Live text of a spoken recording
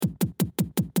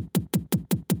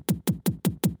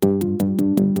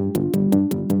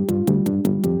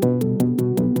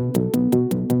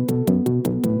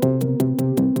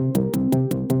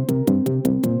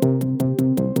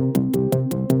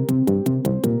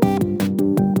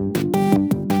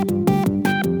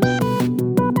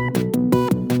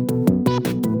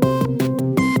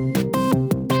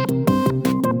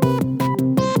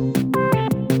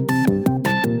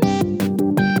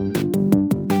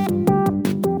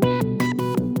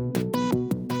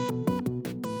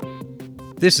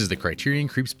This is the Criterion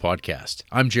Creeps podcast.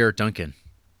 I'm Jarrett Duncan.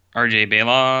 RJ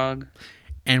Baylog.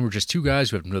 And we're just two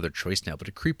guys who have no other choice now but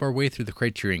to creep our way through the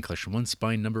Criterion Collection one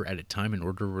spine number at a time in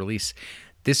order of release.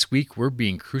 This week, we're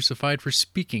being crucified for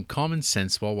speaking common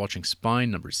sense while watching spine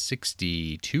number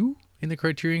 62 in the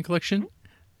Criterion Collection.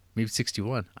 Maybe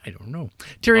 61. I don't know.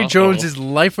 Terry Jones'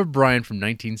 Life of Brian from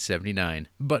 1979.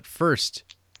 But first,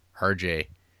 RJ,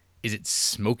 is it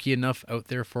smoky enough out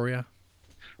there for you?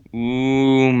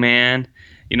 Ooh, man.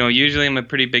 You know, usually I'm a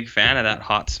pretty big fan of that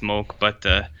hot smoke, but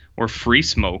or free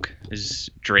smoke, as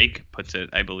Drake puts it,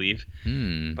 I believe.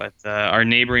 But our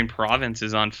neighboring province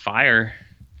is on fire.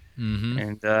 Mm-hmm.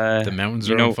 And the mountains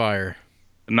are on fire.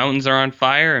 The mountains are on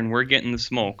fire, and we're getting the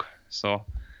smoke. So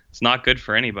it's not good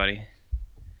for anybody.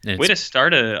 Way to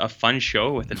start a fun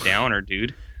show with a downer,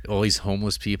 dude. All these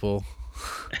homeless people.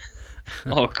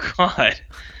 Oh, God.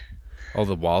 All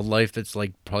the wildlife that's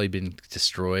probably been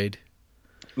destroyed.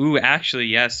 Ooh, actually,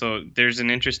 yeah. So there's an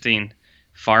interesting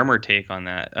farmer take on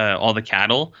that. All the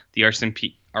cattle, the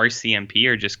RCMP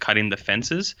are just cutting the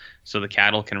fences so the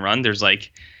cattle can run. I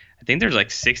think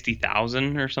there's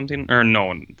 60,000 or something. Or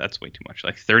no, that's way too much.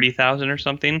 30,000 or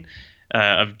something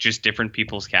of just different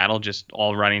people's cattle just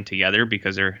all running together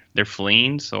because they're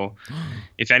fleeing. So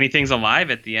if anything's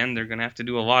alive at the end, they're going to have to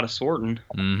do a lot of sorting.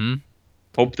 Mm-hmm.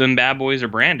 Hope them bad boys are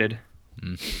branded.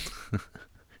 And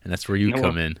that's where you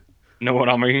come in. Know what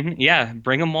I mean? Yeah,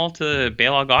 bring them all to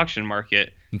Baylog Auction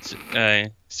Market,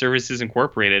 Services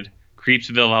Incorporated,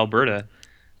 Creepsville, Alberta.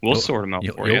 We'll sort them out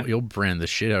for you. You'll brand the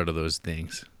shit out of those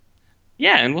things.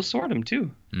 Yeah, and we'll sort them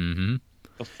too. Mm-hmm.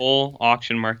 The full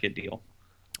auction market deal.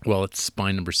 Well, it's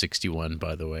spine number 61,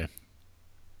 by the way.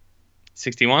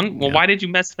 61? Well, Why did you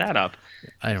mess that up?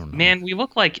 I don't know. Man, we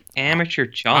look like amateur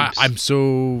chumps. I'm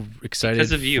so excited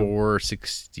because of you. For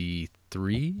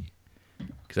 63,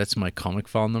 because that's my comic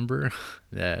file number.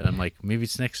 That I'm like, maybe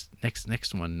it's next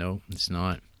one. No, it's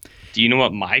not. Do you know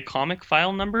what my comic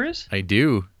file number is? I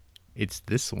do. It's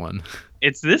this one.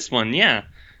 It's this one, yeah.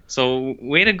 So,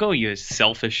 way to go, you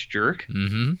selfish jerk.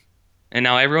 Mm-hmm. And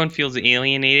now everyone feels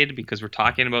alienated because we're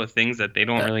talking about things that they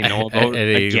don't really know about at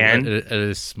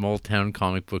a small town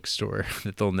comic book store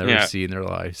that they'll never see in their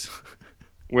lives.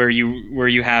 Where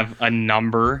you have a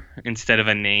number instead of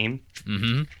a name.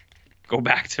 Mm-hmm. Go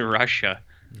back to Russia.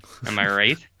 Am I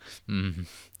right? Mm-hmm.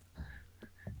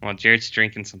 Well, Jared's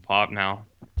drinking some pop now.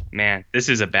 Man, this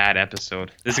is a bad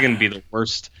episode. This is going to be the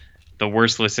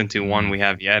worst listened to one we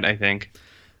have yet, I think.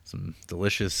 Some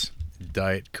delicious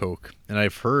Diet Coke. And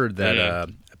I've heard that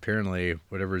apparently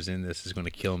whatever's in this is going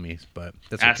to kill me, but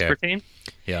that's okay. Aspartame?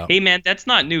 Yeah. Hey, man, that's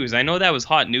not news. I know that was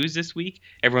hot news this week.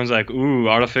 Everyone's like, ooh,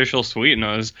 artificial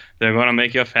sweeteners. They're going to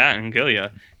make you fat and kill you.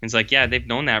 And it's like, yeah, they've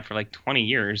known that for 20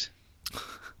 years.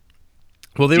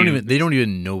 Well, they don't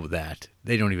even know that.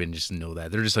 They don't even just know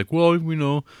that. They're just like, well, we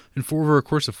know, over a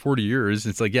course of 40 years,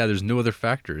 it's like, yeah, there's no other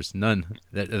factors, none.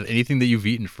 That anything that you've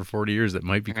eaten for 40 years that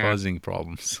might be causing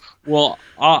problems. Well,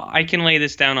 I can lay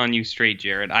this down on you straight,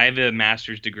 Jared. I have a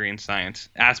master's degree in science.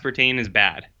 Aspartame is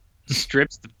bad.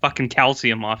 Strips the fucking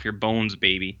calcium off your bones,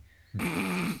 baby.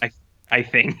 I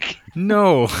think.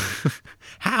 No.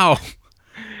 How?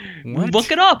 What?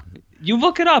 Look it up. You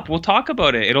look it up. We'll talk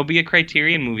about it. It'll be a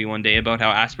Criterion movie one day about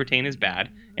how aspartame is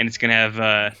bad, and it's gonna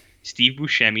have Steve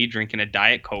Buscemi drinking a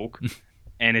Diet Coke,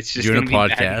 and it's just doing gonna a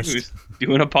be podcast. Bad news.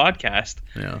 Doing a podcast.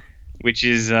 Yeah. Which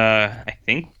is, I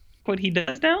think, what he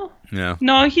does now. Yeah.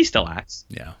 No, he still acts.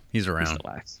 Yeah, he's around. He still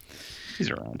acts.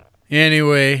 He's around.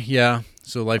 Anyway, yeah.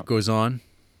 So life goes on.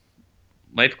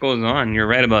 Life goes on. You're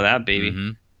right about that, baby.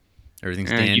 Mm-hmm. Everything's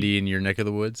dandy in your neck of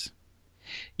the woods.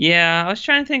 Yeah, I was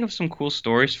trying to think of some cool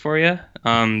stories for you.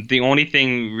 The only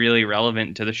thing really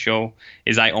relevant to the show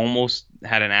is I almost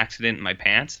had an accident in my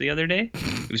pants the other day.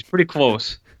 It was pretty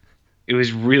close. It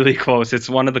was really close. It's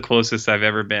one of the closest I've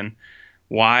ever been.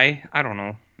 Why? I don't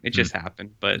know. It just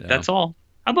happened, but that's all.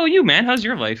 How about you, man? How's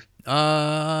your life?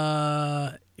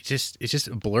 It's just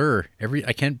a blur.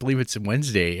 I can't believe it's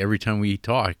Wednesday every time we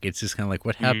talk. It's just kind of like,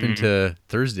 what happened to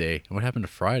Thursday? What happened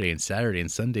to Friday and Saturday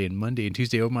and Sunday and Monday and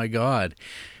Tuesday? Oh my God.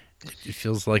 It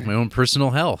feels like my own personal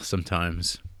hell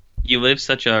sometimes. You live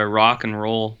such a rock and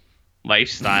roll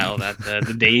lifestyle that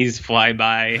the days fly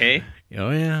by, hey?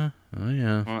 Oh yeah.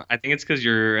 Well, I think it's because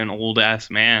you're an old ass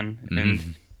man,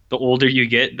 and the older you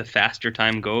get, the faster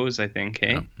time goes, I think,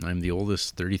 hey? Yeah, I'm the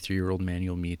oldest 33-year-old man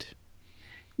you'll meet.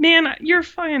 Man, you're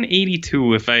fine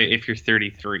 82 if you're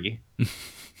 33.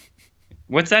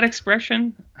 What's that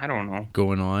expression? I don't know.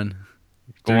 Going on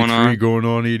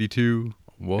 82.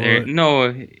 What?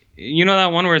 No, you know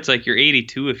that one where it's like you're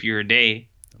 82 if you're a day.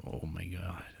 Oh my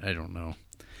God, I don't know.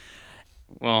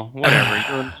 Well,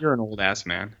 whatever. You're an old ass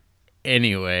man.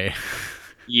 Anyway,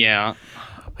 Yeah.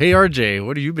 hey RJ,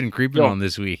 what have you been creeping Yo. on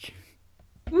this week?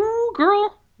 Ooh,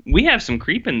 girl. We have some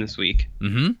creeping this week.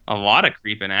 Mm-hmm. A lot of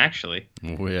creeping, actually.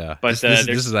 Oh yeah, But this this is this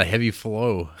there's is a heavy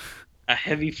flow.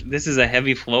 this is a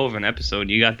heavy flow of an episode.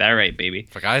 You got that right, baby.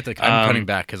 Like I'm cutting Um,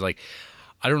 back because like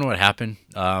I don't know what happened.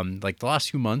 Like the last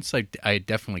few months, I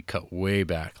definitely cut way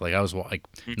back. Like I was like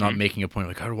not mhm. making a point.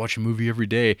 Like I would watch a movie every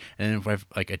day, and then if I have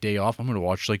like a day off, I'm gonna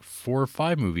watch like 4 or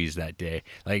 5 movies that day.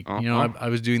 Like Uh-huh. I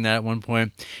was doing that at one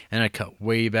point, and I cut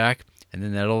way back, and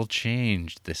then that all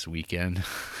changed this weekend.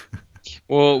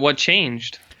 Well, what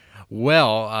changed?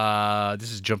 Well,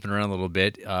 this is jumping around a little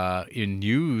bit. In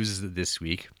news this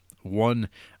week, one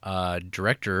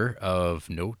director of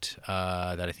note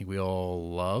that I think we all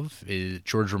love is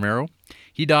George Romero.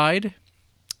 He died,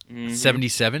 Hmm.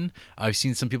 77. I've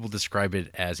seen some people describe it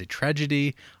as a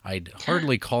tragedy. I'd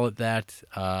hardly call it that.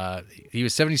 He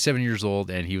was 77 years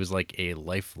old, and he was like a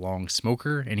lifelong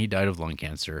smoker, and he died of lung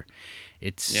cancer.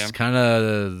 It's Yeah. kind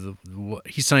of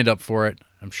he signed up for it.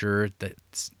 I'm sure that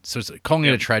so it's, calling it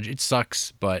Yeah. a tragedy. It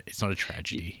sucks, but it's not a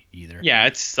tragedy either. Yeah,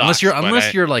 it Unless sucks,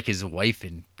 but you're like his wife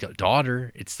and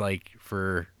daughter, it's like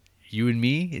for you and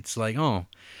me, it's like oh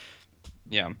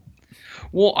yeah.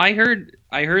 Well, I heard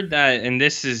that, and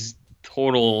this is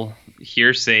total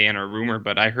hearsay and a rumor,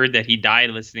 but I heard that he died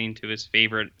listening to his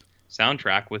favorite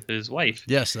soundtrack with his wife.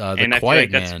 yes, the And I feel Quiet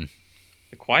like that's Man.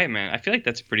 The Quiet Man. I feel like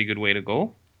that's a pretty good way to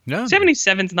go. No,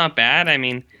 77's not bad. I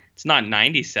mean, it's not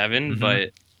 97, hmm but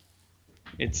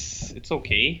it's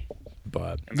okay.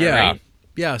 but Am I yeah, right?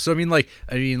 yeah. So and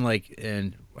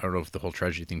I don't know if the whole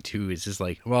tragedy thing too is just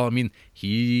like, well, I mean,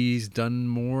 he's done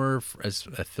more as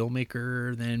a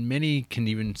filmmaker than many can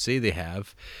even say they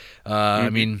have. I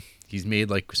Hmm. mean, he's made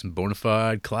like some bona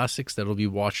fide classics that'll be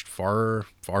watched far,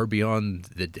 far beyond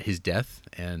his death,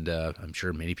 and I'm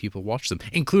sure many people watch them,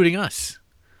 including us.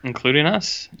 Including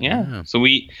us. Yeah. Yeah. So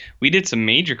we did some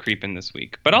major creeping this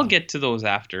week, but I'll get to those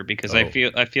after because I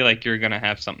Oh, feel like you're gonna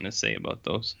have something to say about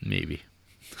those. maybe.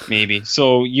 Maybe.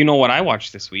 So you know what I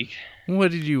watched this week? What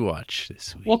did you watch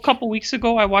this Well, a week? couple weeks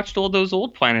ago I watched all those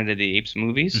old Planet of the Apes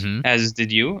movies, Mm-hmm. as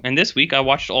did you, and this week I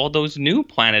watched all those new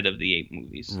Planet of the Apes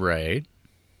movies. Right.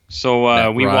 So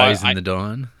That we Rise watched in the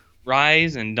Dawn.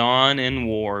 Rise and Dawn and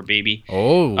War, baby.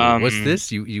 Oh, what's Um,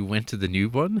 this? You went to the new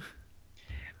one?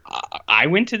 I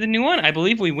went to the new one. I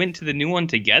believe we went to the new one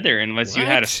together, unless you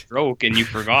had a What? stroke and you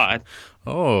forgot.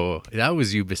 Oh, that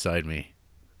was you beside me.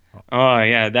 Oh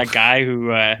yeah, that guy who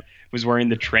was wearing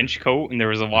the trench coat and there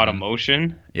was a lot of Mhm.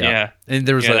 motion. Yeah. Yeah, And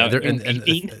there was yeah. like there And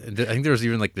weeping. I think there was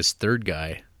even like this third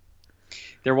guy.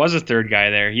 There was a third guy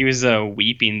there. He was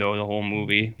weeping though the whole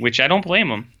movie, which I don't blame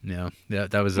him. Yeah. Yeah,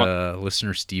 that was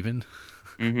listener Steven.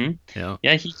 Hmm. Yeah.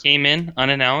 Yeah, he came in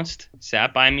unannounced,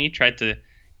 sat by me, tried to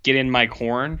get in my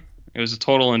corn. It was a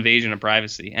total invasion of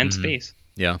privacy and Mhm. space.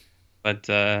 Yeah. But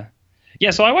yeah,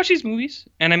 so I watch these movies,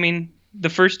 and I mean, the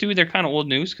first two they're kind of old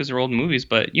news because they're old movies.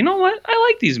 But you know what? I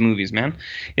like these movies, man.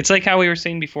 It's like how we were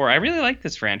saying before. I really like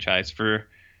this franchise for,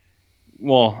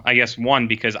 well, I guess one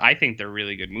because I think they're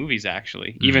really good movies.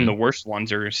 Actually, even Mhm. the worst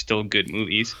ones are still good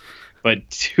movies. But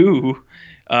two,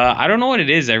 I don't know what it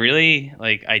is. I really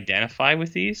like identify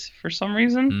with these for some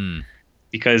reason Mm.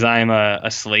 because I'm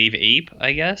a slave ape,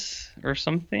 I guess, or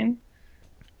something.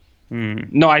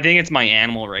 No, I think it's my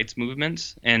animal rights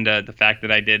movements and the fact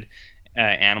that I did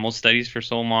animal studies for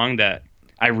so long that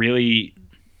I really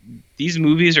these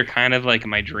movies are kind of like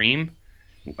my dream.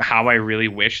 How I really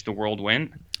wish the world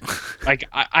went. Like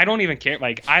I don't even care.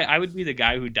 Like I would be the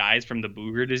guy who dies from the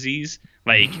booger disease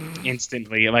like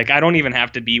instantly. Like I don't even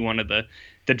have to be one of the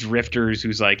drifters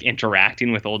who's like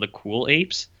interacting with all the cool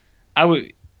apes. I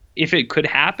would if it could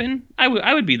happen, I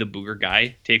would be the booger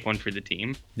guy, take one for the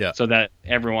team, Yeah. so that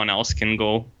everyone else can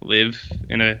go live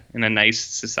in a nice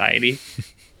society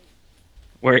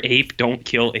where ape don't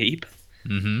kill ape.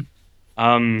 Mhm.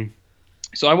 Um,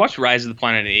 so I watched Rise of the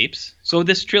Planet of the Apes. So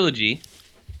this trilogy,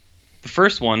 the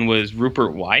first one was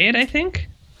Rupert Wyatt, I think,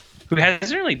 who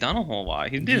hasn't really done a whole lot.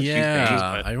 He did a few things,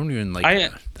 Yeah, but I don't even like. I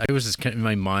I was just kind of, in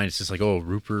my mind. It's just like, oh,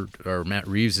 Rupert or Matt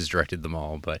Reeves has directed them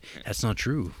all, but that's not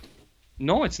true.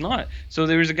 no, it's not. So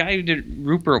there was a guy who did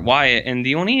Rupert Wyatt, and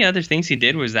the only other things he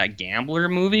did was that Gambler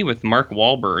movie with Mark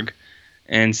Wahlberg,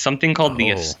 and something called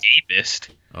The Oh. Escapist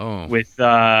Oh, with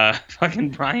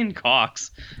fucking Brian Cox,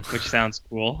 which sounds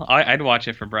cool. I'd watch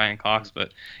it for Brian Cox,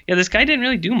 but yeah, this guy didn't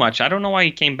really do much. I don't know why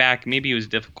he came back. Maybe it was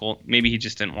difficult. Maybe he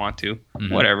just didn't want to. Mhm.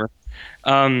 Whatever.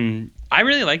 I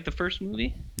really liked the first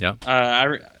movie. yeah.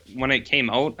 When it came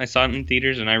out, I saw it in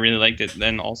theaters, and I really liked it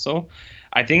then also.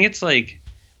 I think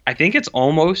it's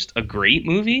almost a great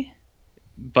movie,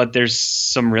 but there's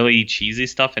some really cheesy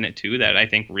stuff in it too that I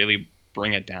think really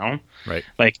bring it down. Right.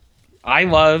 Like, I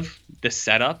love the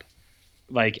setup,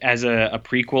 like as a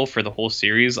prequel for the whole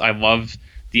series. I love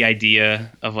the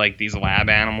idea of like these lab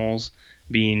animals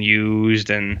being used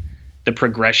and the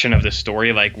progression of the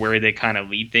story, like where they kind of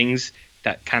lead things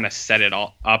that kind of set it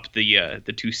all up, the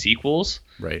two sequels,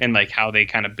 Right. and like how they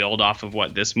kind of build off of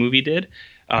what this movie did.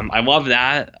 I love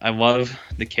that. I love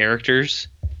the characters.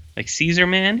 Like Caesar,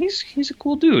 man, he's a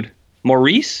cool dude.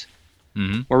 Maurice,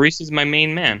 Maurice is my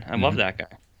main man. I love that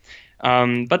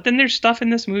guy. But then there's stuff in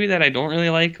this movie that I don't really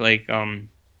like. Like,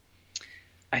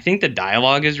 I think the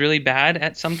dialogue is really bad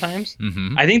at sometimes.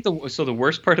 I think the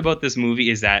worst part about this movie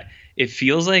is that it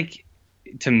feels like,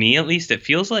 to me at least, it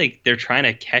feels like they're trying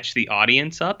to catch the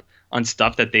audience up on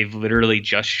stuff that they've literally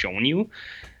just shown you.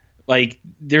 Like,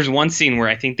 there's one scene where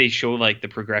I think they show like the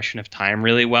progression of time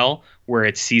really well, where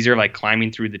it's Caesar like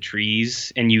climbing through the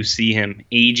trees and you see him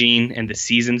aging and the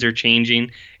seasons are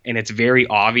changing and it's very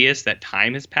obvious that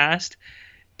time has passed.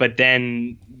 But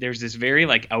then there's this very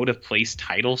like out of place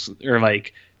titles or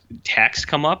like text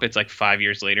come up. It's like 5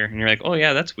 years later and you're like, oh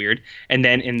yeah, that's weird. And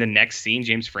then in the next scene,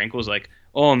 James Franco's like,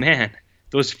 oh man,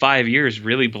 those 5 years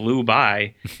really blew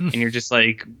by. And you're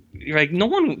like, no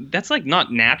one, that's like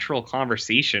not natural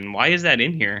conversation. Why is that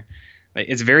in here? Like,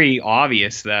 it's very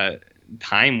obvious that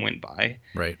time went by.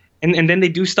 Right. And then they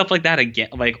do stuff like that again,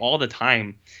 like all the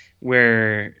time,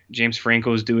 where James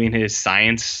Franco's doing his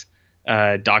science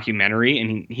documentary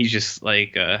and he's just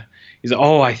like, he's like,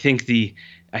 oh, I think the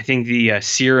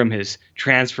serum has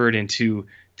transferred into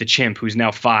the chimp who's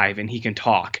now 5 and he can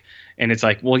talk. And it's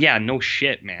like, well, yeah, no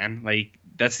shit, man. Like,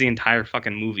 that's the entire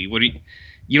fucking movie.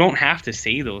 You don't have to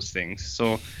say those things.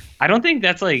 So I don't think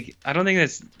that's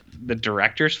the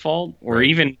director's fault or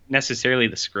even necessarily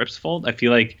the script's fault. I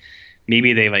feel like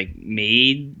maybe they like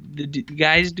made the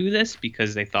guys do this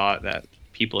because they thought that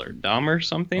people are dumb or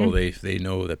something. Oh, they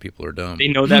know that people are dumb. They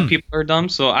know that people are dumb.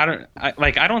 So I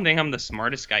don't think I'm the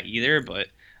smartest guy either, but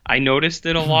I noticed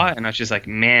it a lot and I was just like,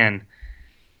 man,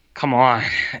 come on.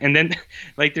 And then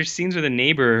like there's scenes with a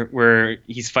neighbor where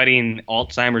he's fighting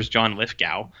Alzheimer's John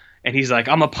Lithgow and he's like,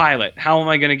 I'm a pilot. How am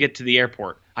I going to get to the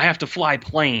airport? I have to fly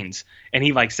planes. And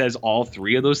he like says all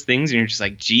 3 of those things and you're just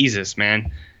like, Jesus,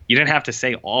 man, you didn't have to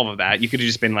say all of that. You could have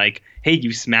just been like, hey,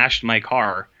 you smashed my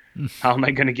car. How am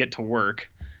I going to get to work?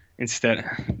 Instead,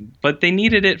 but they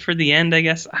needed it for the end, I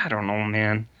guess. I don't know,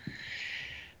 man.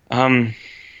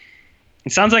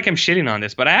 It sounds like I'm shitting on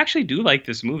this, but I actually do like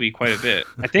this movie quite a bit.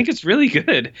 I think it's really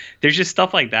good. There's just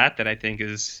stuff like that I think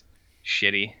is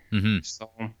shitty. So,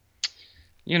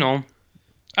 you know,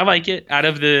 I like it. Out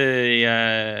of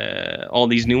the all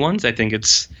these new ones, I think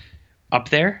it's up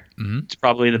there. It's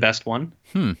probably the best one.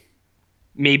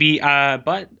 Maybe,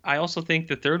 but I also think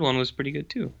the third one was pretty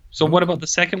good too. So what about the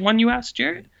second one you asked,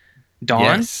 Jared? Dawn?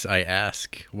 Yes, I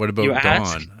ask. What about You Dawn?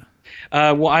 asked?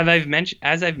 Well,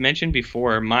 as I've mentioned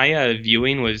before, my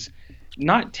viewing was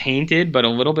not tainted, but a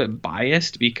little bit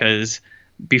biased because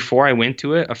before I went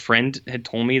to it, a friend had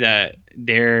told me that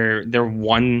their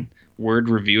one word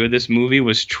review of this movie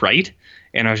was trite,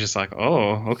 and I was just like,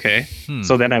 oh, okay.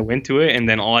 So then I went to it, and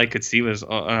then all I could see was,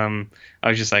 I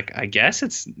was just like, I guess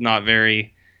it's not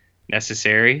very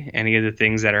necessary, any of the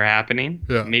things that are happening.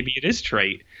 Yeah. Maybe it is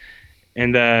trite.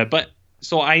 And but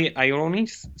so I only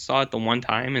saw it the one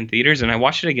time in theaters, and I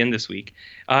watched it again this week,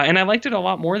 and I liked it a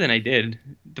lot more than I did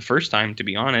the first time. To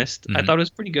be honest, I thought it was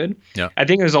pretty good. Yeah. I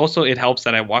think it helps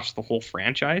that I watched the whole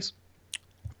franchise,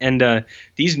 and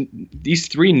these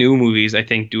 3 new movies I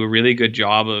think do a really good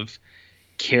job of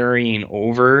carrying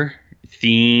over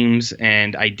themes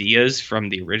and ideas from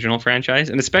the original franchise,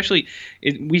 and especially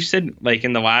we've said like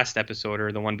in the last episode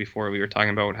or the one before we were talking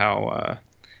about how.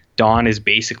 Dawn is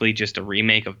basically just a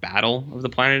remake of Battle of the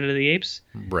Planet of the Apes.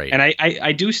 Right. And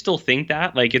I do still think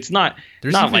that. Like, it's not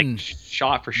like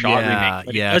shot for shot remake.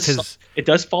 But it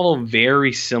does follow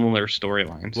very similar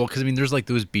storylines. Well, because, I mean, there's like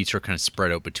those beats are kind of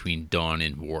spread out between Dawn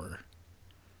and War.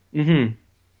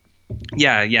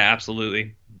 Yeah,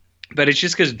 absolutely. But it's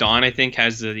just because Dawn, I think,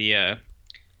 has it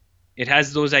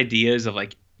has those ideas of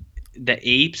like the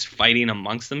apes fighting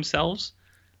amongst themselves,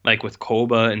 like with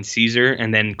Koba and Caesar,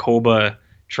 and then Koba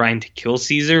trying to kill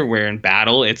Caesar, where in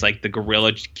Battle it's like the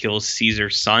gorilla kills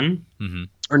Caesar's son,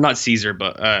 or not Caesar,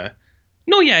 but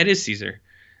it is Caesar.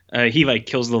 He like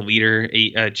kills the leader,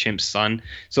 chimp's son.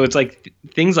 So it's like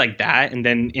things like that, and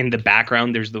then in the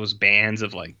background there's those bands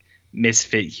of like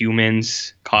misfit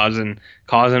humans causing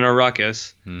a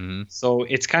ruckus. So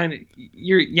it's kind of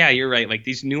you're right. Like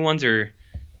these new ones are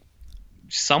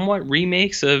somewhat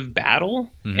remakes of Battle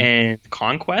and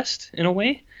Conquest in a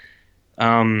way.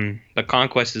 The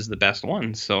Conquest is the best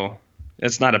one, so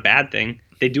that's not a bad thing.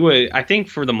 They do it. I think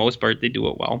for the most part, they do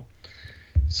it well.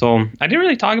 So I didn't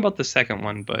really talk about the second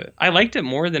one, but I liked it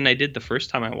more than I did the first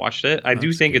time I watched it. I do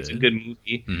That's think it's a good. good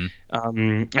movie.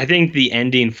 Mhm. I think the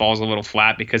ending falls a little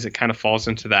flat because it kind of falls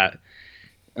into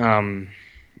um,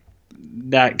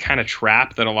 that kind of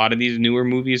trap that a lot of these newer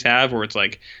movies have, where it's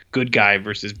like good guy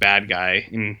versus bad guy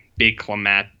in big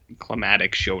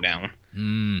climatic showdown,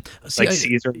 See, like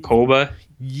Caesar and Koba.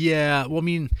 yeah. Well, I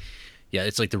mean, yeah,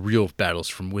 it's like the real battles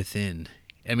from within.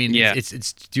 I mean, Yeah. it's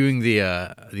doing the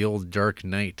old Dark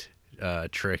Knight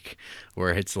trick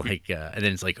where it's like and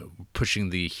then it's like pushing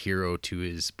the hero to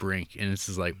his brink, and it's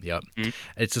just like, yep, Mhm.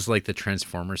 it's just like the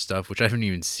Transformer stuff, which I haven't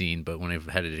even seen, but when I've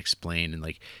had it explained and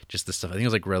like just the stuff, I think it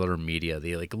was like Relevant Media,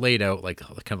 they like laid out like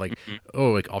kind of like, Mhm.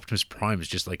 oh, like Optimus Prime is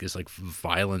just like this like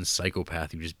violent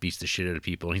psychopath who just beats the shit out of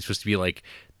people, and he's supposed to be like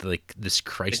this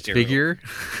Christ hero. figure,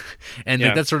 and like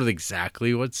Yeah. that's sort of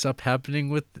exactly what's up happening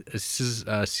with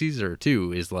Caesar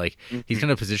too. Is like he's Mhm.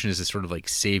 kind of positioned as this sort of like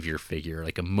savior figure,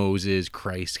 like a Moses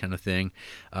Christ kind of thing,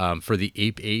 for the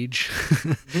ape age,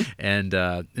 Mhm.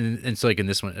 and so like in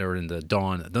this one or in the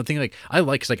Dawn, the thing like I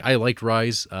like, 'cause like I liked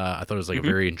Rise. I thought it was like a Mhm.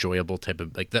 very enjoyable type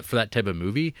of like that for that type of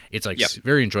movie. It's like Yep.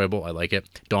 very enjoyable. I like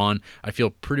it. Dawn, I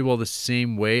feel pretty well the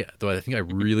same way. Though I think I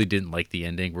Mhm. really didn't like the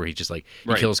ending where he just like he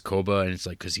Right. kills Koba, and it's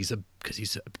like because he's a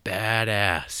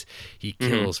badass. He Mhm.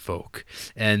 kills folk,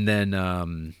 and then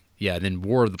yeah, and then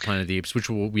War of the Planet of the Apes, which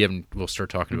we'll start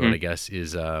talking about, I Mhm. guess,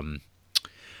 is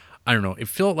I don't know. It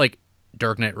felt like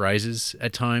Dark Knight Rises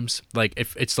at times. Like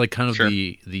if it's like kind of Sure.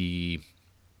 the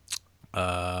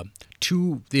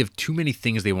they have too many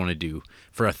things they want to do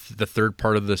for the third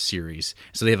part of the series.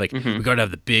 So they have like, we Mhm. got to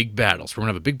have the big battles. We're gonna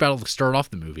have a big battle to start off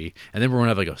the movie, and then we're gonna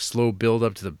have like a slow build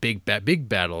up to the big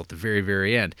battle at the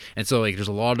very end. And so like there's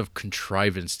a lot of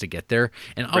contrivance to get there.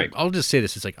 And Right. I'll just say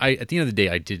this: it's like at the end of the day,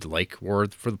 I did like War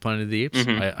for the Planet of the Apes.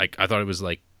 Mhm. I thought it was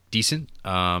like decent,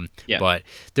 Yeah. but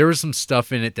there was some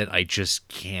stuff in it that I just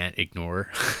can't ignore.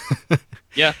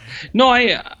 Yeah. No,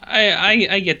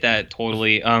 I get that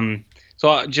totally.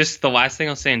 So just the last thing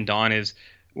I'll say in Dawn is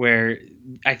where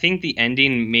I think the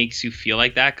ending makes you feel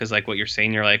like that because like what you're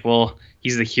saying, you're like, well,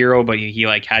 he's the hero, but he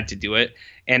like had to do it,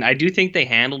 and I do think they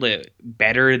handled it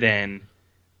better than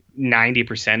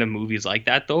 90% of movies like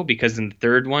that though, because in the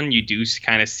third one you do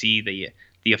kind of see the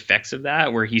effects of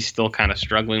that where he's still kind of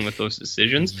struggling with those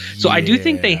decisions. So I do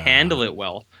think they Yeah. handle it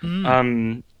well. Mm.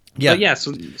 Um, but Yeah. yeah,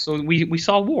 so we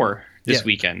saw War Yeah. this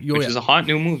weekend, Oh, which yeah. is a hot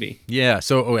new movie. Yeah.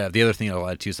 So, oh yeah, the other thing I'll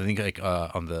add too is I think like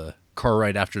on the car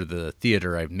ride after the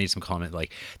theater, I made some comment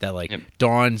like that, like Yep.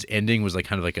 Dawn's ending was like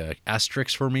kind of like a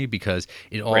asterisk for me because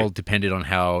it all Right. depended on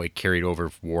how it carried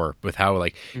over War, with how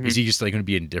like Mhm. is he just like going to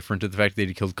be indifferent to the fact that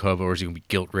he killed Cub, or is he going to be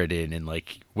guilt ridden and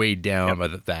like weighed down Yep. by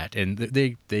that? And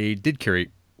they did carry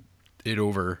it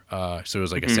over, so it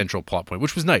was like a Mhm. central plot point,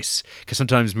 which was nice because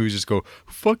sometimes movies just go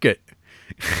fuck it.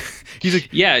 He's like,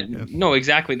 Yeah, yeah. no,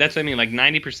 exactly. That's what I mean. Like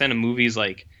 90% of movies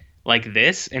like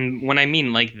this, and when I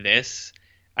mean like this,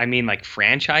 I mean like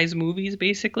franchise movies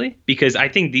basically, because I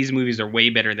think these movies are way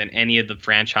better than any of the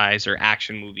franchise or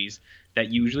action movies that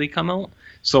usually come out.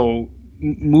 So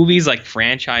movies like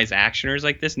franchise actioners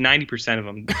like this, 90% of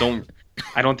them don't.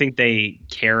 I don't think they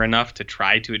care enough to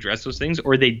try to address those things,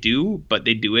 or they do, but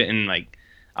they do it in like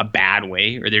a bad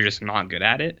way, or they're just not good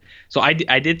at it. So I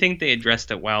did think they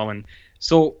addressed it well, and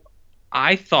so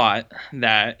I thought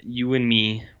that you and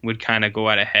me would kind of go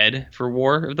out ahead for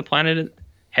War of the Planet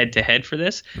head to head for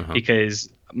this Uh-huh. because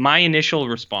my initial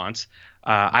response,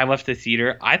 I left the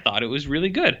theater. I thought it was really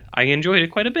good. I enjoyed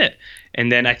it quite a bit. And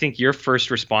then I think your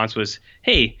first response was,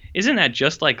 "Hey, isn't that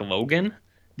just like Logan?"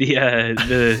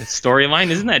 The storyline,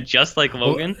 isn't that just like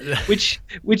Logan? Which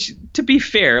to be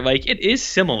fair, like it is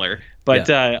similar, but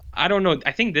I don't know.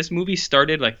 I think this movie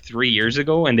started like 3 years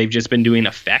ago, and they've just been doing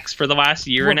effects for the last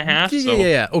year and a half. So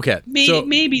Yeah. Okay. So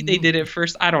maybe they did it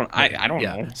first. I don't yeah.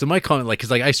 know. So my comment, like,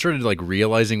 because like I started like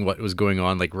realizing what was going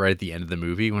on, like right at the end of the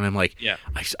movie, when I'm like, Yeah.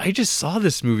 I just saw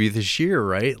this movie this year,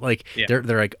 right? Like Yeah. they're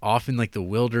like off in like the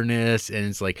wilderness, and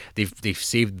it's like they've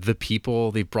saved the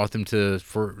people, they've brought them to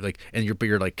for like, and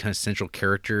you're like kind of central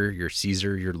character, your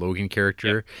Caesar, your Logan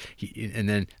character, and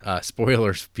then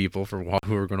spoilers, people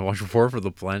who are going to watch War for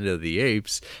the Planet of the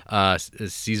Apes,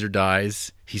 Caesar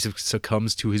dies. He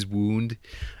succumbs to his wound,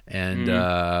 and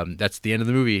that's the end of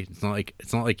the movie. It's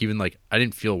not like even like I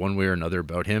didn't feel one way or another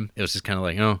about him. It was just kind of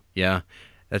like, oh yeah,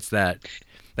 that's that.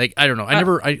 Like I don't know.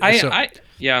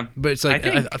 Yeah. But it's like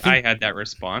I think I think I had that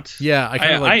response. yeah. I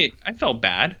kind of like I felt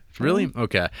bad. For really him.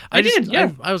 okay. I did,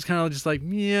 yeah. I was kind of just like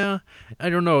yeah. I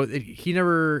don't know. He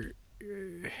never.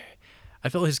 I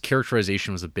felt his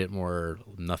characterization was a bit more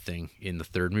nothing in the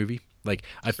third movie. Like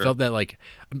I Sure. felt that like,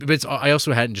 but I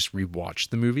also hadn't just rewatched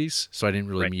the movies, so I didn't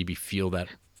really Right. maybe feel that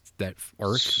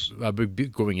arc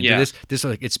going into Yeah. this. This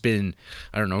like it's been,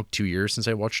 I don't know, 2 years since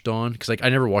I watched Dawn, because like I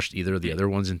never watched either of the other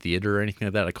ones in theater or anything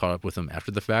like that. I caught up with them after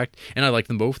the fact, and I like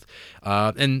them both.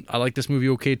 And I like this movie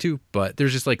okay too, but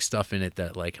there's just like stuff in it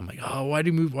that like I'm like, oh, why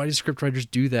did script writers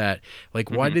do that? Like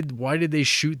Mhm. why did they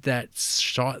shoot that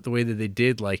shot the way that they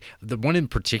did? Like the one in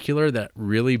particular that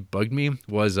really bugged me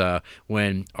was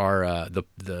when our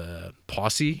the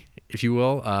posse, if you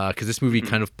will, because this movie Mhm.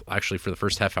 kind of actually for the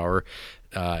first half hour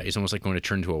is almost like going to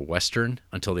turn into a western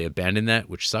until they abandon that,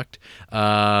 which sucked.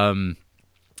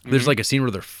 There's Mhm. like a scene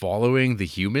where they're following the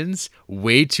humans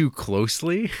way too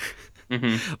closely,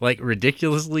 Mhm. like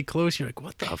ridiculously close. You're like,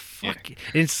 what the Yeah. fuck? And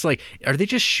it's like, are they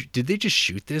just did they just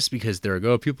shoot this because they're like,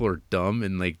 oh, people are dumb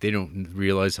and like they don't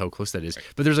realize how close that is? Right.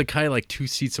 But there's a guy like 2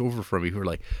 seats over from me who are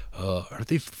like, are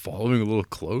they following a little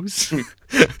close?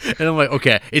 And I'm like,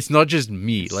 okay, it's not just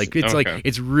me. Like it's like Okay.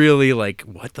 it's really like,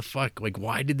 what the fuck? Like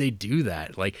why did they do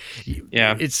that? Like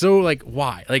Yeah. it's so like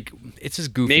why? Like it's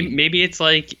just goofy. Maybe it's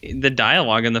like the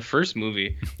dialogue in the first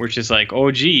movie, where it's just like, "Oh,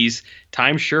 geez,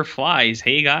 time sure flies.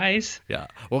 Hey, guys." Yeah.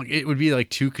 Well, it would be like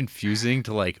too confusing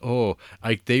to like, oh,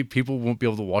 like people won't be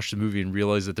able to watch the movie and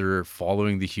realize that they're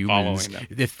following the humans Following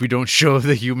them. if we don't show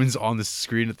the humans on the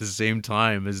screen at the same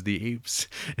time as the apes.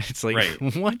 It's like,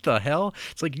 Right. what the hell?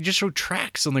 It's like you just show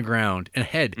tracks on the ground and a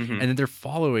head, Mhm. and then they're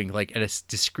following like at a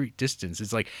discrete distance.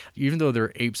 It's like even though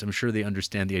they're apes, I'm sure they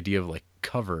understand the idea of like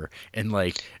cover and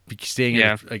like staying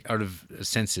Yeah. like out of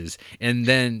senses. And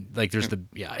then like there's the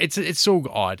it's so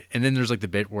odd. And then there's like the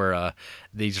bit where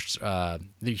they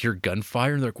hear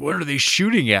gunfire and they're like, what are they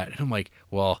shooting at? And I'm like,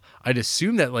 well, I'd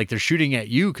assume that like they're shooting at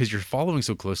you because you're following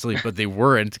so closely, but they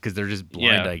weren't because they're just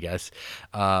blind, Yeah. I guess.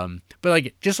 But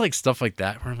like just like stuff like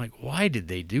that where I'm like, why did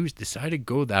they decide to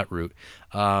go that route?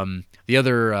 The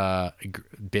other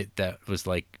bit that was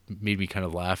like made me kind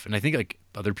of laugh, and I think like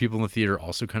other people in the theater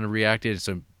also kind of reacted,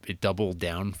 so it doubled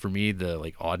down for me. The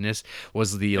like oddness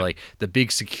was the Yeah. like the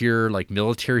big secure like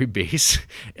military base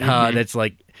Mhm. that's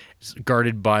like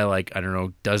guarded by like I don't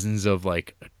know dozens of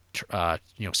like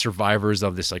survivors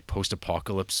of this like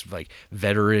post-apocalypse like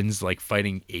veterans like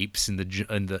fighting apes in the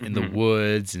Mhm.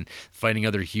 woods and fighting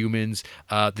other humans.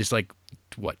 This like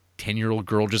what 10-year-old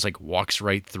girl just like walks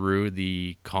right through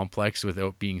the complex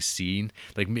without being seen,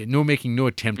 like making no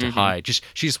attempt to Mhm. hide. Just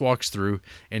she just walks through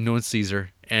and no one sees her,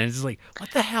 and it's like,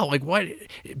 what the hell? Like why?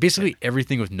 Basically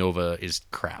everything with Nova is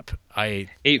crap.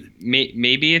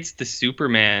 Maybe it's the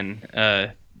Superman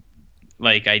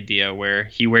like idea where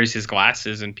he wears his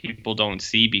glasses and people don't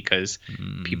see because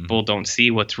people don't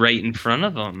see what's right in front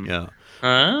of them. Yeah.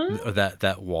 Huh?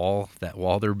 That wall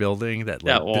they're building that like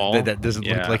That wall. that doesn't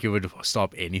look Yeah. like it would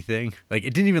stop anything. Like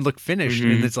it didn't even look finished,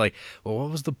 and Mhm. it's like, well,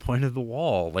 what was the point of the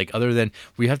wall? Like other than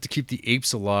we have to keep the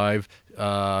apes alive,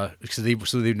 so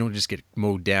they don't just get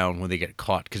mowed down when they get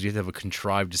caught, because we have to have a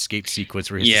contrived escape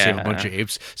sequence where he has to save a bunch Yeah. of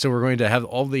apes. So we're going to have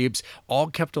all the apes all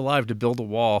kept alive to build a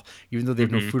wall, even though they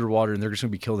have no Mhm. food or water, and they're just going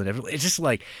to be killed. And it's just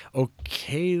like,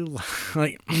 okay,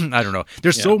 like I don't know.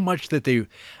 There's Yeah. so much that they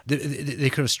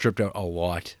could have stripped out a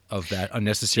lot of that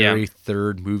unnecessary Yeah.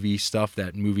 third movie stuff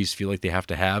that movies feel like they have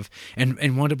to have, and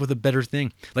wound up with a better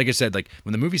thing. Like I said, like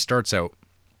when the movie starts out,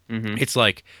 Mhm. it's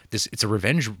like this, it's a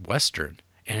revenge western,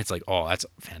 and it's like, oh, that's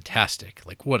fantastic,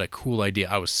 like what a cool idea.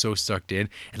 I was so sucked in,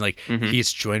 and like Mhm.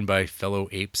 he's joined by fellow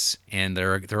apes, and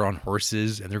they're on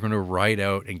horses, and they're going to ride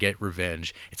out and get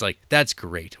revenge. It's like, that's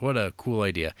great, what a cool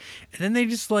idea. And then they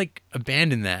just like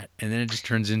abandon that, and then it just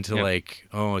turns into Yeah. like,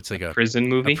 oh, it's like a Prison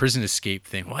movie. prison escape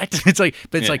thing. What? It's like,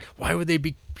 but it's Yeah. like, why would they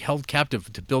be held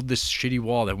captive to build this shitty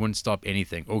wall that wouldn't stop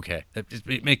anything? Okay,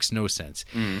 it makes no sense.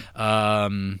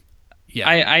 Mm. Yeah.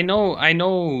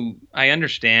 I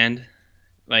understand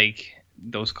like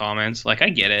those comments. Like I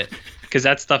get it, because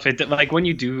that stuff, it like when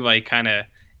you do like kind of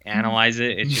analyze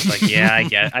it, it's just like,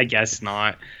 yeah, I guess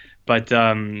not. But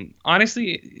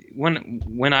honestly,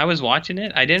 when I was watching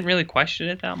it, I didn't really question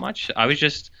it that much. I was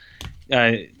just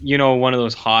one of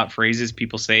those hot phrases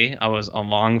people say, I was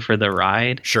along for the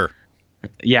ride. Sure.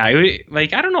 Yeah,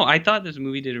 like I don't know, I thought this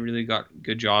movie did a really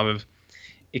good job of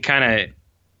it. Kind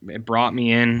of it brought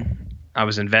me in. I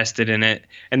was invested in it,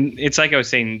 and it's like I was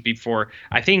saying before,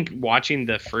 I think watching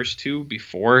the first two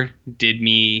before did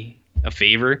me a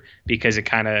favor, because it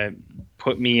kind of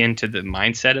put me into the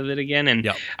mindset of it again. And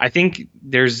Yep. I think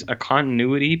there's a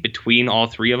continuity between all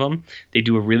three of them. They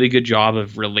do a really good job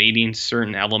of relating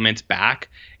certain elements back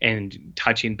and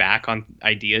touching back on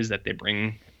ideas that they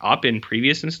bring up in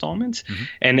previous installments. Mhm.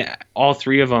 And all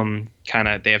three of them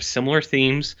they have similar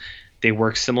themes. They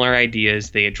work similar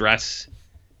ideas. They address,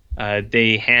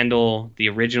 they handle the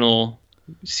original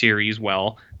series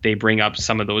well. They bring up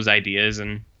some of those ideas,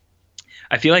 and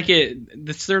I feel like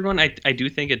this third one, I do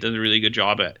think it does a really good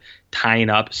job at tying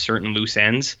up certain loose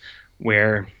ends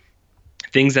where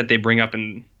things that they bring up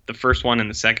in the first one and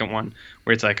the second one,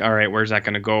 where it's like, all right, where's that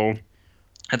going to go?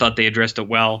 I thought they addressed it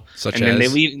well. Such and as? then they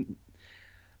leave.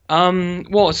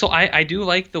 Well, so I do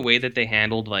like the way that they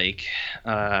handled like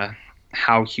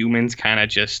how humans kind of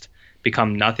just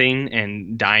become nothing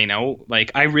and dying out.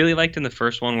 Like I really liked in the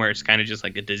first one where it's kind of just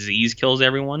like a disease kills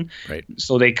everyone. Right.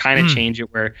 So they kind of change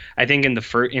it where I think in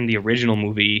the original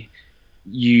movie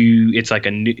it's like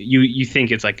you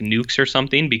think it's like nukes or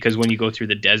something because when you go through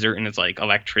the desert and it's like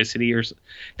electricity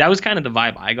that was kind of the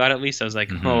vibe I got. At least I was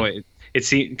like, oh, it's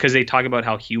because they talk about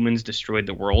how humans destroyed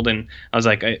the world, and I was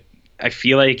like, I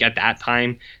feel like at that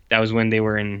time that was when they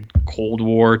were in Cold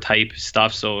War type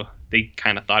stuff, so they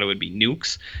kind of thought it would be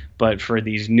nukes. But for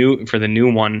the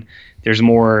new one, there's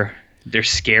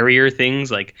scarier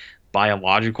things like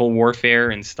biological warfare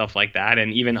and stuff like that,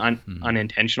 and even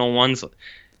unintentional ones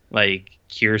like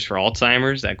cures for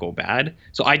Alzheimer's that go bad.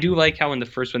 So I do like how in the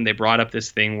first one they brought up this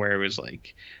thing where it was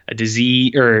like a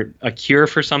disease or a cure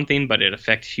for something, but it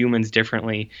affects humans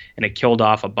differently, and it killed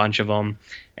off a bunch of them.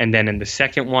 And then in the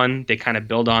second one, they kind of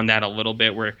build on that a little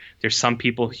bit where there's some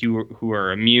people who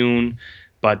are immune,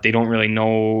 but they don't really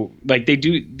know, like they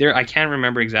do there. I can't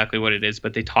remember exactly what it is,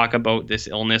 but they talk about this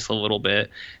illness a little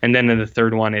bit. And then in the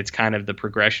third one, it's kind of the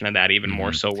progression of that even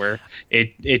more so where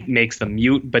it makes them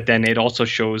mute, but then it also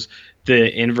shows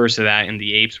the inverse of that in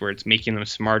the apes where it's making them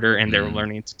smarter and they're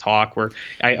learning to talk, where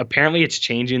apparently it's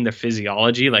changing the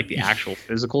physiology, like the actual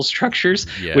physical structures,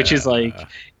 which is like,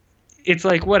 it's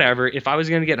like whatever. If I was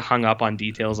going to get hung up on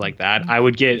details like that, I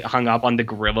would get hung up on the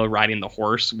gorilla riding the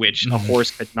horse, which a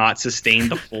horse could not sustain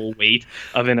the full weight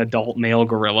of an adult male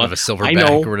gorilla. Of a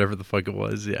silverback or whatever the fuck it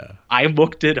was. Yeah. I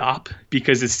looked it up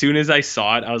because as soon as I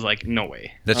saw it, I was like, no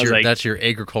way. That's your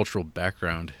agricultural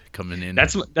background coming in.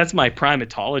 That's my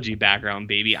primatology background,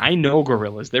 baby. I know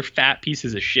gorillas. They're fat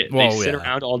pieces of shit. They sit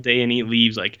around all day and eat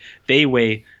leaves. Like they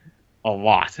weigh a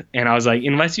lot. And I was like,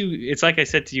 it's like I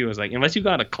said to you, I was like, unless you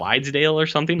got a Clydesdale or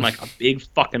something, like a big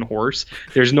fucking horse,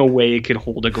 there's no way it could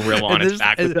hold a gorilla on its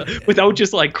back without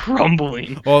just like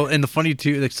crumbling. Well, and the funny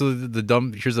too, like, so the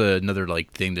dumb, here's another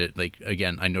like thing that like,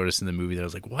 again, I noticed in the movie that I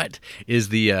was like, what is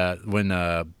when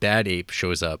Bad Ape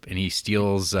shows up and he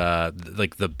steals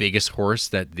like the biggest horse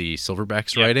that the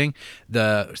silverback's riding,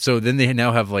 so then they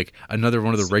now have like another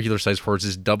one of the regular sized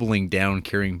horses doubling down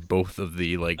carrying both of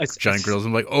the like giant gorillas.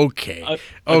 I'm like, okay.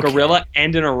 A gorilla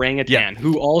and an orangutan,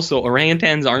 who also,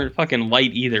 orangutans aren't fucking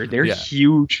light either. They're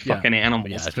huge fucking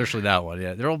animals. Yeah, especially that one.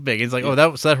 Yeah, they're all big. It's like,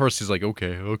 that horse is like,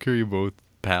 okay, I'll carry you both,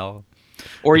 pal.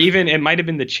 Or even, it might have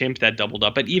been the chimp that doubled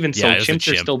up, but even so,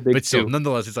 chimps are still big but still, too.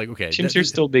 Nonetheless, it's like, okay. Chimps are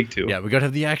still big too. Yeah, we gotta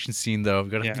have the action scene though. We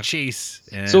gotta have the chase.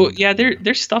 And... So yeah,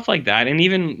 there's stuff like that. And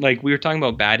even like we were talking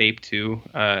about Bad Ape 2,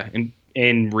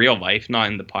 in real life,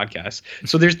 not in the podcast.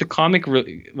 So there's the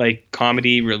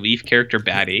comedy relief character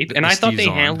Bad Ape, and I thought they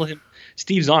handled him.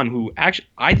 Steve Zahn, who actually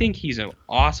I think he's an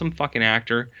awesome fucking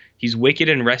actor. He's wicked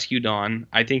in Rescue Dawn.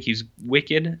 I think he's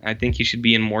wicked. I think he should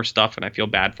be in more stuff, and I feel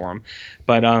bad for him.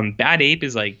 But Bad Ape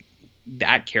is like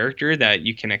that character that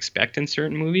you can expect in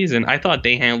certain movies, and I thought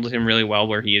they handled him really well,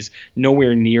 where he is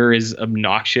nowhere near as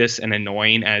obnoxious and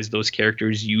annoying as those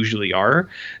characters usually are.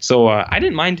 So I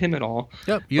didn't mind him at all.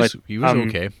 Yep, he was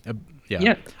okay.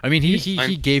 Yeah. I mean,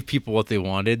 he gave people what they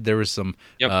wanted. There was some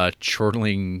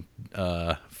chortling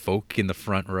folk in the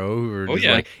front row who were just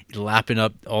like lapping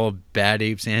up all Bad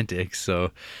Ape's antics.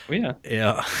 So yeah.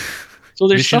 So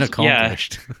there's mission stuff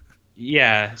accomplished.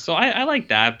 Yeah, so I like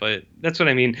that, but that's what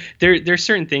I mean. There's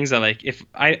certain things that like if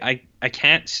I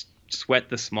can't sweat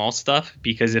the small stuff,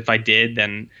 because if I did,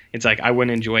 then it's like I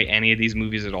wouldn't enjoy any of these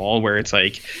movies at all. Where it's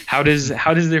like how does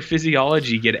their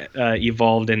physiology get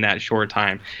evolved in that short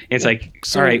time? And it's like,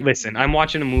 all right, listen, I'm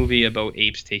watching a movie about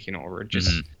apes taking over.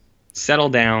 Just settle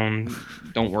down.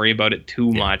 Don't worry about it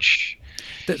too much.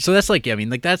 So that's like, I mean,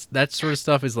 like that sort of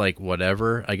stuff is like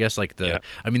whatever. I guess like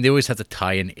I mean, they always have to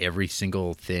tie in every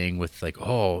single thing with like,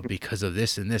 oh, because of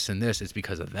this and this and this, it's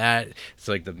because of that. It's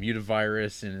like the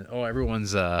mutavirus and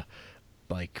everyone's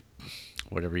like,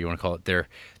 whatever you want to call it, they're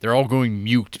all going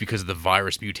mute because of the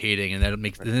virus mutating, and that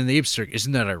makes and then the apes are,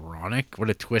 isn't that ironic? What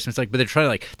a twist! And it's like, but they're trying to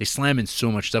like they slam in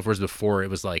so much stuff, whereas before it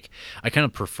was like I kind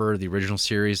of prefer the original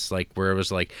series, like where it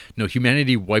was like no,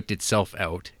 humanity wiped itself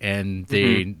out, and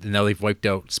now they've wiped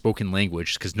out spoken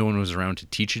language because no one was around to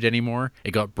teach it anymore.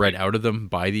 It got bred out of them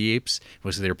by the apes,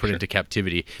 was they were put into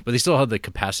captivity, but they still have the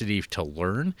capacity to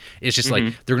learn. It's just like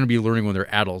they're going to be learning when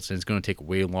they're adults, and it's going to take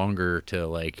way longer to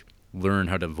like learn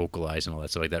how to vocalize and all that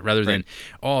stuff like that, rather than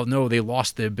oh no, they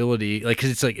lost the ability, like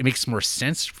because it's like it makes more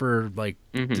sense for like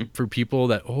for people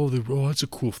that oh that's a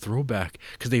cool throwback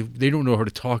because they don't know how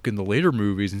to talk in the later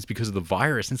movies and it's because of the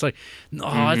virus, and it's like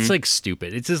no, it's like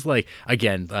stupid. It's just like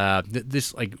again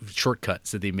this like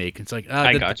shortcuts that they make. It's like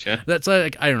I gotcha. That's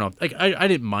like I don't know, like I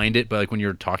didn't mind it, but like when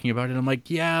you're talking about it I'm like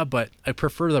yeah, but I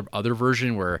prefer the other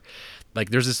version where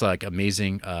like there's this like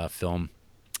amazing film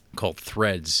called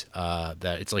Threads,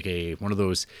 that it's like one of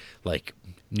those like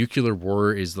nuclear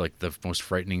war is like the most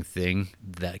frightening thing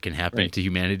that can happen to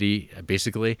humanity,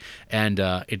 basically, and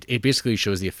it basically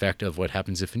shows the effect of what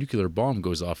happens if a nuclear bomb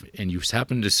goes off and you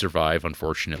happen to survive,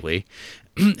 unfortunately,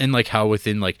 and like how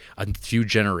within like a few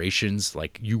generations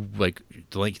like you like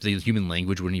the human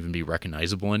language wouldn't even be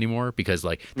recognizable anymore because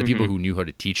like the people who knew how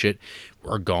to teach it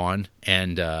are gone,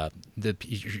 and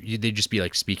they'd just be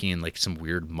like speaking in like some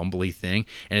weird mumbly thing,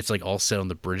 and it's like all set on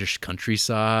the British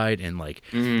countryside, and like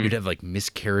you'd have like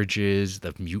miscarriages,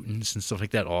 the mutants and stuff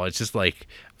like that. Oh, it's just like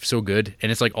so good,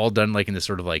 and it's like all done like in this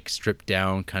sort of like stripped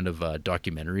down kind of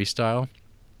documentary style.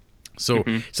 So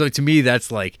so to me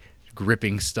that's like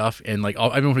gripping stuff, and like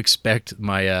I don't expect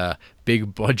my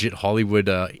big budget Hollywood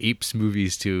apes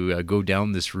movies to go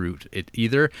down this route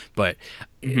either, but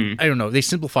I don't know, they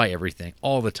simplify everything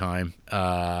all the time,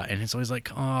 and it's always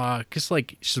like just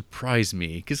like surprise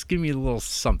me, just give me a little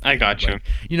something. I got you. Like,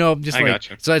 you know, just I like got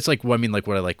you. so it's like what I mean, like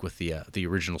what I like with the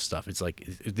original stuff. It's like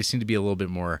they seem to be a little bit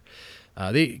more.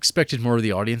 They expected more of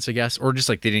the audience, I guess, or just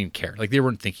like they didn't care. Like they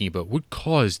weren't thinking about what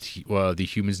caused the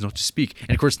humans not to speak.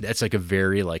 And of course, that's like a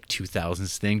very like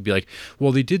 2000s thing to be like,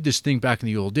 well, they did this thing back in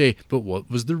the old day, but what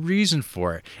was the reason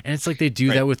for it? And it's like they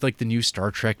do that with like the new Star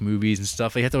Trek movies and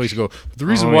stuff. They have to always go, the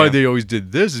reason why they always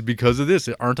did this is because of this.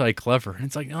 Aren't I clever? And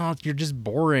it's like, oh, you're just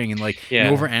boring and like you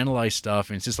overanalyze stuff,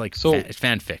 and it's just like it's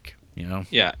fanfic, you know?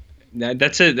 Yeah,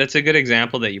 that's a good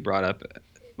example that you brought up.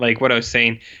 Like what I was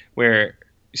saying, where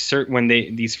when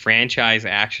these franchise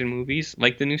action movies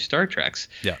like the new Star Treks,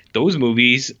 those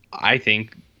movies I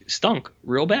think stunk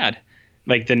real bad.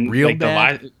 Like the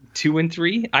last 2 and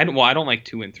 3. I don't like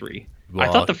 2 and 3. Well,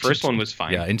 I thought the first one was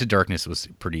fine. Yeah, Into Darkness was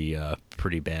pretty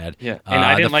bad. Yeah, and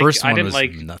I didn't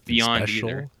like Beyond special.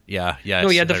 either. Yeah. No,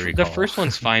 yeah, the first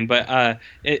one's fine, but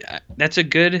it's a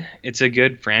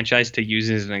good franchise to use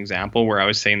as an example. Where I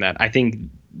was saying that I think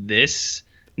this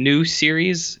new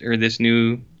series or this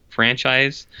new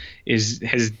franchise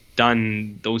has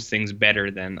done those things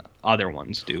better than other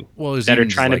ones do. Well, that are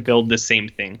trying to build the same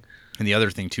thing. And the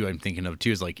other thing too, I'm thinking of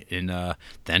too, is like in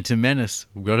Phantom Menace,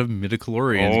 we got a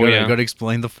midichlorians. Got to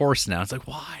explain the Force now. It's like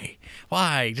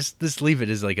why? Just leave it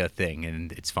as like a thing,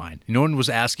 and it's fine. No one was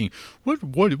asking what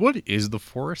is the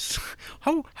Force?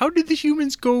 How did the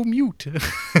humans go mute?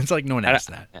 It's like no one asked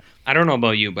that. I don't know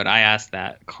about you, but I ask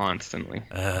that constantly.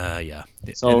 Yeah.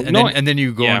 So and then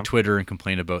you go on Twitter and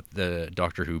complain about the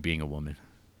Doctor Who being a woman.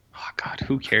 Oh God,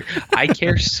 who cares? I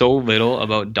care so little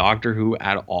about Doctor Who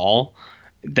at all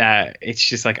that it's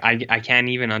just like I can't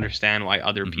even understand why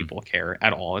other people care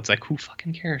at all. It's like, who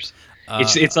fucking cares?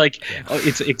 It's like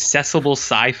it's accessible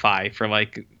sci-fi for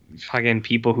like fucking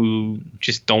people who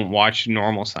just don't watch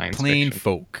normal science plain fiction.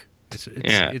 Folk.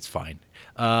 It's fine.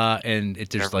 And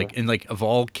it's just like, and like of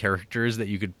all characters that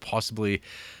you could possibly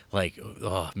like,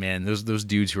 oh man, those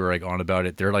dudes who are like on about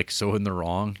it, they're like so in the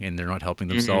wrong, and they're not helping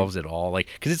themselves at all. Like,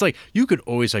 because it's like you could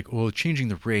always like, oh, changing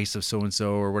the race of so and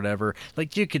so or whatever.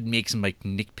 Like you could make some like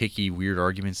nitpicky weird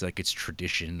arguments like it's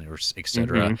tradition or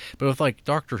etc. But with like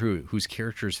Doctor Who, whose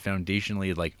character is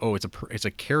foundationally like, oh, it's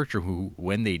a character who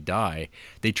when they die,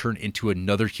 they turn into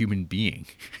another human being,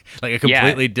 like a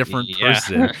completely different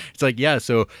person. It's like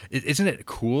so isn't it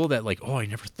cool that like, oh, I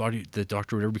never thought the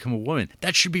Doctor would ever become a woman.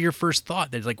 That should be your first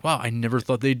thought. That's like, wow, I never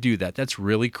thought they'd do that. That's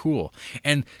really cool.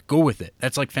 And go with it.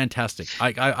 That's like fantastic.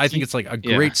 I think it's like a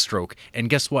great stroke.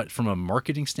 And guess what? From a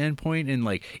marketing standpoint, and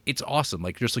like it's awesome.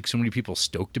 Like there's like so many people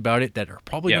stoked about it that are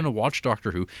probably going to watch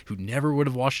Doctor Who never would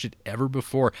have watched it ever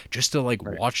before just to like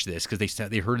watch this because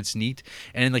they heard it's neat.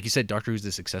 And like you said, Doctor Who's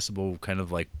this accessible kind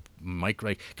of like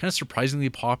kind of surprisingly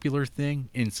popular thing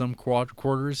in some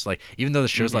quarters. Like even though the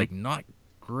show's like not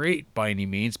great by any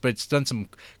means, but it's done some.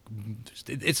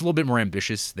 It's a little bit more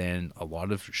ambitious than a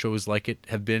lot of shows like it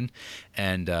have been,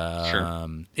 and Sure.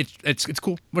 it's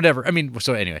cool. Whatever. I mean,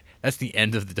 so anyway, that's the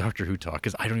end of the Doctor Who talk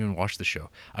because I don't even watch the show.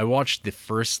 I watched the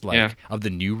first Yeah. of the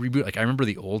new reboot. Like I remember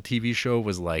the old TV show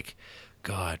was like,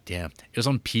 God damn. It was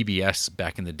on PBS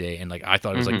back in the day, and like I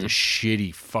thought it was like Mm-hmm. the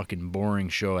shitty, fucking boring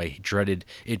show. I dreaded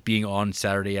it being on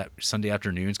Sunday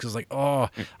afternoons because like, oh,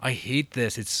 I hate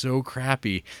this. It's so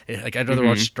crappy. Like I'd rather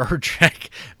watch Mm-hmm. Star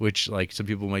Trek, which like some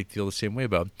people might feel the same way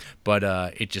about. But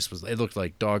it just was. It looked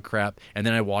like dog crap. And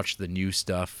then I watched the new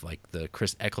stuff, like the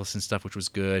Chris Eccleston stuff, which was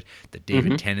good. The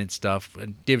David Mm-hmm. Tennant stuff,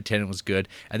 and David Tennant was good.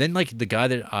 And then like the guy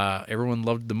that everyone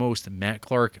loved the most, Matt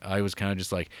Clark, I was kind of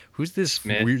just like, who's this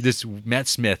Smith. weird? This Matt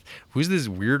Smith, who's this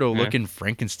weirdo Yeah. looking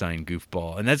Frankenstein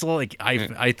goofball? And that's all. Like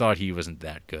I thought he wasn't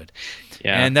that good.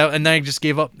 Yeah. And then I just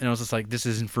gave up, and I was just like, this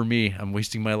isn't for me. I'm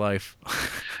wasting my life.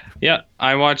 Yeah,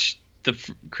 I watched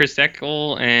Chris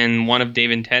Eckel and one of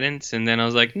David Tennant's, and then I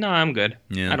was like, no, I'm good.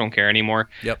 Yeah. I don't care anymore.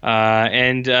 Yep.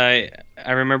 And I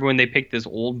remember when they picked this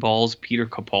old balls Peter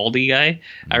Capaldi guy.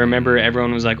 I remember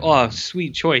everyone was like, oh,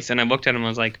 sweet choice. And I looked at him, I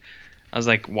was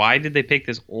like, why did they pick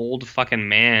this old fucking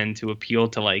man to appeal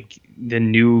to like the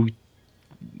new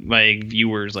like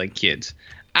viewers, like kids?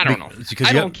 I don't know.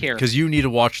 I don't care. Because you need to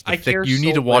watch the I thick. care You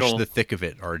need so to watch little. the thick of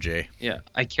it, RJ. Yeah,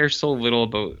 I care so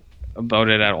little about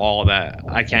it at all that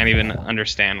I can't even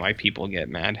understand why people get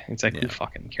mad. It's like, who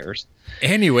fucking cares?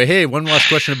 Anyway, hey, one last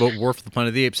question about War for the Planet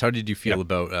of the Apes. How did you feel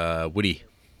Yep. about Woody?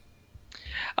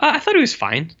 I thought he was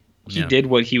fine. He Yeah. did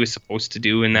what he was supposed to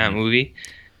do in that movie.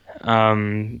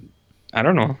 I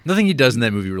don't know. Nothing he does in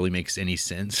that movie really makes any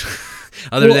sense,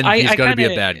 other Well, than he's I got to be a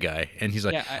kinda- bad guy, and he's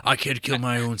like, Yeah, I can't kill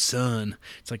my own son.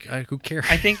 It's like, who cares?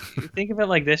 I think of it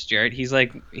like this, Jared. He's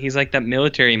like that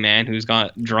military man who's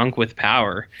got drunk with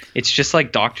power. It's just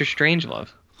like Doctor Strangelove.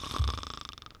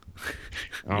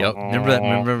 Yep.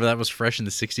 Remember that was fresh in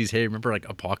the '60s. Hey, remember like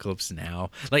Apocalypse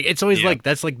Now? Like it's always Yeah. like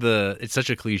that's like it's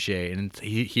such a cliche, and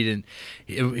he didn't.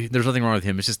 There's nothing wrong with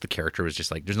him. It's just the character was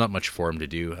just like there's not much for him to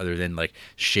do other than like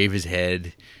shave his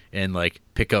head and like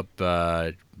pick up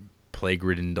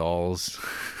plague-ridden dolls.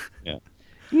 Yeah.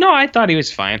 No, I thought he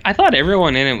was fine. I thought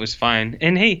everyone in it was fine.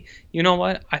 And hey, you know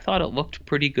what? I thought it looked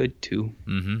pretty good too.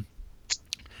 Mm-hmm.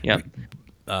 Yeah.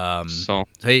 Um, So.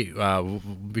 Hey,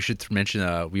 we should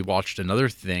mention we watched another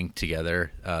thing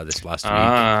together this last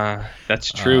week.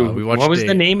 That's true. We watched What was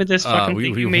the name of this fucking we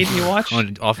thing you made me watch?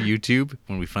 off of YouTube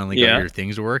when we finally got Yeah. your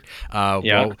things to work. Yeah.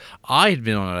 Well, I had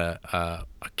been on a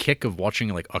kick of watching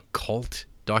like occult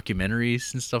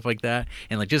documentaries and stuff like that,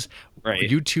 and like just Right.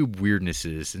 YouTube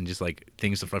weirdnesses and just like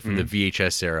things from the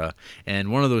VHS era.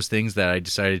 And one of those things that I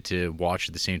decided to watch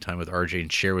at the same time with RJ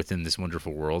and share with him this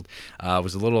wonderful world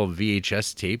was a little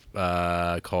VHS tape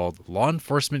called "Law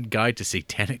Enforcement Guide to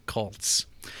Satanic Cults"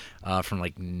 from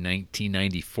like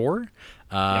 1994.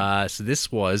 So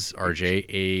this was RJ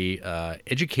a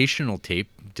educational tape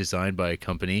designed by a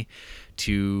company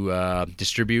to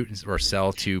distribute or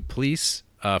sell to police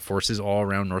forces all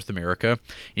around North America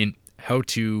in how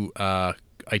to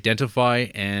identify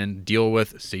and deal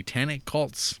with satanic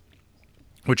cults,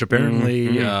 which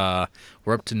apparently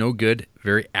were up to no good,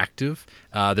 very active.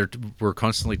 We're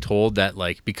constantly told that,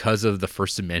 like, because of the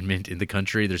First Amendment in the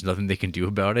country, there's nothing they can do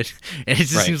about it. And it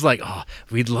just Right. seems like, oh,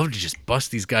 we'd love to just bust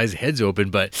these guys' heads open,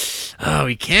 but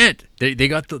we can't.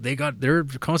 They're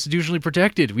constitutionally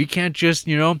protected. We can't just,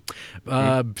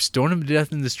 stone them to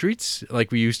death in the streets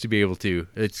like we used to be able to.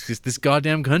 It's just this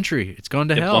goddamn country. It's gone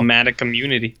to hell. Diplomatic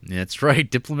community. That's right,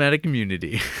 diplomatic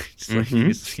immunity.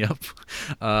 Yep.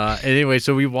 Anyway,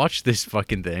 so we watched this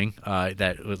fucking thing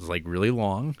that was like really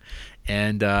long,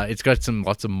 and it's got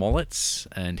lots of mullets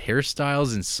and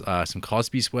hairstyles and some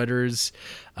Cosby sweaters.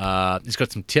 It's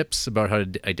got some tips about how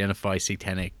to identify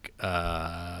satanic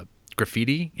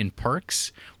graffiti in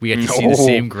parks. We get to see the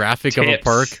same graphic of a tips.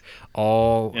 park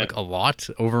like a lot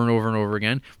over and over and over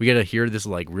again. We get to hear this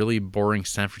like really boring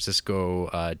San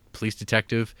Francisco police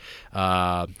detective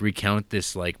recount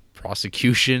this like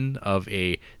prosecution of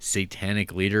a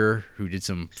satanic leader who did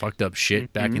some fucked up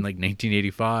shit back in like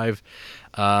 1985.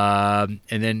 And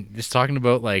then just talking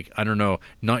about like, I don't know,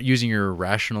 not using your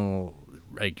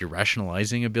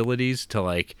rationalizing abilities to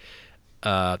like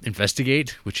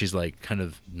investigate, which is like kind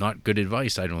of not good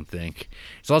advice, I don't think.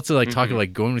 It's also like talking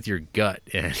like going with your gut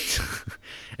and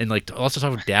and like also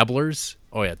talk about dabblers.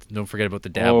 Oh yeah, don't forget about the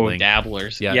dabbling. Oh,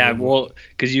 dabblers. Yeah. Yeah, well,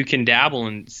 because you can dabble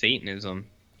in Satanism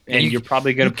and you're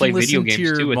probably going to play video games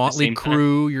your too at the Motley same time.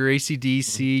 Crue, your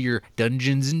AC/DC, your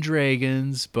Dungeons and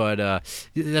Dragons, but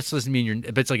that doesn't mean you're.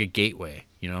 But it's like a gateway,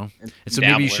 you know. And so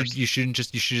maybe you should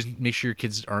just make sure your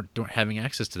kids don't having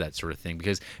access to that sort of thing,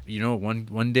 because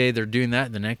one day they're doing that,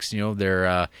 and the next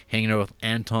they're hanging out with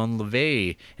Anton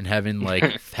LaVey and having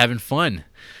having fun,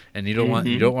 and you don't want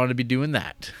to be doing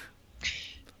that.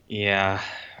 Yeah,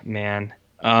 man.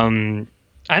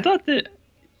 I thought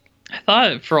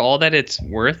for all that it's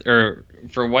worth, or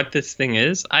for what this thing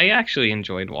is, I actually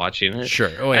enjoyed watching it.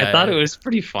 Sure. Oh, yeah, I thought it was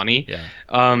pretty funny. Yeah.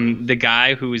 The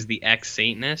guy who is the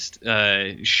ex-Satanist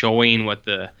showing what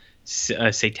the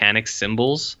satanic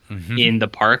symbols in the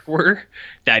park were,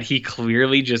 that he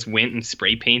clearly just went and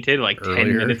spray painted like earlier.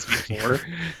 10 minutes before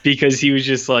because he was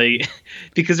just like,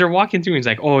 because they're walking through and he's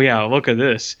like, oh yeah, look at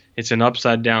this. It's an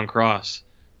upside down cross.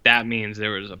 That means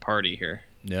there was a party here.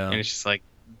 Yeah. And it's just like,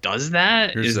 does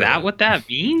that? Is that what that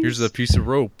means? Here's a piece of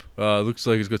rope. Looks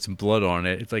like it's got some blood on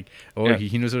it. It's like,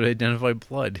 he knows how to identify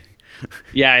blood.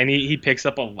 Yeah, and he picks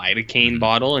up a lidocaine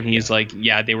bottle, and he's like,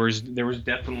 yeah, there was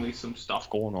definitely some stuff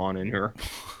going on in here.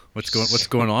 What's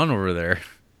going on over there?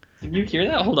 Can you hear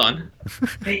that? Hold on.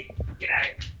 Hey, get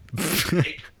out.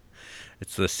 Hey.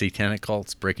 It's the satanic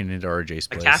cults breaking into RJ's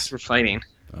place. The cats were fighting.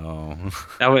 Oh,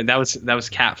 that was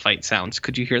cat fight sounds.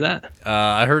 Could you hear that?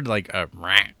 I heard like a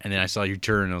rat, and then I saw you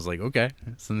turn, and I was like, okay,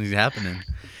 something's happening.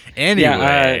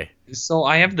 Anyway, so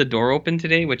I have the door open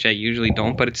today, which I usually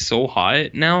don't, but it's so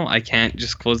hot now I can't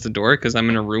just close the door because I'm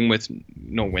in a room with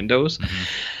no windows.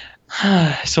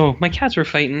 Mm-hmm. So my cats were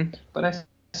fighting, but I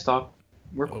stopped.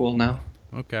 We're cool now.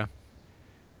 Okay.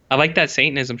 I like that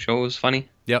Satanism show. It was funny.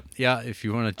 Yep. Yeah. If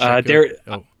you want to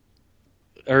check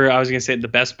Or I was going to say the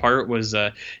best part was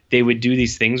they would do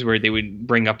these things where they would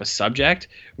bring up a subject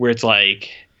where it's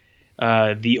like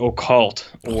the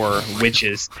occult or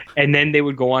witches. And then they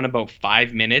would go on about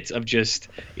 5 minutes of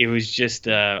it was just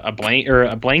a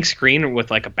blank screen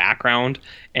with like a background.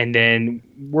 And then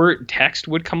text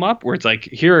would come up where it's like,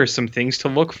 here are some things to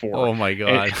look for. Oh my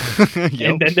God.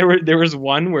 And then there was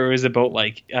one where it was about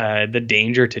like the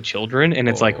danger to children, and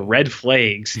it's like red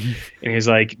flags. And it's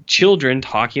like children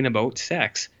talking about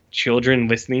sex, children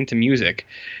listening to music,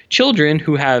 children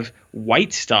who have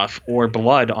white stuff or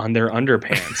blood on their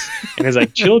underpants. And it's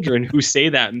like children who say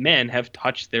that men have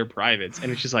touched their privates.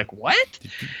 And it's just like, what?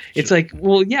 It's like,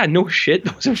 well, yeah, no shit.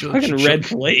 Those are fucking red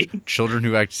flags. Children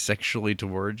who act sexually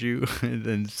towards you, and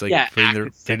then it's like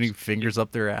putting fingers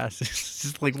up their ass. It's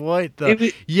just like, what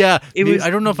the? I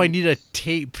don't know if I need a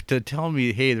tape to tell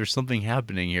me, hey, there's something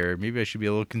happening here. Maybe I should be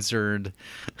a little concerned.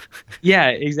 Yeah,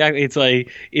 exactly. It's like,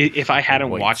 if I hadn't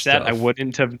watched that, I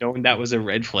wouldn't have known that was a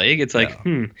red flag. It's like,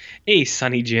 hey,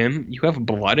 Sonny Jim, you have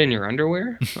blood in your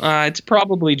underwear? It's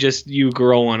probably just you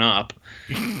growing up.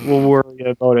 We'll worry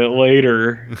about it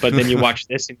later. But then you watch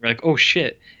this and you're like, oh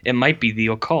shit, it might be the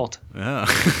occult. Yeah.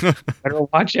 Better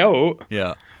watch out.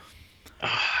 Yeah.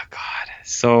 Oh, God.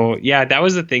 So, yeah, that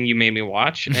was the thing you made me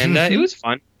watch. And it was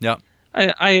fun. Yeah.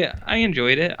 I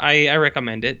enjoyed it. I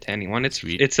recommend it to anyone.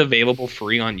 It's available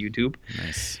free on YouTube.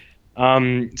 Nice.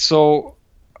 So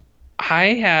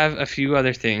I have a few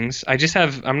other things. I'm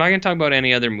not going to talk about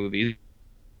any other movies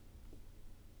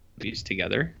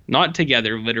together. Not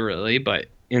together, literally, but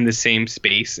in the same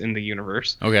space in the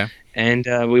universe. Okay. And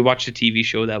we watched a TV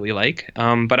show that we like.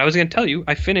 But I was going to tell you,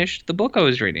 I finished the book I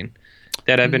was reading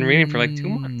that I've been reading for like 2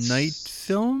 months.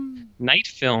 Night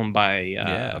Film by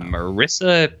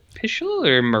Marissa Pichel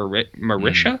or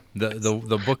Marisha?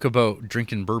 The book about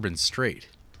drinking bourbon straight.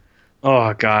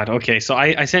 Oh, God. Okay, so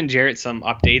I sent Jarrett some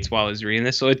updates while I was reading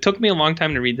this. So it took me a long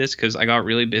time to read this because I got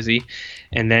really busy.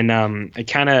 And then I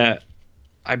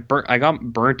got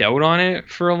burnt out on it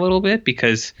for a little bit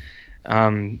because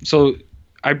so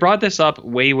I brought this up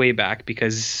way back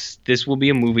because this will be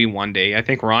a movie one day. I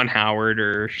think Ron Howard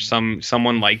or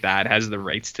someone like that has the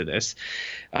rights to this.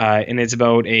 And it's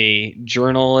about a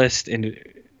journalist and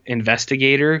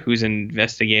investigator who's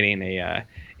investigating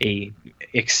a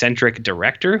eccentric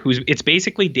director it's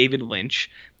basically David Lynch,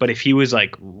 but if he was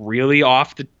like really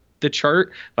off the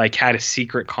chart, like had a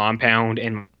secret compound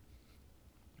and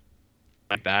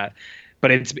like that,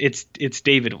 but it's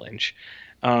David Lynch.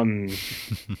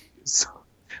 So,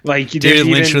 like David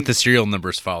Lynch with the serial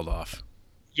numbers filed off.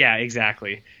 Yeah,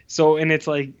 exactly. So, and it's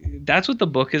like that's what the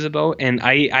book is about, and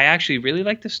I actually really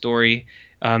like the story.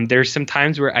 There's some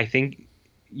times where I think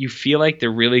you feel like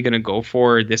they're really going to go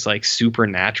for this like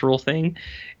supernatural thing,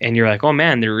 and you're like, oh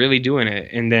man, they're really doing it.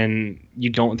 And then you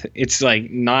don't, it's like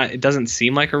it doesn't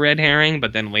seem like a red herring,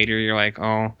 but then later you're like,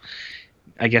 oh,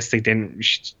 I guess they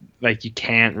didn't, like, you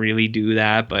can't really do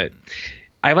that. But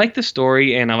I like the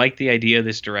story and I like the idea of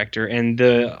this director and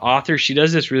the author. She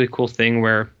does this really cool thing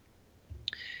where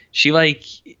she like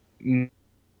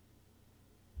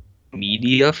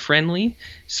media friendly.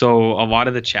 So a lot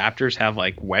of the chapters have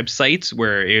like websites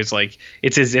where it's like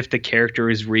it's as if the character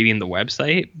is reading the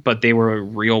website, but they were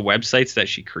real websites that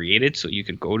she created, so you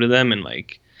could go to them and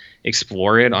like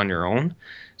explore it on your own.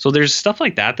 So there's stuff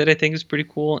like that that I think is pretty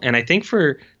cool, and I think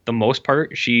for the most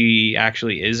part she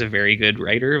actually is a very good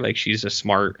writer. Like she's a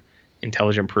smart,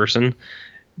 intelligent person,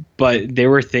 but there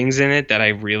were things in it that I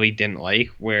really didn't like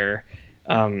where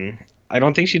I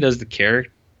don't think she does the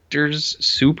characters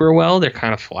super well. They're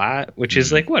kind of flat, which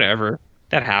is like whatever.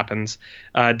 That happens.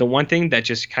 The one thing that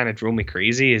just kind of drove me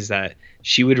crazy is that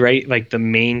she would write like the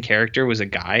main character was a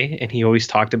guy and he always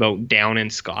talked about down in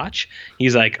scotch.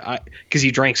 He's like, because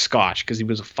he drank scotch because he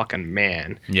was a fucking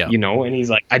man, Yeah. you know, and he's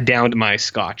like, I downed my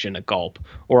scotch in a gulp,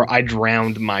 or I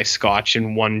drowned my scotch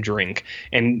in one drink.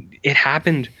 And it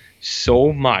happened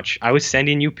so much. I was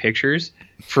sending you pictures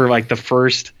for like the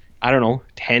first, I don't know,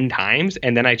 10 times.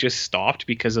 And then I just stopped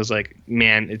because I was like,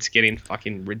 man, it's getting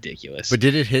fucking ridiculous. But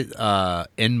did it hit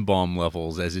N-bomb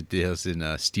levels as it does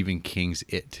in Stephen King's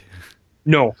It?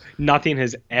 No, nothing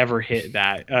has ever hit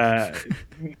that.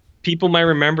 People might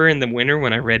remember in the winter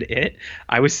when I read It,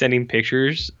 I was sending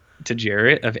pictures to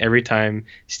Jarrett of every time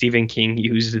Stephen King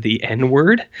used the N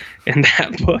word in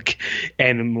that book.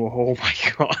 And oh my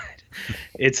God,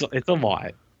 it's a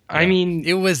lot. I mean,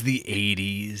 it was the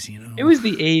 80s, you know. it was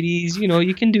the 80s, you know,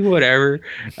 you can do whatever.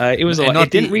 It was a lot.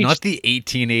 It didn't reach not the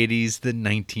 1880s, the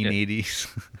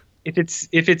 1980s.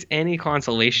 If it's any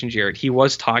consolation, Jared, he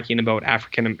was talking about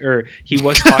he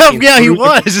was talking yeah, he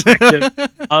was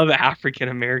of African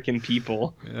American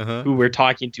people who were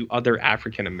talking to other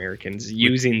African Americans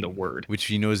using the word, which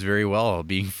he knows very well,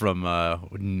 being from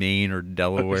Maine or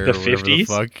Delaware the or whatever 50s? the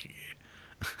fuck.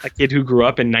 A kid who grew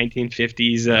up in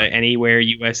 1950s anywhere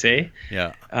USA.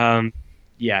 Yeah.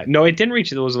 Yeah. No, it didn't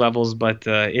reach those levels, but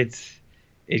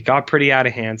it got pretty out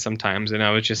of hand sometimes, and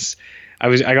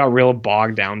I got real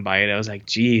bogged down by it. I was like,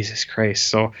 Jesus Christ.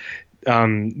 So,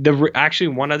 actually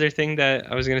one other thing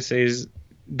that I was gonna say is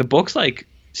the book's like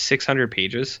 600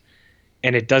 pages,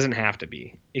 and it doesn't have to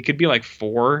be. It could be like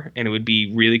 4, and it would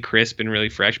be really crisp and really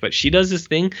fresh. But she does this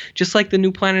thing, just like the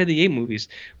new Planet of the Apes movies,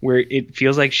 where it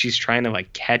feels like she's trying to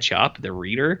like catch up the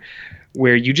reader,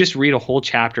 where you just read a whole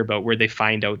chapter about where they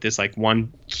find out this like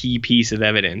one key piece of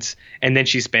evidence, and then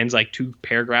she spends like 2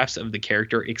 paragraphs of the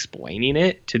character explaining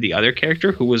it to the other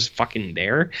character who was fucking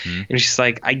there. And she's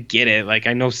like, I get it. Like,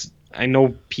 I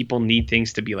know people need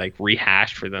things to be like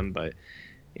rehashed for them, but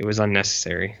it was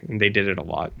unnecessary, and they did it a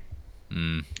lot.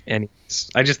 And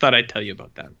I just thought I'd tell you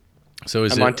about that. So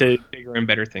I'm on to bigger and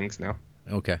better things now.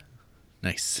 Okay.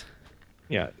 Nice.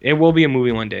 Yeah, it will be a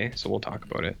movie one day, so we'll talk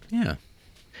about it. Yeah.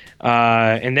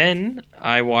 And then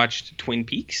I watched Twin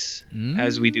Peaks,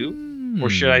 as we do. Or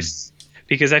should I?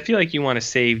 Because I feel like you want to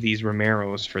save these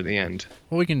Romeros for the end.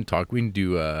 Well, we can talk. We can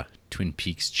do Twin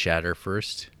Peaks chatter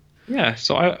first. Yeah,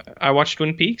 so I watched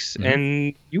Twin Peaks,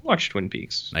 and you watched Twin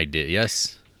Peaks. I did,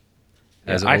 yes.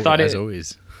 As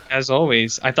always. As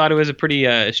always, I thought it was a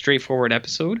pretty straightforward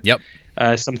episode. Yep.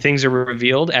 Some things are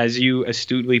revealed, as you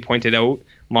astutely pointed out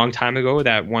a long time ago,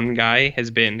 that one guy has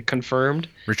been confirmed.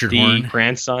 Richard the Horn.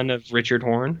 Grandson of Richard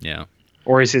Horn. Yeah.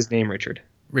 Or is his name Richard?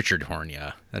 Richard Horn,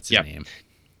 yeah. That's his name.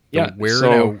 Yeah. Don't wear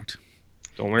it out.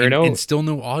 Don't wear it out. And still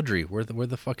no Audrey. Where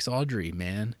the fuck's Audrey,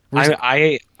 man?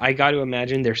 I got to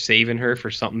imagine they're saving her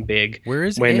for something big. Where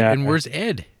is Ed? And where's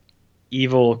Ed?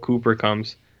 Evil Cooper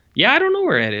comes. Yeah, I don't know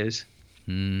where Ed is.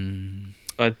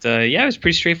 But yeah, it was a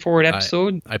pretty straightforward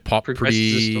episode. I popped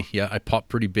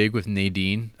pretty big with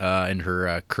Nadine in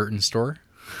her curtain store.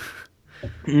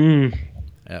 Can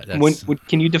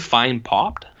you define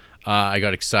popped? I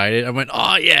got excited. I went,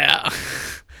 oh yeah.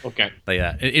 Okay. Like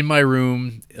that. In my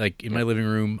room, like in my living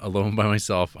room, alone by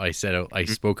myself, I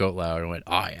spoke out loud and went,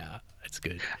 oh yeah, that's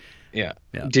good. Yeah.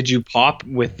 Did you pop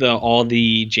with all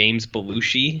the James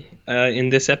Belushi in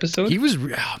this episode? He was,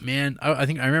 man. I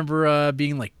think I remember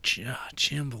being like,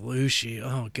 Jim Belushi.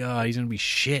 Oh god, he's gonna be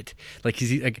shit. Like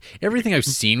he's like everything I've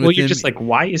seen with him. Well, you're just like,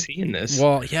 why is he in this?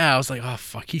 Well, yeah, I was like, oh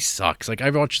fuck, he sucks. Like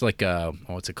I've watched like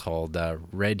what's it called,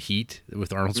 Red Heat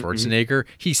with Arnold Schwarzenegger.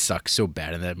 He sucks so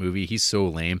bad in that movie. He's so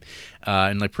lame,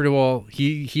 and like pretty well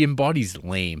he embodies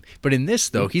lame. But in this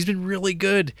though, he's been really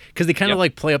good because they kind of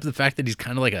like play up the fact that he's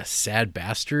kind of like a sad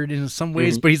bastard in some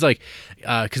ways, but he's like,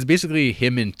 because basically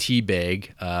him and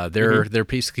Teabag, they're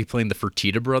basically playing the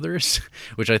Fertitta brothers,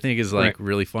 which I think is like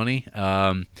really funny.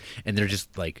 And they're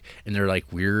just like, and they're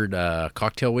like weird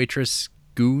cocktail waitress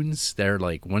goons. They're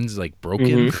like one's like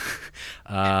broken.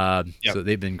 Yep. So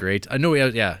they've been great. I know.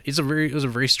 Yeah, it was a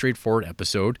very straightforward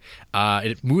episode.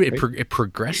 It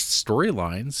progressed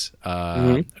storylines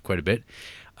quite a bit.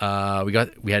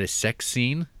 We had a sex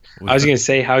scene. I was gonna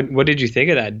say, what did you think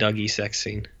of that Dougie sex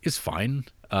scene? It's fine.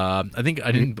 I think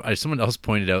I didn't. Someone else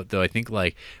pointed out though. I think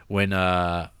like when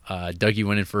Dougie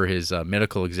went in for his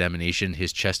medical examination,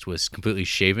 his chest was completely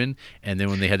shaven, and then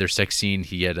when they had their sex scene,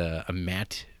 he had a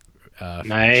matte.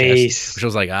 Nice. Chest, which I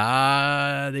was like,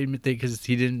 they because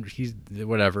he's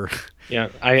whatever. Yeah,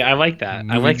 I like that.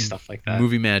 I like stuff like that.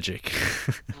 Movie magic.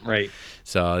 Right.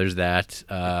 So there's that.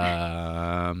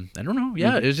 I don't know.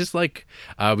 Yeah, it was just like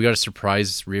we got a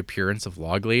surprise reappearance of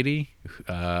Log Lady, which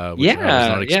I was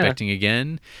not expecting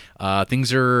again.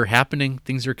 Things are happening.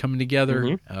 Things are coming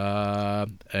together.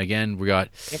 Again, we got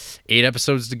 8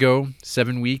 episodes to go,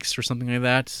 7 weeks or something like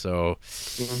that. So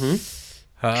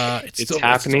it's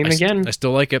happening again. I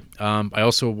still like it. I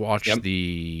also watched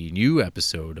the new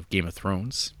episode of Game of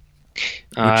Thrones.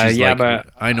 But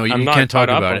I know you can't talk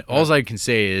about it. All I can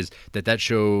say is that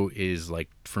show is like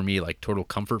for me like total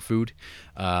comfort food.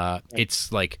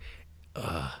 It's like,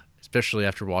 especially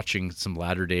after watching some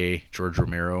latter day George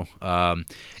Romero.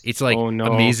 It's like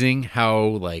amazing how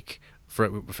like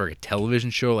for a television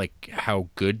show, like how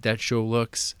good that show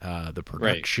looks, the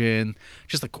production,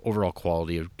 just like overall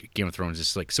quality of Game of Thrones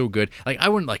is like so good. Like I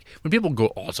wouldn't like when people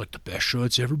go, oh, it's like the best show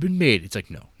that's ever been made. It's like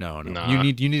no. Nah. You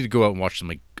need to go out and watch some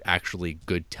like actually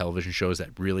good television shows that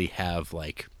really have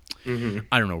like I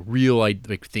don't know, real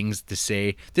like things to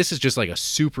say. This is just like a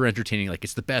super entertaining, like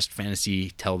it's the best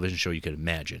fantasy television show you could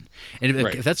imagine. And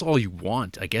if that's all you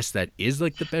want, I guess that is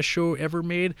like the best show ever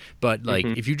made. But like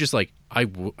if you just like, I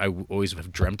always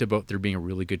have dreamt about there being a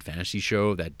really good fantasy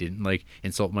show that didn't like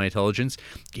insult my intelligence.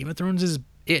 Game of Thrones is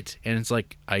it, and it's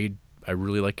like I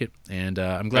really like it, and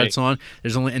I'm glad it's on.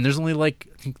 There's only like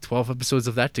I think 12 episodes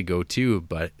of that to go too,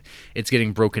 but it's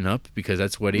getting broken up because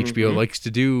that's what HBO likes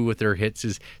to do with their hits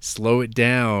is slow it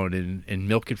down and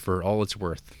milk it for all it's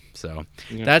worth. So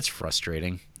that's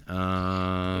frustrating.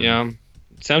 Sounds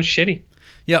shitty.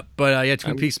 Yep, but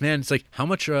Twin Peaks, man, it's like how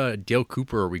much Dale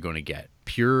Cooper are we going to get?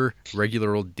 Pure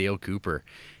regular old Dale Cooper.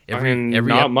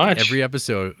 Not much. Every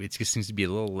episode, it just seems to be a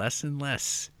little less and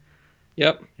less.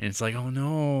 Yep. And it's like, oh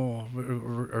no,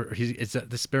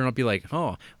 this better not be like,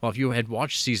 oh, well, if you had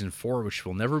watched season 4, which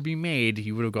will never be made,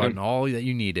 you would have gotten all that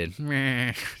you needed.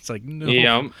 It's like, no.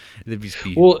 Yeah.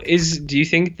 Well, do you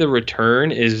think the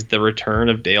return is the return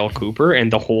of Dale Cooper,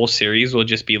 and the whole series will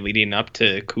just be leading up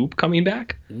to Coop coming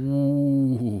back?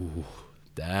 Ooh,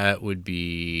 that would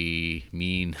be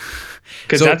mean.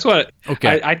 Because that's what.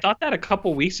 Okay. I thought that a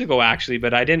couple weeks ago actually,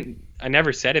 but I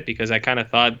never said it because I kind of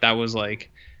thought that was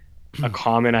like a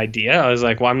common idea. I was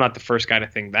like, well, I'm not the first guy to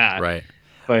think that. Right.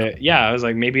 But yeah, I was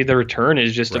like, maybe the return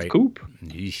is just of Coop.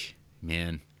 Eesh,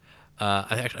 man.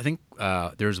 I think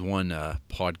there's one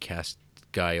podcast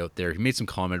guy out there. He made some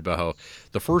comment about how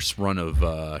the first run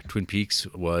of Twin Peaks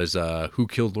was Who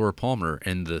Killed Laura Palmer,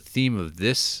 and the theme of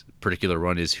this particular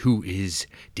run is Who is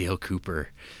Dale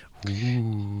Cooper?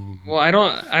 Ooh. Well, I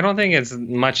don't think it's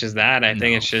much as that. I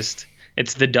think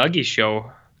it's the Dougie show.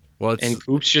 Well, and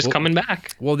Coop's just coming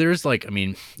back. Well, there's like, I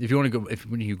mean, if you want to go,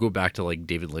 when you go back to like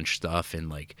David Lynch stuff and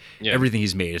like everything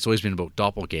he's made, it's always been about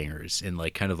doppelgangers and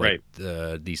like kind of like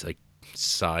these like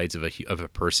sides of a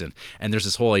person. And there's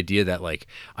this whole idea that like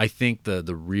I think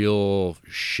the real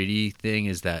shitty thing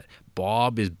is that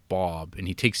Bob is Bob and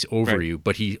he takes over you,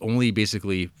 but he only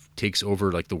basically takes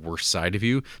over like the worst side of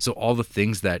you. So all the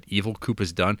things that evil Coop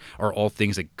has done are all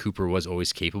things that Cooper was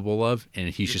always capable of, and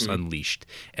he's just unleashed.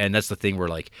 And that's the thing where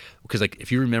like, because like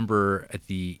if you remember at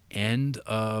the end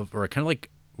of, or kind of like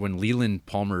when Leland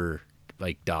Palmer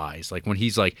like dies, like when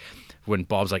he's like, when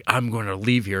Bob's like, I'm going to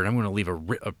leave here and I'm going to leave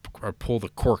or pull the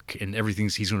cork and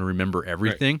he's going to remember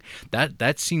everything.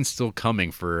 That scene's still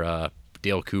coming for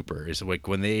Dale Cooper. Is like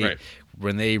when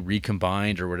they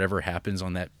recombined or whatever happens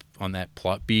on that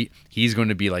plot beat, he's going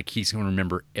to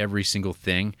remember every single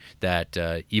thing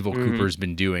that evil Cooper's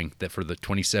been doing that for the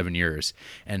 27 years.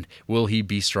 And will he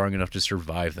be strong enough to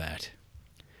survive that?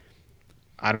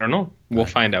 I don't know. We'll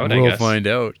find out. We'll find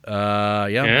out.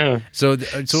 Yeah. So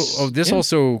this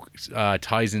also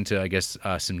ties into, I guess,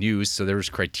 some news. So there was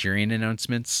Criterion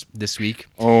announcements this week.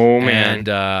 Oh man.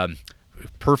 And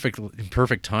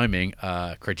perfect timing.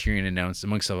 Criterion announced,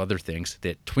 amongst other things,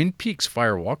 that Twin Peaks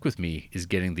Fire Walk with Me is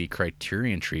getting the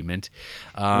Criterion treatment.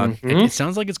 It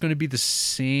sounds like it's going to be the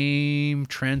same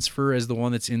transfer as the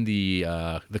one that's in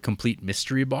the complete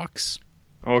mystery box.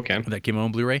 Okay. That came out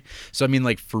on Blu-ray. So I mean,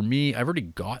 like for me, I've already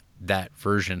got that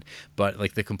version, but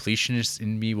like the completionist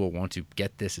in me will want to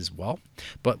get this as well.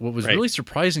 But what was really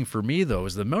surprising for me though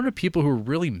is the amount of people who are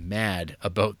really mad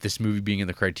about this movie being in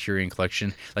the Criterion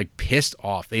Collection, like pissed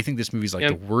off. They think this movie's like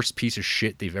the worst piece of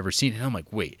shit they've ever seen. And I'm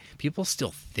like, wait, people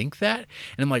still think that?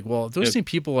 And I'm like, well, those same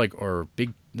people like are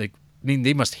big, like, I mean,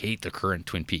 they must hate the current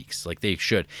Twin Peaks. Like, they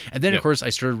should. And then, of course, I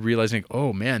started realizing,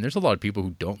 oh, man, there's a lot of people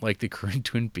who don't like the current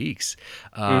Twin Peaks.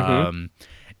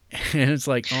 And it's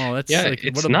like, oh, that's like,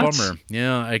 what a bummer.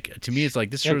 Yeah, like, to me, it's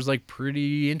like, this show is like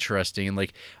pretty interesting and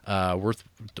like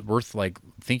worth like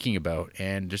thinking about.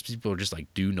 And just people just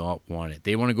like do not want it.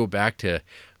 They want to go back to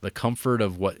the comfort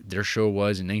of what their show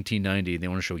was in 1990. And they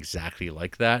want to show exactly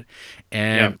like that.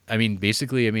 And I mean,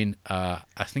 basically, I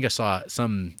think I saw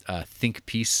some think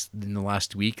piece in the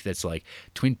last week that's like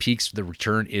Twin Peaks: The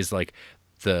Return is like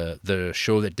the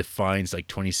show that defines like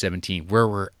 2017,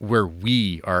 where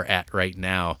we are at right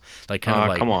now, like kind of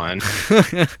like, come on.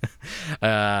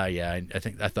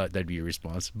 I thought that'd be a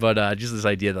response, but just this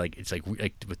idea that like it's like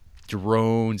with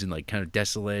drones and like kind of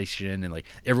desolation and like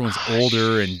everyone's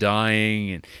older and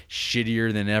dying and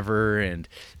shittier than ever, and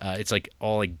it's like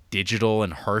all like digital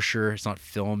and harsher. It's not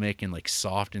filmic and like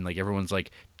soft, and like everyone's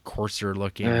like coarser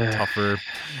looking and tougher,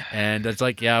 and it's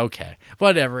like, yeah, okay,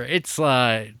 whatever. It's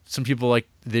some people like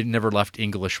they never left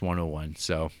English 101,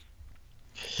 so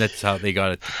that's how they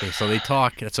got it. So they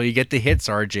talk. That's how you get the hits,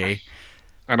 RJ.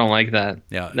 I don't like that.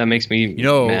 Yeah, that makes me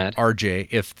mad. RJ,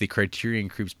 if the Criterion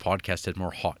Creeps podcast had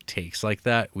more hot takes like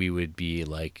that, we would be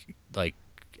like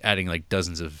adding like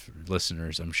dozens of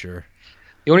listeners, I'm sure.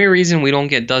 The only reason we don't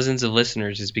get dozens of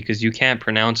listeners is because you can't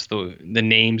pronounce the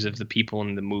names of the people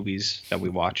in the movies that we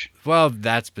watch. Well,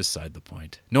 that's beside the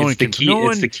point. It's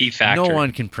the key factor. No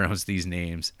one can pronounce these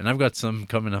names, and I've got some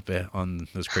coming up on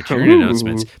those Criterion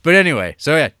announcements. But anyway,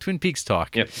 so yeah, Twin Peaks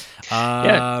talk. Yep.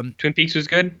 Twin Peaks was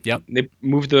good. Yep. They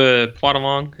moved the plot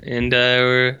along, and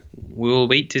we'll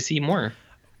wait to see more.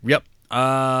 Yep.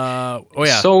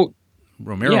 So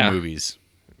Romero movies.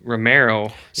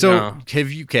 Romero. So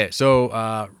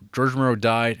George Romero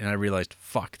died, and I realized,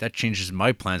 fuck, that changes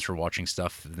my plans for watching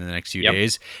stuff in the next few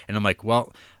days. And I'm like,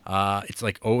 well, it's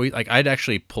like always, like I'd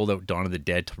actually pulled out Dawn of the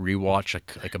Dead to rewatch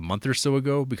like a month or so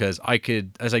ago, because I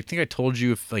could, as I think I told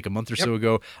you like a month or so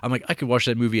ago, I'm like, I could watch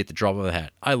that movie at the drop of a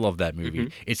hat. I love that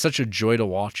movie. It's such a joy to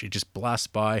watch. It just blasts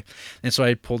by. And so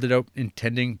I pulled it out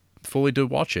intending fully to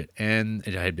watch it, and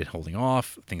I had been holding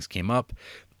off. Things came up,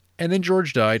 and then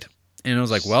George died. And I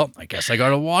was like, well, I guess I got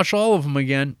to watch all of them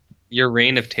again. Your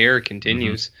reign of terror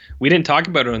continues. We didn't talk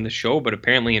about it on the show, but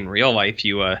apparently in real life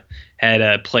you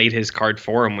had played his card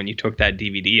for him when you took that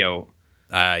DVD out.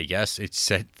 Yes, it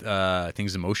set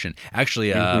things in motion.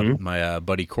 Actually, my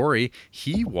buddy Corey,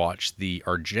 he watched the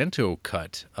Argento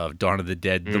cut of Dawn of the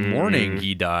Dead the morning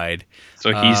he died.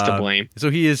 So he's to blame.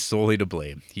 So he is solely to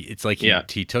blame. It's like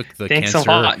he took the Thanks cancer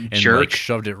a lot, and jerk. like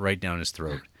shoved it right down his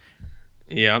throat.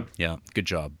 Yeah. Good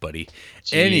job, buddy.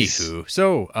 Jeez. Anywho,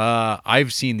 so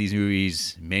I've seen these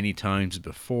movies many times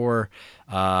before,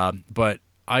 but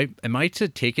am I to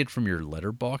take it from your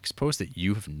Letterboxd post that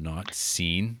you have not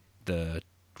seen the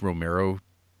Romero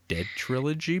Dead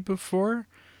trilogy before?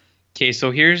 Okay,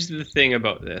 so here's the thing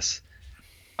about this.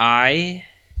 I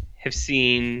have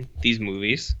seen these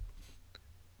movies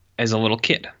as a little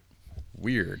kid.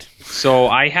 Weird. So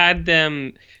I had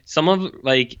them,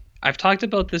 I've talked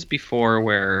about this before,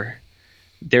 where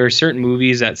there are certain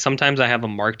movies that sometimes I have a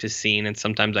marked as seen and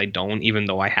sometimes I don't, even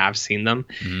though I have seen them.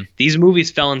 These movies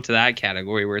fell into that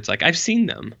category where it's like, I've seen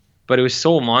them, but it was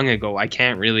so long ago, I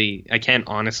can't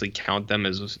honestly count them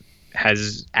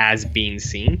as being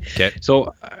seen. Okay.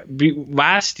 So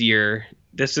last year,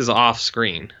 this is off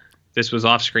screen. This was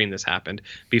off screen. This happened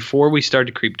before we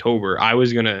started Creeptober. I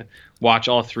was going to watch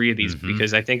all three of these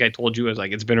because I think I told you, I was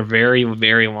like, it's been a very,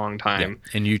 very long time.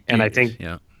 Yeah. And I think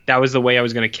that was the way I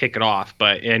was going to kick it off,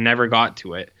 but it never got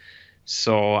to it.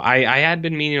 So I had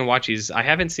been meaning to watch these. I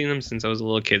haven't seen them since I was a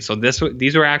little kid. So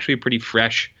these were actually pretty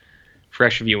fresh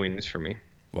viewings for me.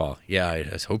 Well, yeah,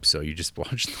 I hope so. You just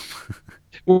watched them.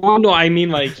 Well, no, I mean,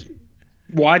 like,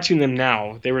 watching them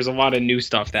now, there was a lot of new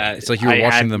stuff that it's like you were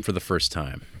watching them for the first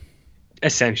time.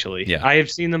 Essentially. Yeah. I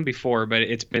have seen them before, but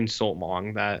it's been so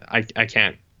long that I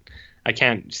can't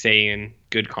say in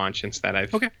good conscience that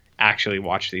I've actually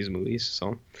watched these movies.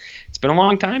 So it's been a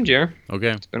long time, Jer.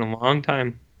 Okay. It's been a long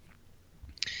time.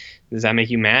 Does that make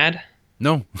you mad?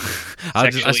 No. I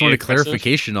just wanted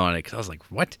clarification on it, because I was like,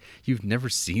 what? You've never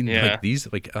seen like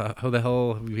these? Like, how the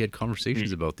hell have we had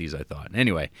conversations about these, I thought.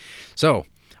 Anyway, so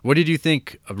what did you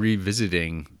think of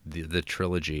revisiting the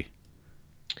trilogy?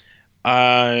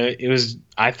 I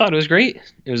thought it was great.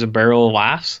 It was a barrel of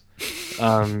laughs.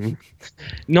 Um,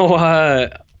 no,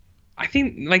 I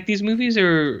think like these movies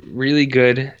are really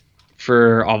good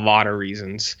for a lot of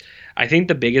reasons. I think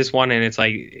the biggest one, and it's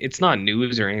like it's not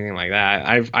news or anything like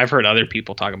that. I've heard other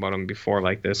people talk about them before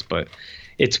like this, but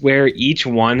it's where each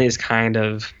one is kind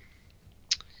of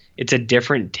it's a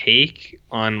different take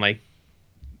on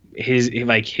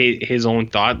his own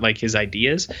thought, like his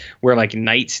ideas. Where like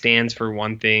night stands for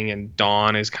one thing, and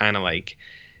dawn is kind of like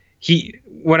he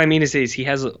what I mean to say is he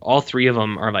has all three of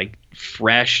them are like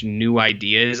fresh new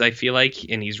ideas, I feel like,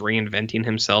 and he's reinventing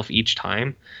himself each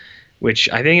time, which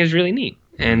I think is really neat,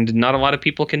 and not a lot of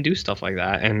people can do stuff like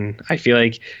that, and I feel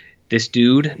like this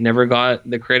dude never got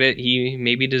the credit he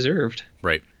maybe deserved.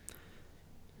 Right.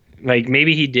 Like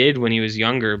maybe he did when he was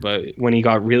younger, but when he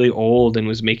got really old and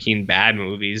was making bad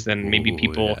movies, then maybe Ooh,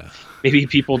 people yeah. maybe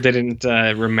people didn't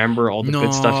remember all the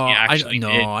good stuff he actually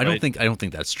did. I don't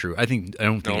think that's true. I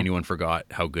don't think No? anyone forgot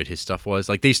how good his stuff was.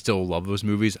 Like they still love those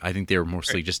movies. I think they were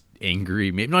mostly just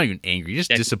angry, maybe not even angry, just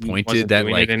That he disappointed wasn't that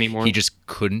doing like it anymore. he just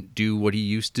couldn't do what he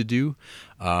used to do.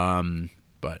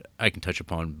 But I can touch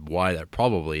upon why that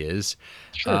probably is.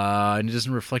 Sure. And it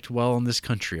doesn't reflect well on this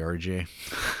country, RJ.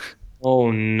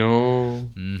 Oh no.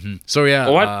 So yeah,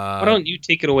 Well, why don't you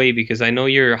take it away, because I know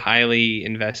you're highly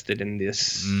invested in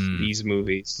these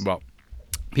movies. well,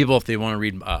 people, if they want to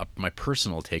read my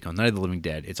personal take on Night of the Living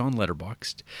Dead, it's on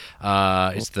Letterboxd.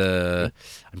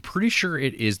 I'm pretty sure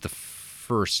it is the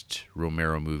first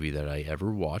Romero movie that I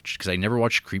ever watched, because I never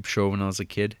watched Creepshow when I was a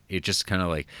kid. It just kind of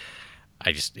like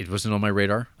it wasn't on my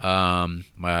radar.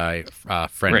 My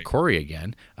friend Right. Corey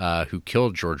again, who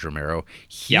killed George Romero,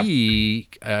 he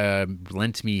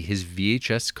lent me his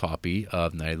VHS copy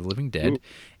of Night of the Living Dead, Ooh.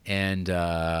 and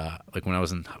like when I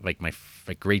was in like my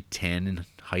grade 10 in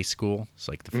high school, it's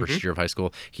like the 1st year of high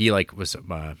school, he like was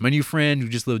my new friend who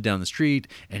just lived down the street,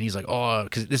 and he's like, oh,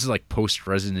 because this is like post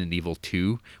Resident Evil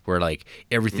 2, where like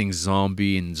everything's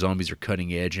zombie and zombies are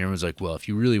cutting edge, and everyone's like, well, if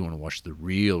you really want to watch the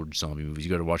real zombie movies,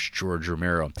 you got to watch George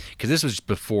Romero, because this was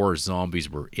before zombies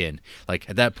were in. Like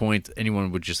at that point,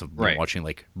 anyone would just have been Right. watching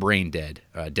like Brain Dead,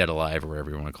 Dead Alive, or whatever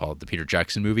you want to call it, the Peter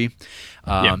Jackson movie.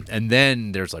 Yeah. And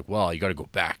then there's like, well, you got to go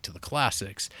back to the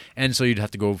classics, and so you'd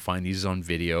have to go find these on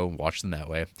video, watch them that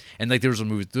way. And like those are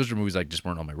movies like just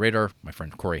weren't on my radar. My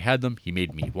friend Corey had them. He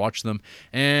made me watch them,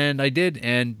 and I did.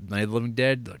 And Night of the Living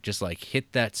Dead just like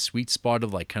hit that sweet spot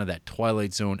of like kind of that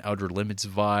Twilight Zone, Outer Limits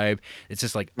vibe. It's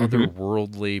just like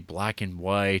otherworldly, black and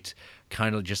white,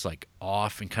 kind of just like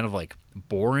off and kind of like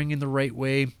boring in the right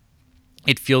way.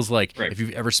 It feels like Right. if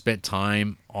you've ever spent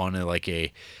time on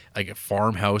a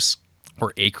farmhouse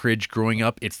or acreage growing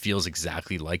up, it feels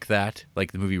exactly like that.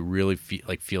 Like the movie really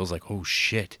feels like, oh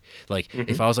shit. Like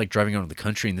if I was like driving out in the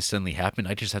country and this suddenly happened,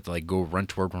 I just had to like go run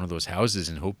toward one of those houses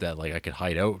and hope that like I could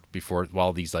hide out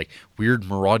while these like weird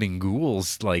marauding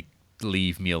ghouls like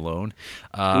leave me alone.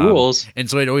 Ghouls? And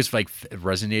so it always like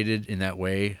resonated in that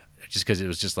way, just because it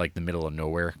was just like the middle of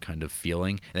nowhere kind of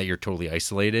feeling, and that you're totally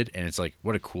isolated, and it's like,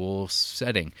 what a cool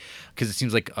setting. Because it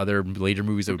seems like other later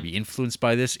movies that would be influenced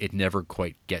by this, it never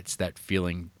quite gets that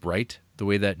feeling right the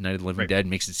way that Night of the Living Right. Dead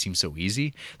makes it seem so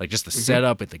easy. Like just the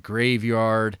setup at the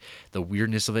graveyard, the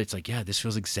weirdness of it, it's like, yeah, this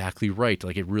feels exactly right.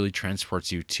 Like it really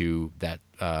transports you to that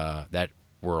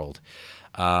world.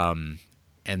 And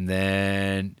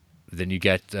then you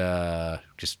get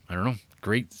just, I don't know,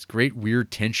 great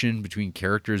weird tension between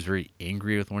characters, very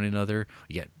angry with one another.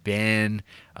 You get Ben,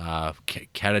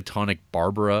 catatonic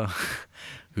Barbara,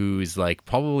 who's like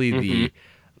probably the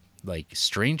like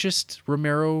strangest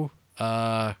Romero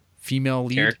female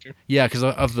lead. Character? Yeah, because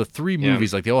of the three Yeah.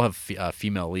 movies, like they all have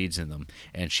female leads in them,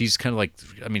 and she's kind of like,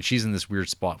 I mean, she's in this weird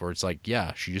spot where it's like,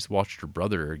 yeah, she just watched her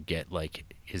brother get like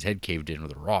his head caved in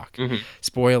with a rock.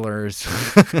 Spoilers.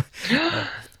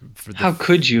 For the, How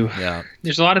could you? yeah.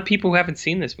 There's a lot of people who haven't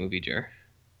seen this movie, Jer.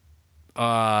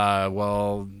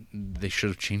 Well, they should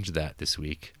have changed that this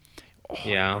week.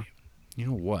 Yeah. You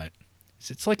know what?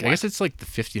 It's like, I guess it's like the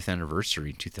 50th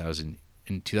anniversary.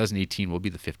 In 2018 will be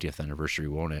the 50th anniversary,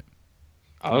 won't it?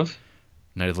 Of?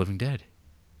 Night of the Living Dead.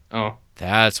 Oh.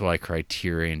 That's why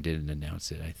Criterion didn't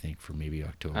announce it, I think, for maybe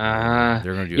October.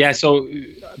 They're going to do Yeah, so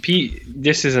Pete,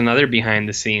 this is another behind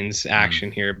the scenes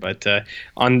action here, but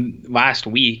on last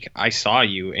week I saw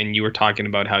you and you were talking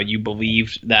about how you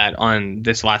believed that on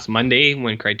this last Monday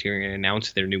when Criterion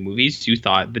announced their new movies, you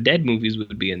thought the Dead movies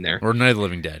would be in there. Or Night of the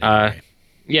Living Dead. Anyway.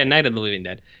 Yeah, Night of the Living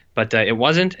Dead. But it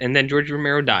wasn't, and then George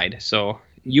Romero died. So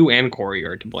you and Corey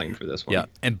are to blame for this one. Yeah,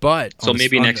 but so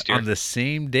maybe next year on the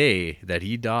same day that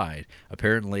he died,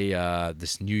 apparently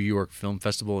this New York Film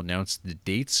Festival announced the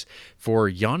dates for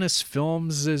Giannis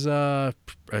Films'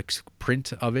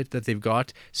 print of it that they've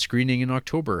got screening in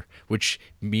October, which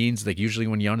means like usually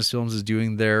when Giannis Films is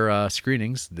doing their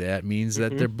screenings, that means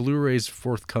that their Blu-ray's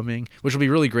forthcoming, which will be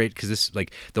really great because this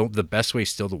like the best way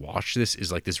still to watch this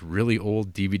is like this really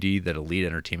old DVD that Elite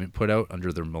Entertainment put out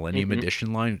under their Millennium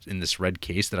Edition line in this red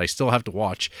case that I still have to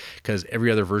watch because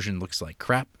every other version looks like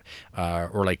crap,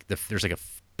 or like there's like a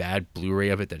bad Blu-ray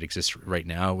of it that exists right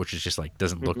now, which is just like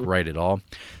doesn't look right at all.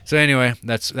 So anyway,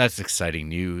 that's exciting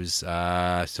news.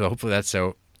 So hopefully that's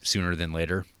out sooner than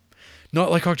later. Not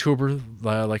like October,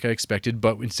 like I expected,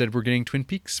 but instead we're getting Twin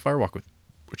Peaks Firewalk with,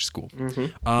 which is cool.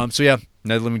 So yeah,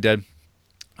 Night of the Living Dead.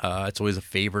 It's always a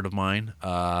favorite of mine.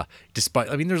 Despite,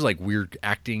 I mean, there's like weird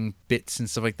acting bits and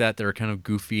stuff like that that are kind of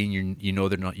goofy, and you know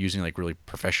they're not using like really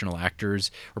professional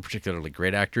actors or particularly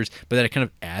great actors, but that it kind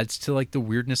of adds to like the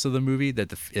weirdness of the movie.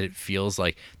 That it feels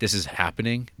like this is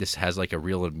happening. This has like a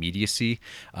real immediacy.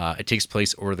 It takes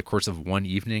place over the course of one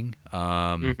evening,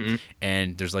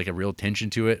 and there's like a real tension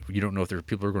to it. You don't know if there are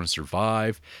people who are going to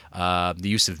survive. The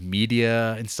use of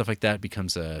media and stuff like that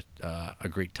becomes a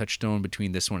great touchstone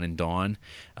between this one and Dawn.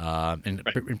 And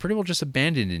pretty well just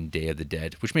abandoned in Day of the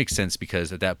Dead, which makes sense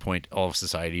because at that point all of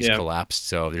society's collapsed,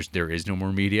 so there is no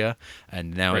more media,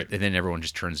 and now and then everyone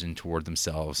just turns in toward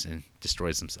themselves and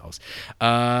destroys themselves.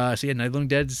 So yeah, Night of the Living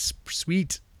Dead's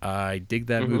sweet. I dig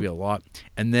that movie a lot.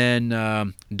 And then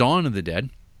Dawn of the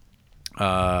Dead,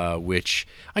 which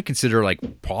I consider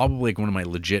like probably like one of my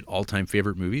legit all-time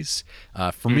favorite movies.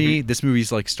 For me, this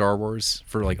movie's like Star Wars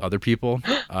for like other people.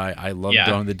 I love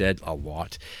Dawn of the Dead a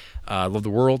lot. I love the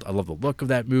world. I love the look of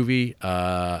that movie.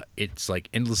 It's like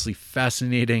endlessly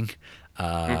fascinating.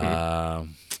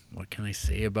 What can I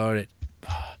say about it?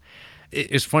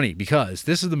 It's funny because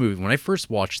this is the movie. When I first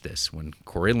watched this, when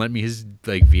Corey lent me his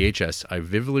like VHS, I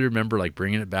vividly remember like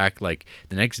bringing it back like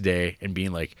the next day and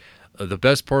being like, the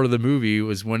best part of the movie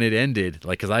was when it ended.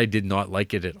 Like, because I did not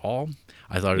like it at all.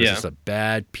 I thought it was just a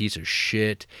bad piece of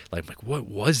shit. Like, what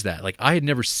was that? Like, I had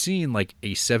never seen like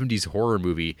a 70s horror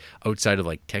movie outside of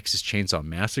like Texas Chainsaw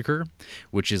Massacre,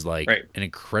 which is like an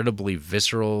incredibly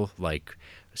visceral, like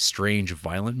strange,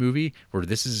 violent movie. Where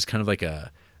this is kind of like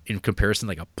in comparison,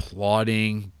 like a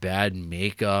plodding, bad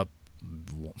makeup,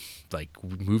 like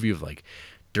movie of like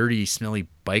dirty, smelly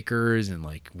bikers and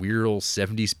like weird old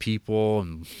 70s people,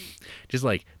 and just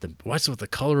like what's with the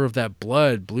color of that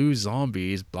blood, blue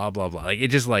zombies, blah blah blah. Like it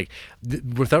just like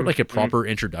without like a proper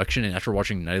introduction, and after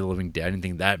watching Night of the Living Dead and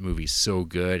think that movie's so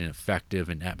good and effective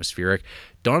and atmospheric,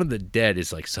 Dawn of the Dead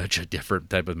is like such a different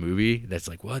type of movie that's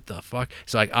like, what the fuck?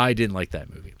 So like I didn't like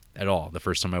that movie at all the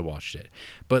first time I watched it,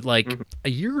 but like a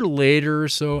year later or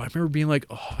so I remember being like,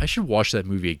 oh, I should watch that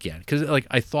movie again, because like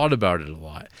I thought about it a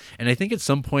lot, and I think at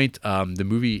some point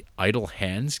the movie Idle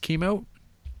Hands came out,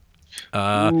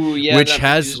 which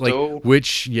has like dope.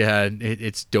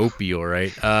 It's dopey, all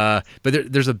right.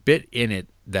 But there's a bit in it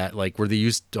that like where they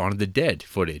used Dawn of the Dead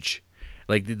footage,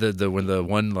 like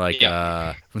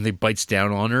when they bites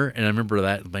down on her, and I remember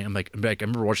that. I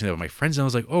remember watching that with my friends, and I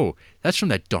was like, oh, that's from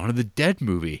that Dawn of the Dead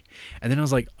movie. And then I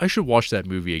was like, I should watch that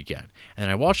movie again. And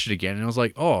I watched it again, and I was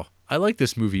like, oh, I like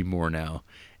this movie more now.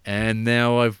 And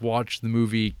now I've watched the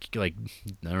movie like,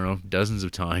 I don't know, dozens of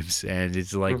times, and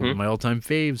it's like one of my all-time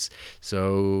faves.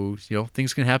 So, you know,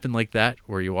 things can happen like that,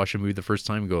 where you watch a movie the first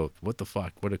time and go, what the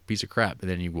fuck, what a piece of crap. And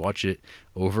then you watch it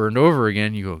over and over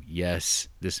again, you go, yes,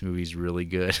 this movie's really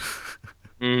good.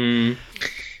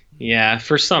 Yeah,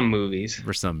 for some movies.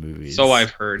 So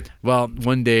I've heard. Well,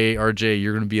 one day, RJ,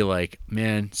 you're going to be like,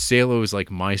 man, Salo is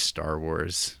like my Star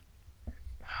Wars.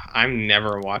 I'm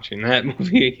never watching that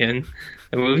movie again.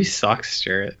 That movie sucks,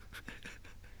 Jarrett.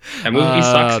 That movie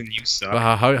sucks and you suck.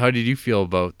 How did you feel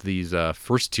about these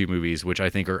first two movies, which I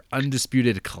think are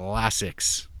undisputed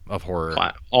classics of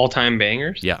horror? All-time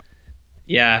bangers? Yeah.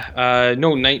 Yeah.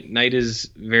 No, Night is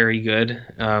very good.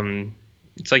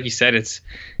 It's like you said, it's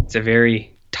a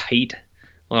very tight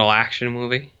little action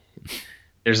movie.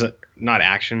 There's not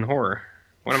action, horror.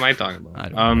 What am I talking about? I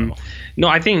don't know. No,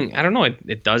 I don't know.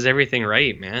 It does everything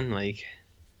right, man. Like,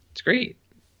 it's great.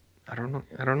 I don't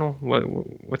know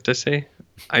what to say.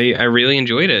 I really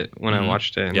enjoyed it when I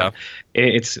watched it. Yeah.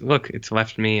 It's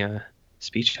left me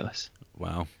speechless.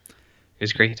 Wow. It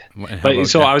was great. But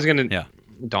so I was gonna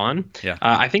Dawn. Yeah.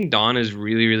 I think Dawn is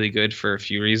really, really good for a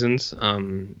few reasons.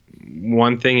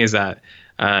 One thing is that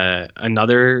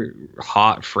Another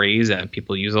hot phrase that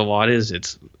people use a lot is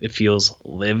it feels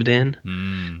lived in.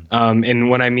 And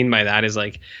what I mean by that is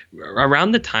like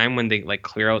around the time when they like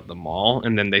clear out the mall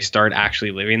and then they start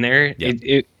actually living there,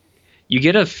 you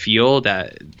get a feel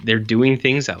that they're doing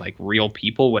things that like real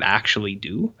people would actually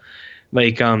do.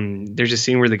 Like there's a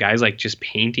scene where the guy's like just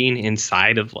painting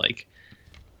inside of like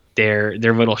their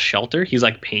little shelter. He's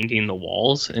like painting the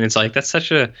walls, and it's like that's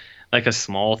such a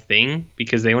small thing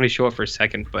because they only show it for a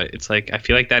second, but it's like I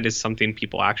feel like that is something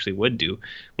people actually would do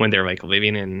when they're like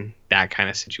living in that kind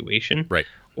of situation. Right.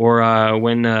 Or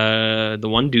when the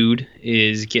one dude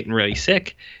is getting really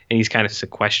sick and he's kind of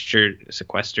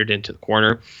sequestered into the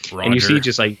corner, Roger, and you see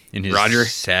just like in his Roger,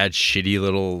 sad, shitty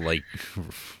little like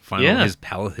final his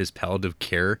palliative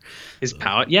care, his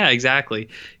palate, yeah, exactly.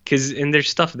 And there's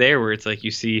stuff there where it's like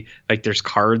you see like there's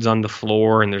cards on the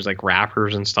floor and there's like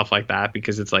wrappers and stuff like that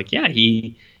because it's like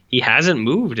he hasn't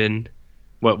moved in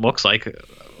what looks like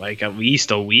at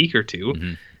least a week or two.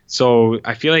 Mm-hmm. So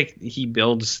I feel like he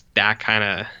builds that kind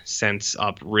of sense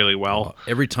up really well.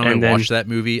 Every time I watch that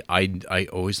movie, I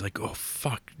always like, oh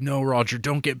fuck, no, Roger,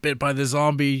 don't get bit by the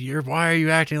zombie. Why are you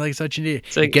acting like such an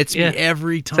idiot? It gets me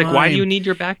every time. It's like, why do you need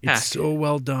your backpack? It's so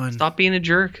well done. Stop being a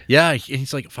jerk. Yeah, and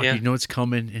he's like, fuck, you know it's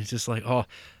coming, and it's just like, oh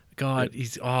God,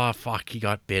 fuck, he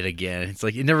got bit again. It's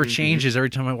like it never changes every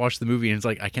time I watch the movie, and it's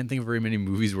like I can't think of very many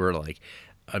movies where like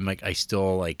I'm like I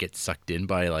still like get sucked in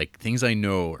by like things I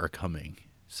know are coming.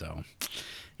 So,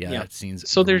 that seems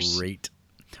great.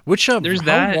 Which there's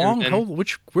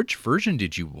that. Which version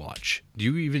did you watch?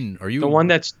 Are you the one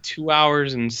that's 2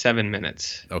 hours and 7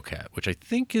 minutes? Okay, which I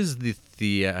think is the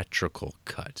theatrical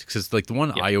cut. Because like the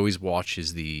one I always watch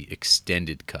is the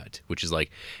extended cut, which is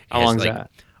like how long is that?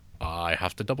 I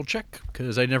have to double check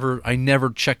because I never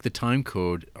check the time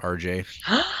code. RJ,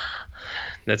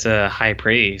 that's a high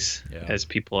praise as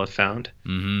people have found.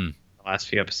 Mm-hmm. Last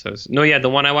few episodes. No, yeah, the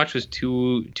one I watched was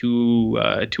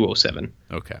 207.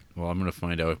 Okay, well, I'm gonna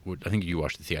find out. I think you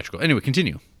watched the theatrical. Anyway,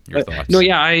 continue your thoughts. No,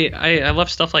 yeah, I love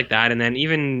stuff like that, and then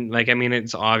even like I mean,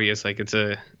 it's obvious, like it's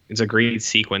a great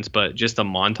sequence, but just a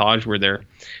montage where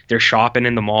they're shopping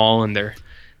in the mall and they're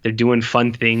doing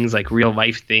fun things like real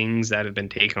life things that have been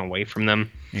taken away from them.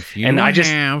 If you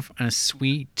have a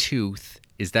sweet tooth,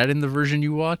 is that in the version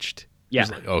you watched? Yeah.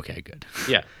 Like, okay, good.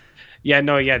 Yeah. Yeah,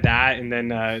 no, yeah, that, and then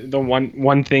the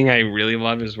one thing I really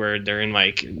love is where they're in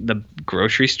like the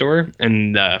grocery store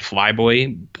and the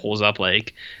flyboy pulls up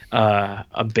like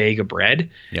a bag of bread,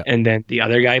 and then the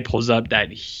other guy pulls up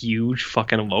that huge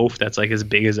fucking loaf that's like as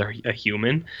big as a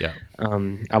human. Yeah,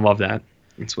 I love that.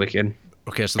 It's wicked.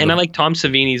 Okay, so I like Tom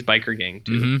Savini's biker gang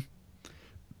too.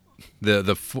 Mm-hmm.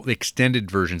 The full extended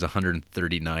version is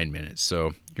 139 minutes,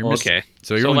 so you're okay.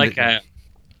 So you're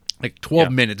like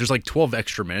 12 minutes. There's like 12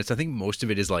 extra minutes. I think most of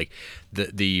it is like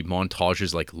the montage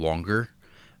is like longer.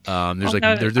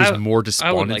 There's more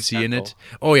despondency in it.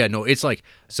 Oh yeah, no, it's like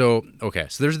so. Okay,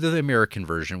 so there's the American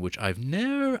version, which I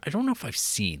don't know if I've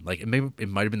seen. Like it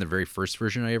might have been the very first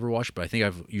version I ever watched, but I think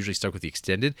I've usually stuck with the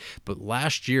extended. But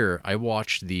last year I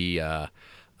watched the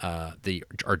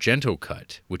Argento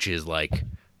cut, which is like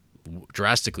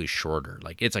drastically shorter.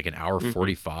 Like it's like an hour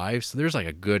 45, so there's like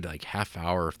a good like half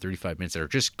hour 35 minutes that are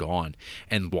just gone.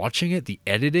 And watching it, the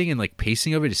editing and like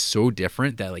pacing of it is so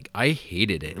different that like I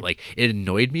hated it. Like it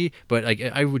annoyed me, but like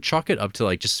I would chalk it up to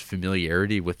like just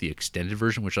familiarity with the extended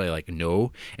version, which I like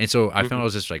know. And so I found I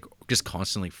was just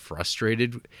constantly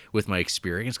frustrated with my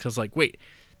experience because like wait,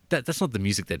 that's not the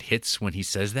music that hits when he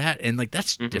says that, and like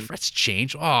that's different. That's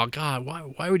changed. Oh God,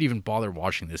 why would you even bother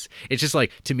watching this? It's just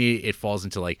like to me, it falls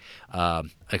into like a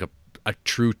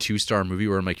true 2-star movie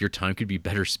where I'm like your time could be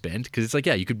better spent because it's like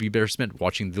you could be better spent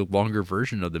watching the longer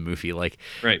version of the movie. Like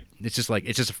right, it's just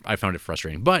I found it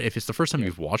frustrating. But if it's the first time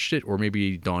you've watched it, or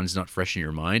maybe Dawn's not fresh in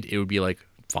your mind, it would be like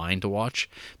fine to watch,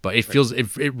 but it feels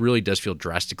it really does feel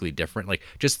drastically different, like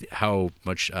just how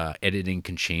much editing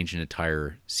can change an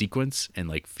entire sequence and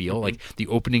like feel like the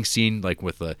opening scene, like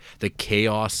with the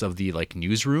chaos of the like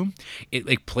newsroom, it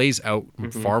like plays out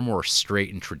far more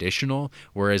straight and traditional,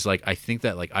 whereas like I think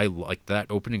that like I like that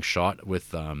opening shot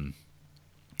with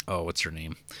what's her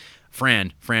name,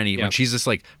 Franny, when she's just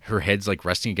like her head's like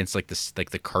resting against like this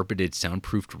like the carpeted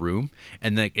soundproofed room,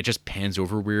 and like it just pans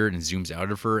over weird and zooms out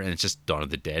of her, and it's just Dawn of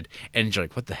the Dead, and you're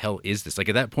like, what the hell is this? Like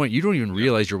at that point you don't even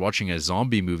realize you're watching a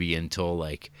zombie movie until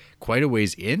like quite a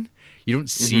ways in. You don't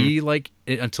see like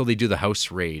it until they do the house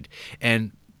raid,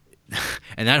 and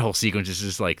that whole sequence is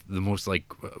just like the most like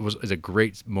is a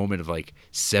great moment of like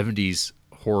 70s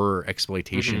horror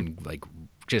exploitation, like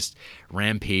just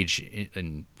rampage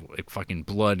and like fucking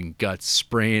blood and guts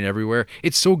spraying everywhere.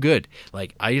 It's so good.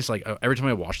 Like I just like every time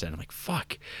I watch that, I'm like,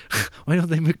 fuck, why don't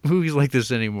they make movies like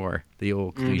this anymore? The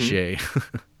old cliche.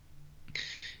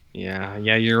 Yeah,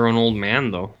 you're an old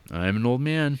man though. I'm an old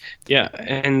man. Yeah,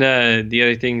 and the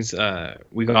other things,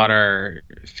 we got our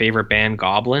favorite band,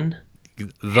 Goblin,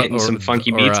 hitting some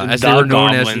funky beats. As they were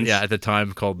known as, at the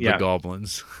time called the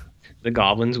Goblins. The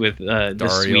Goblins with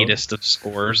the sweetest of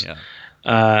scores. Yeah.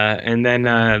 And then,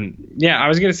 I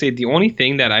was gonna say the only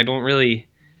thing I don't really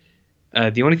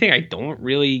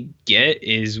get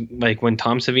is like when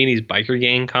Tom Savini's biker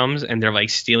gang comes and they're like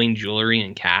stealing jewelry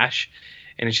and cash,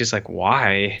 and it's just like,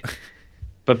 why?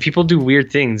 But people do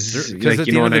weird things because at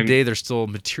the end of the day, they're still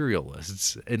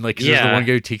materialists, and like there's the one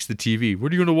guy who takes the TV.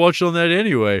 What are you gonna watch on that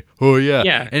anyway? Oh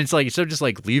yeah, And it's like instead of just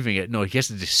like leaving it, no, he has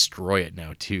to destroy it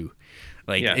now too.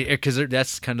 Like because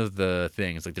that's kind of the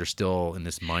thing. It's like they're still in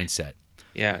this mindset.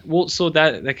 Yeah, well, so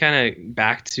that kind of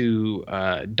back to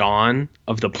Dawn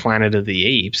of the Planet of the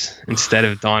Apes instead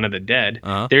of Dawn of the Dead.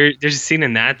 There's a scene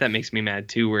in that makes me mad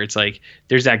too, where it's like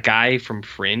there's that guy from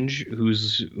Fringe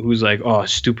who's like, oh,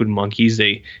 stupid monkeys,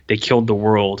 they killed the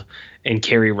world, and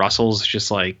Carrie Russell's just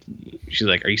like, she's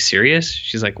like, are you serious?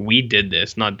 She's like, we did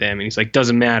this, not them, and he's like,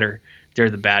 doesn't matter, they're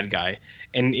the bad guy,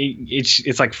 and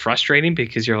it's like frustrating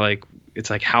because you're like, it's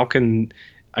like, how can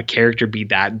a character be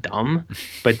that dumb?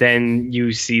 But then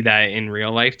you see that in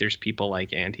real life there's people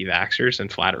like anti-vaxxers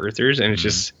and flat earthers, and it's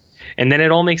just, and then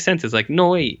it all makes sense. It's like, no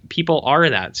wait, people are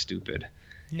that stupid.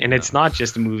 And it's not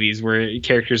just movies where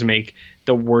characters make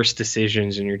the worst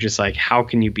decisions and you're just like, how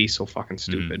can you be so fucking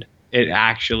stupid? It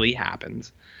actually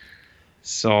happens.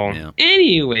 So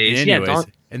anyways,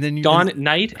 and then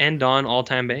Night and Dawn,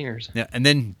 all-time bangers. And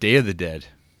then Day of the Dead.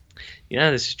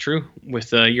 This is true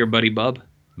with your buddy Bub.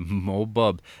 Old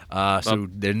Bub. So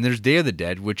then there's Day of the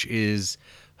Dead, which has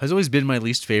always been my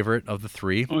least favorite of the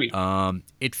three. Oh, yeah.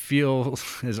 It feels,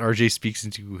 as RJ speaks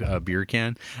into a beer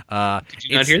can. Did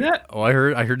you not hear that? Oh, I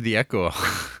heard the echo,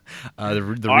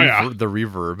 the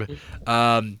reverb.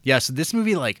 So this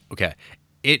movie, like, okay,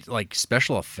 it like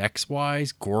special effects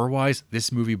wise, gore wise,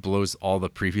 this movie blows all the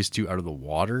previous two out of the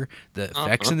water. The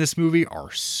effects in this movie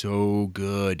are so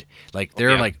good. Like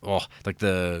they're like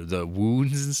the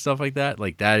wounds and stuff like that.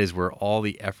 Like that is where all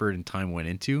the effort and time went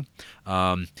into.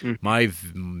 My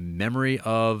memory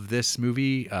of this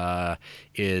movie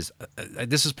is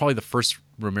this is probably the first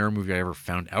Romero movie I ever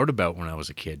found out about when I was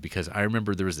a kid, because I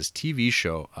remember there was this TV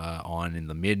show on in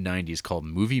the mid 90s called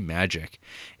Movie Magic,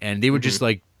 and they would just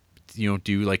like,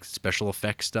 do like special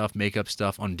effects stuff, makeup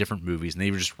stuff on different movies, and they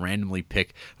would just randomly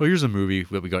pick, oh, here's a movie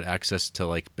that we got access to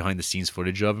like behind the scenes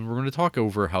footage of, and we're going to talk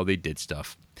over how they did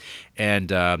stuff. And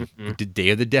Day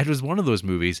of the Dead was one of those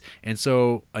movies, and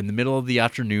so in the middle of the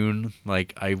afternoon,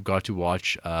 like I got to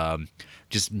watch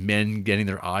just men getting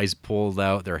their eyes pulled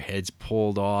out, their heads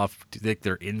pulled off,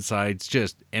 their insides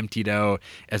just emptied out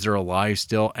as they're alive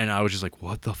still. And I was just like,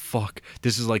 what the fuck?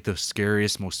 This is like the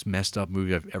scariest, most messed up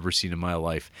movie I've ever seen in my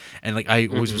life. And like I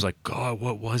always was like, God,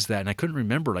 what was that? And I couldn't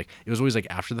remember. Like it was always like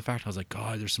after the fact, I was like,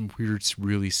 God, there's some weird,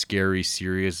 really scary,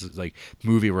 serious like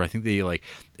movie where I think they like,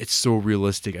 it's so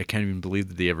realistic. I can't even believe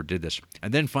that they ever did this.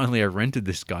 And then finally I rented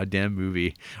this goddamn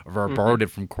movie, or borrowed it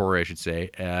from Corey, I should say.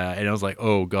 And I was like,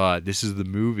 oh God, this is the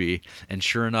movie. And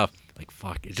sure enough, like,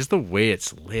 fuck, it's just the way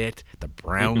it's lit, the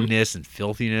brownness and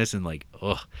filthiness, and like,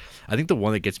 ugh. I think the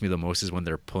one that gets me the most is when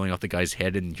they're pulling off the guy's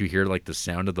head and you hear like the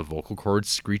sound of the vocal cords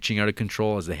screeching out of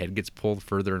control as the head gets pulled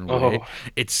further and away.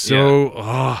 It's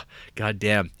so,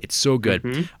 goddamn, it's so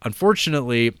good.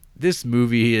 Unfortunately, this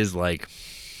movie is like,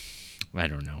 I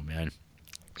don't know, man.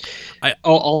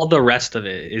 All the rest of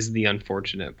it is the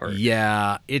unfortunate part.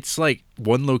 Yeah, it's like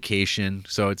one location,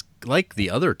 so it's like the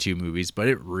other two movies, but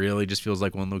it really just feels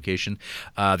like one location.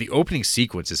 The opening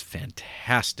sequence is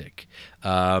fantastic,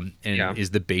 and is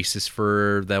the basis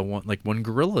for that one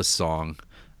Gorillaz song,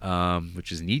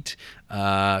 which is neat.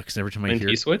 Because every time I hear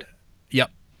Eastwood?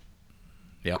 Yep.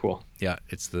 Yeah, cool. Yeah,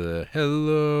 it's the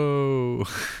hello,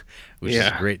 which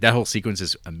is great. That whole sequence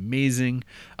is amazing.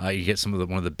 You get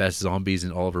one of the best zombies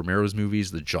in all of Romero's movies,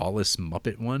 the jawless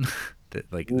Muppet one.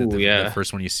 The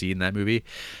first one you see in that movie.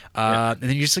 And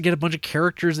then you just get a bunch of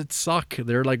characters that suck.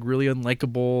 They're like really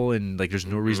unlikable, and like there's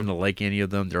no reason to like any of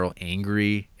them. They're all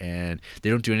angry, and they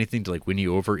don't do anything to like win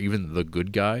you over, even the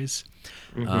good guys.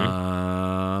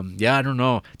 Yeah, I don't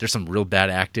know. There's some real bad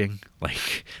acting,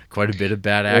 like quite a bit of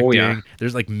bad acting. Oh, yeah.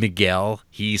 There's like Miguel.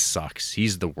 He sucks.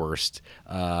 He's the worst.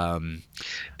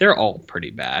 They're all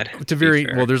pretty bad. To very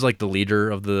well, there's like the leader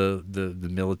of the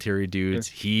military dudes.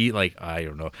 He like I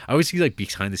don't know. I always see like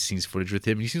behind the scenes footage with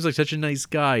him. He seems like such a nice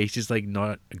guy. He's just like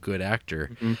not a good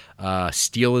actor.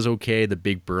 Steele is okay. The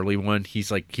big burly one.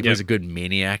 He's like he plays a good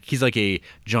maniac. He's like a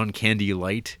John Candy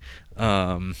light.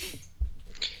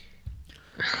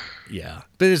 Yeah,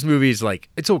 but this movie is like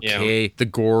it's okay. The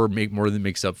gore more than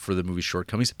makes up for the movie's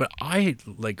shortcomings. But I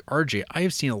like RJ. I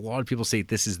have seen a lot of people say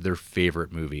this is their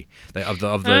favorite movie of the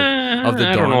I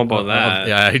don't know about that.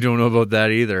 Yeah, I don't know about that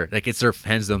either. Like it's their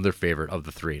hands down their favorite of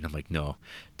the three, and I'm like, no,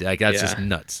 like that's just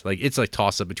nuts. Like it's like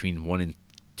toss up between 1 and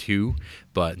 2,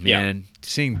 but man,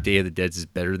 seeing Day of the Dead is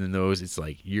better than those. It's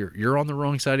like you're on the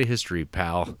wrong side of history,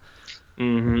 pal.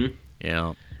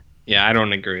 Yeah. Yeah, I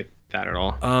don't agree with that at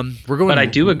all. We're going, but I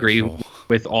do agree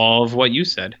with all of what you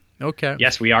said. Okay.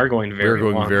 Yes, we are going very long.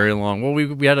 We're going very long. Well,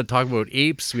 we had to talk about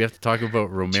Apes. We have to talk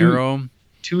about Romero.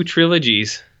 Two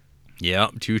trilogies. Yeah,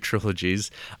 2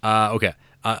 trilogies. Okay.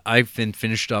 I've been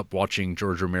finished up watching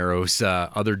George Romero's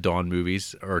other Dawn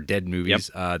movies or Dead movies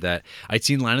that I'd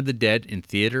seen Land of the Dead in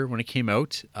theater when it came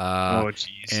out. Oh,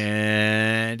 jeez.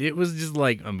 And it was just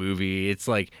like a movie. It's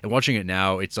like, and watching it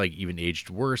now, it's like even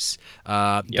aged worse.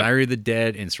 Diary of the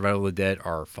Dead and Survival of the Dead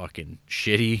are fucking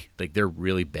shitty. Like they're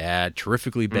really bad,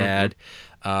 terrifically bad.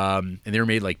 And they were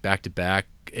made like back to back.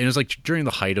 And it was like during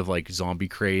the height of like zombie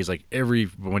craze, like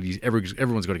everyone's going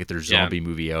to get their zombie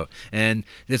movie out, and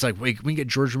it's like, wait, we can get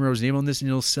George Romero's name on this, and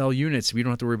it'll sell units. We don't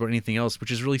have to worry about anything else, which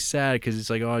is really sad because it's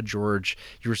like, oh, George,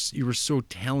 you were so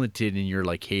talented in your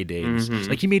like heyday.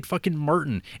 Like he made fucking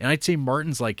Martin, and I'd say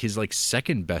Martin's like his like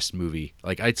second best movie.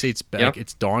 Like I'd say it's like,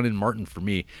 it's Dawn and Martin for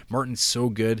me. Martin's so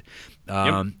good,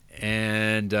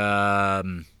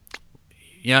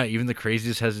 yeah, even The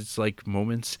Craziest has its like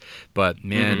moments, but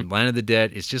man, Land of the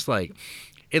Dead, it's just like,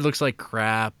 it looks like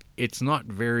crap. It's not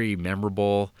very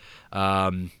memorable,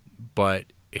 but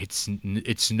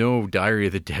it's no Diary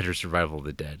of the Dead or Survival of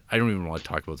the Dead. I don't even want to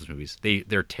talk about those movies.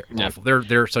 They're awful.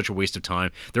 They're such a waste of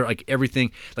time. They're like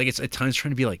everything. Like it's at times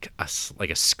trying to be like a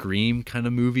Scream kind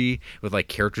of movie with like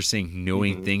characters saying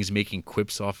knowing things, making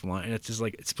quips offline. And it's just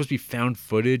like, it's supposed to be found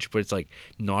footage, but it's like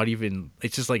not even.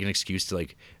 It's just like an excuse to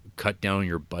like cut down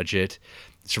your budget.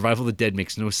 Survival of the Dead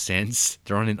makes no sense.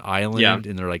 They're on an island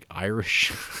and they're like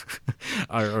Irish,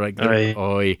 or like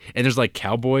and there's like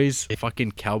cowboys,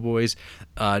 fucking cowboys,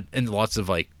 and lots of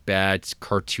like bad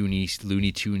cartoony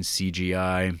Looney Tunes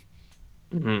CGI.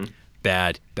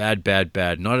 Bad.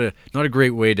 Not a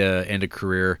great way to end a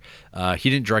career.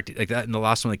 He didn't direct it like that. And the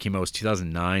last one that came out was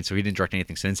 2009, so he didn't direct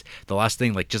anything since. The last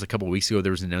thing, like just a couple of weeks ago,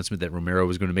 there was an announcement that Romero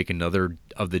was going to make another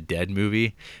of the Dead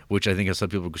movie, which I think some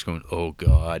people were just going, "Oh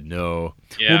God, no."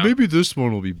 Yeah. Well, maybe this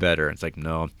one will be better. It's like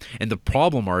no. And the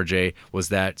problem, RJ, was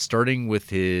that starting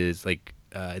with his like.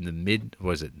 In the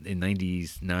in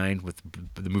 99 with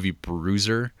the movie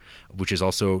Bruiser, which is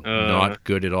also not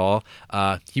good at all.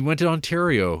 He went to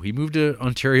Ontario. He moved to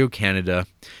Ontario, Canada,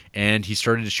 and he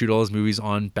started to shoot all his movies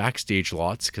on backstage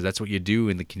lots because that's what you do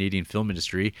in the Canadian film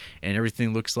industry, and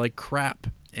everything looks like crap.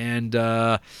 And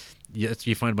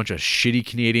you find a bunch of shitty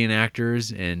Canadian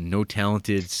actors and no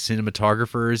talented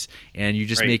cinematographers, and you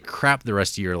just make crap the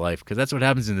rest of your life because that's what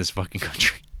happens in this fucking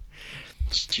country.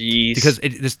 Jeez.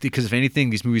 Because if anything,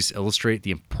 these movies illustrate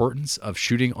the importance of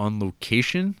shooting on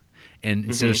location, and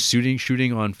instead of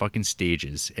shooting on fucking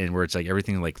stages, and where it's like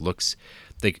everything like looks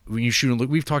like when you shoot.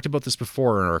 We've talked about this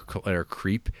before in our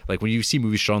Creep. Like when you see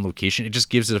movies shot on location, it just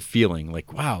gives it a feeling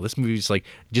like, wow, this movie's like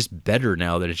just better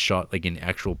now that it's shot like in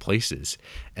actual places.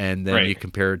 And then you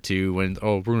compare it to when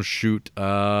we're gonna shoot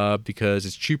because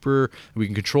it's cheaper, we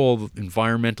can control the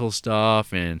environmental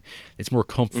stuff, and it's more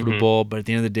comfortable. But at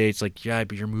the end of the day, it's like, yeah,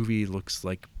 but your movie looks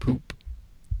like poop.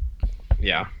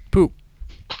 Yeah, poop.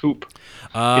 It's poop.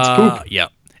 Yeah.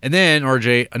 And then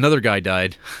RJ, another guy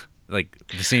died. Like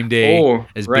the same day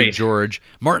as Big George,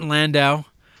 Martin Landau,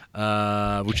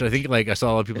 which I think like I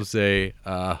saw a lot of people say,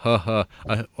 I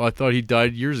thought he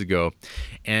died years ago.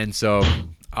 And so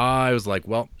I was like,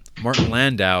 well, Martin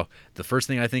Landau, the first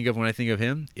thing I think of when I think of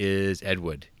him is Ed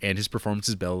Wood and his performance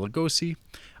as Bela Lugosi.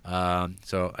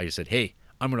 So I just said, hey,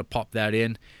 I'm going to pop that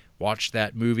in, watch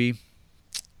that movie.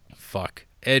 Fuck.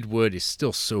 Ed Wood is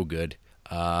still so good.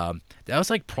 That was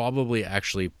like probably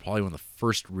one of the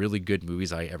first really good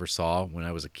movies I ever saw when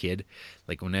I was a kid.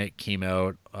 Like when it came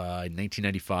out in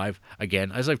 1995.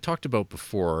 Again, as I've talked about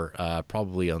before,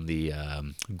 probably on the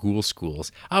Ghoul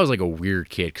Schools, I was like a weird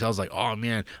kid because I was like, oh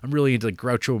man, I'm really into like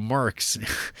Groucho Marx.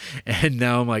 And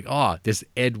now I'm like, oh, this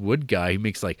Ed Wood guy who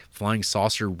makes like flying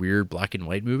saucer weird black and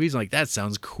white movies. I'm like, that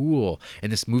sounds cool.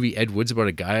 And this movie Ed Wood's about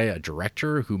a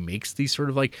director who makes these sort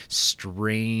of like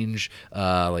strange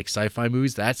like sci-fi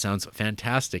movies. That sounds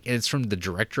fantastic. And it's from the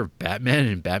director of Batman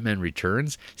and Batman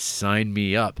Returns. Sign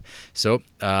me up. So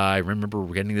I remember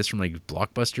getting this from like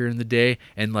Blockbuster in the day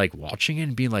and like watching it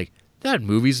and being like, that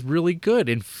movie's really good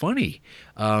and funny.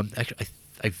 Actually,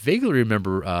 I vaguely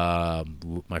remember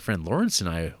my friend Lawrence and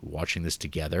I watching this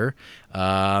together.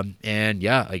 And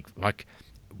yeah, like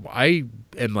I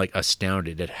am like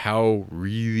astounded at how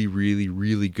really, really,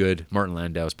 really good Martin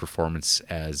Landau's performance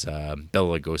as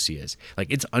Bela Lugosi is. Like,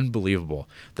 it's unbelievable.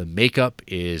 The makeup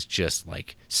is just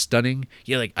like stunning.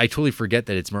 Yeah, like I totally forget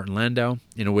that it's Martin Landau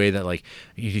in a way that like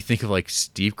you think of like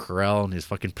Steve Carell and his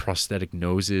fucking prosthetic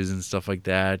noses and stuff like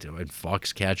that, and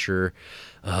Foxcatcher.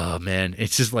 Oh man,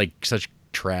 it's just like such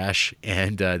trash.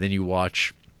 And then you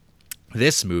watch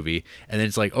this movie and then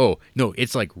it's like, oh no,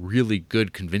 it's like really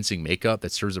good convincing makeup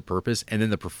that serves a purpose, and then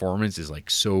the performance is like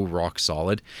so rock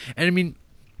solid. And I mean,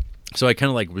 so I kind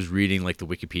of like was reading like the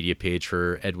Wikipedia page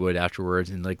for Ed Wood afterwards,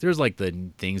 and like there's like the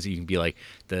things that you can be like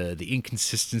the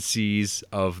inconsistencies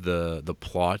of the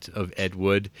plot of Ed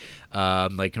Wood,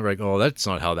 like oh, that's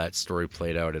not how that story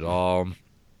played out at all.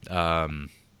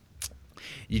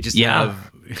 You just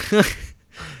have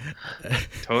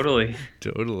Totally.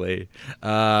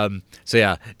 So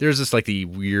yeah, there's just like the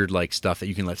weird like stuff that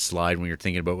you can let slide when you're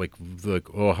thinking about like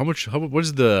oh, what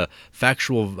is the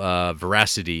factual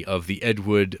veracity of the Ed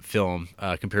Wood film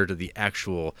compared to the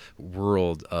actual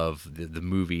world of the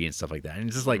movie and stuff like that. And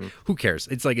it's just like, who cares?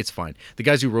 It's like, it's fine. The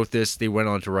guys who wrote this, they went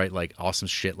on to write like awesome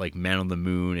shit like Man on the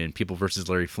Moon and People versus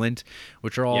Larry Flint,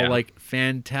 which are all like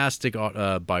fantastic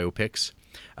biopics.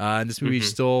 And this movie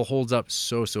still holds up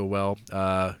so well.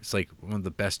 It's like one of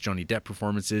the best Johnny Depp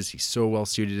performances. He's so well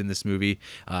suited in this movie.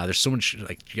 There's so much,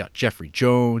 like, you got Jeffrey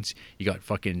Jones, you got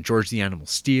fucking George the Animal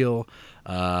Steel,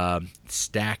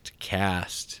 stacked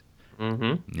cast.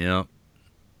 Yeah.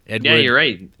 Ed Yeah, Wood. you're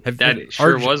right. That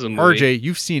sure was a movie. RJ,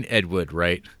 you've seen Ed Wood,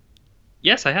 right?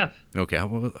 Yes, I have. Okay.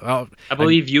 I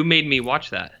believe you made me watch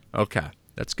that. Okay,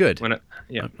 that's good.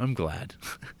 Yeah. I'm glad.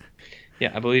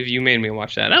 Yeah, I believe you made me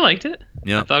watch that. I liked it.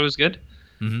 Yeah. I thought it was good.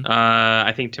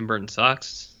 I think Tim Burton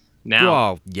sucks now.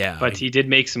 Well, yeah. But he did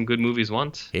make some good movies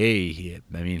once. Hey,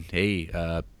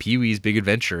 Pee-wee's Big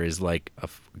Adventure is like a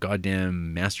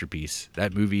goddamn masterpiece.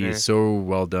 That movie is so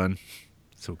well done.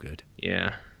 So good.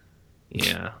 Yeah.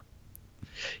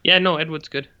 Yeah, no, Ed Wood's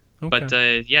good. Okay. But,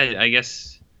 I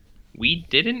guess we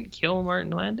didn't kill Martin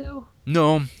Landau?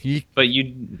 No, But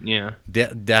you, yeah.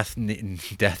 Death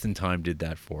and Time did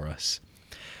that for us.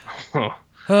 Oh.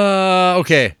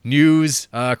 Okay, news,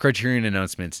 Criterion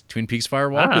announcements. Twin Peaks Fire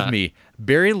Walk with Me.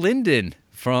 Barry Lyndon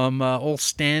from old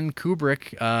Stan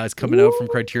Kubrick is coming out from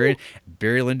Criterion.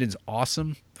 Barry Lyndon's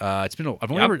awesome. It's been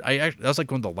that was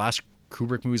like one of the last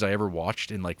Kubrick movies I ever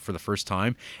watched in like for the first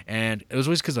time, and it was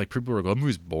always because like people were like, "Oh, the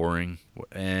movie's boring,"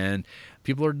 and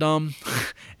people are dumb.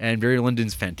 And Barry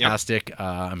Lyndon's fantastic.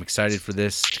 I'm excited for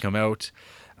this to come out.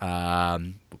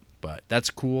 But that's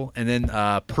cool. And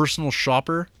then Personal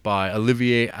Shopper by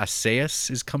Olivier Assayas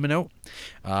is coming out.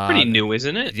 Pretty new,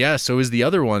 isn't it? Yeah, so is the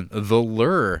other one, The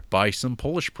Lure by some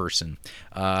Polish person,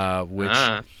 which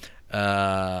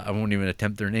I won't even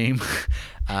attempt their name.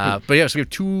 But yeah, so we have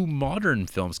two modern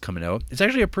films coming out. It's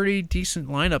actually a pretty decent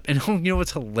lineup. And you know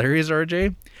what's hilarious,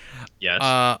 RJ? Yes.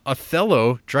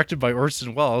 Othello, directed by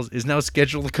Orson Welles, is now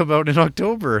scheduled to come out in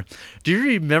October. Do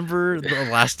you remember the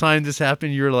last time this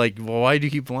happened? You were like, well, why do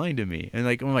you keep lying to me? And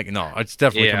like, I'm like, no, it's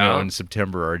definitely coming out in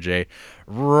September, RJ.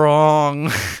 Wrong.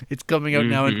 It's coming out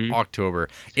now in October.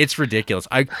 It's ridiculous.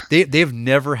 They've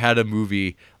never had a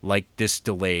movie like this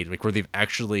delayed, like where they've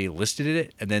actually listed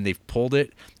it and then they've pulled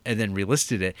it and then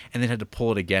relisted it and then had to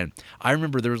pull it again. I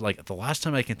remember there was like the last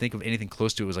time I can think of anything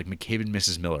close to it was like McCabe and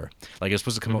Mrs. Miller. Like it was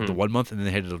supposed to come out the 1 month and then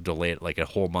they had to delay it like a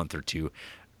whole month or two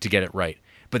to get it right.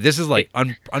 But this is like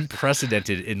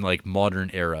unprecedented in like modern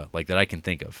era, like that I can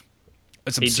think of.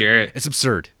 It's absurd. Hey, Jarrett. It's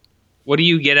absurd. What do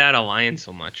you get out of lying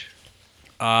so much?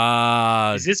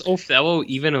 Is this Othello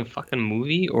even a fucking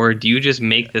movie, or do you just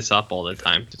make this up all the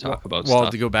time to talk about stuff?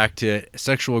 Well, to go back to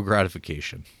sexual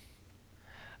gratification.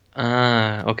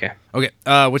 Okay. Okay.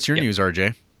 What's your news,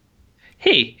 RJ?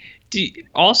 Hey,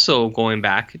 also going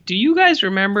back, do you guys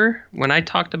remember when I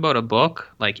talked about a book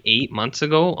like 8 months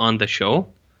ago on the show?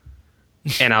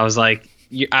 And I was like,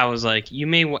 I was like, you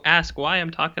may ask why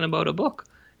I'm talking about a book,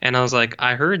 and I was like,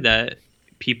 I heard that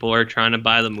people are trying to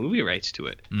buy the movie rights to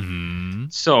it. Mm-hmm.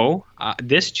 So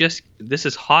this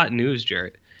is hot news,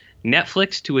 Jarrett.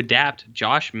 Netflix to adapt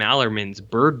Josh Malerman's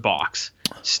Bird Box,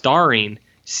 starring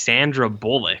Sandra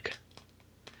Bullock.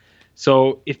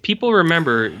 So if people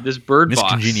remember this Bird Miss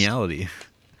Box, Congeniality.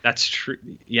 that's true.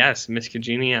 Yes, Miss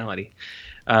Congeniality.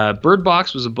 Bird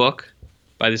Box was a book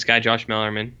by this guy Josh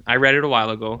Malerman. I read it a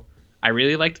while ago. I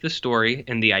really liked the story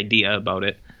and the idea about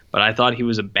it, but I thought he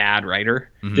was a bad writer.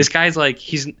 Mhm. This guy's like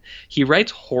he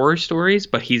writes horror stories,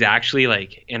 but he's actually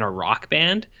like in a rock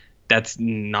band that's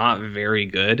not very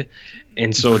good.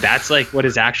 And so that's like what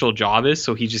his actual job is.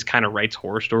 So he just kind of writes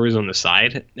horror stories on the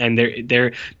side. And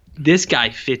this guy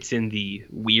fits in the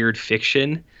weird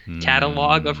fiction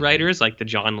catalog of writers, like the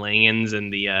John Langans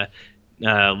and the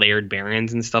Laird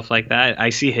Barrons and stuff like that. I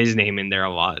see his name in there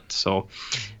a lot. So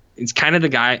it's kind of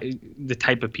the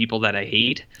type of people that I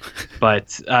hate.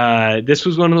 But this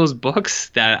was one of those books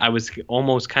that I was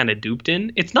almost kind of duped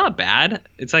in. It's not bad.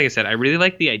 It's like I said, I really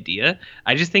like the idea.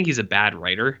 I just think he's a bad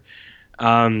writer.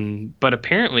 But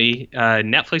apparently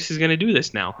Netflix is going to do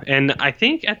this now. And I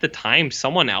think at the time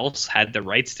someone else had the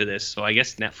rights to this. So I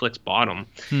guess Netflix bought them.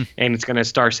 And it's going to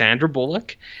star Sandra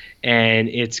Bullock. And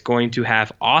it's going to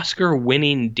have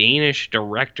Oscar-winning Danish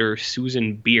director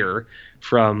Susan Bier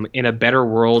from In a Better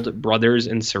World, Brothers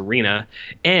and Serena,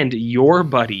 and your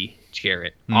buddy,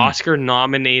 Jarrett,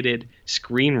 Oscar-nominated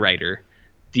screenwriter,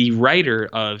 the writer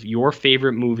of your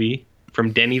favorite movie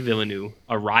from Denis Villeneuve,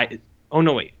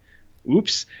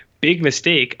 big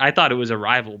mistake. I thought it was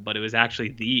Arrival, but it was actually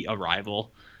The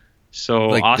Arrival. So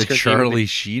Like Oscar the Charlie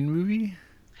Sheen movie?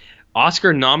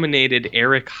 Oscar-nominated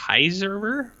Eric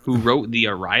Heiser, who wrote The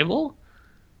Arrival.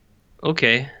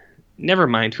 Okay. Never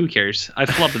mind. Who cares? I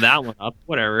flubbed that one up.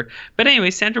 Whatever. But anyway,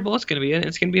 Sandra Bullock's going to be in it.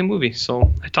 It's going to be a movie.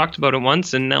 So I talked about it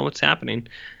once, and now it's happening.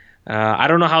 I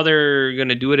don't know how they're going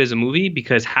to do it as a movie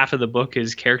because half of the book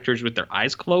is characters with their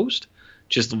eyes closed,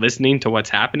 just listening to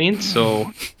what's happening.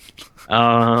 So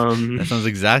that sounds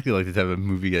exactly like the type of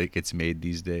movie that gets made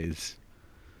these days.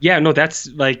 Yeah, no, that's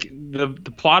like the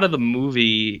plot of the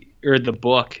movie or the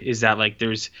book is that like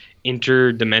there's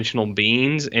interdimensional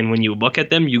beings, and when you look at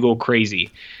them, you go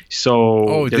crazy.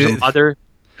 So there's a mother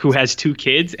who has two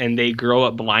kids, and they grow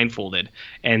up blindfolded,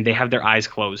 and they have their eyes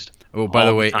closed. Oh, by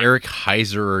the way, Eric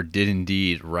Heiser did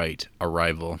indeed write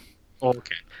Arrival.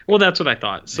 Okay. Well, that's what I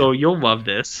thought. So you'll love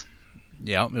this.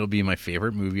 Yeah, it'll be my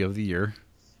favorite movie of the year.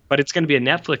 But it's going to be a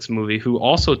Netflix movie who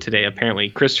also today, apparently,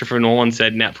 Christopher Nolan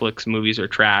said Netflix movies are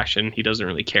trash, and he doesn't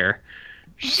really care.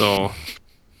 So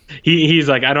he's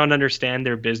like, I don't understand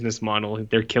their business model.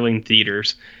 They're killing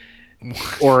theaters.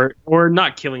 or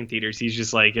not killing theaters. He's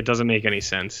just like, it doesn't make any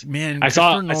sense. Man, I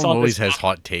saw always has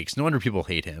hot takes. No wonder people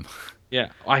hate him. Yeah,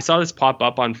 I saw this pop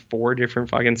up on 4 different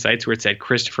fucking sites where it said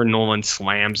Christopher Nolan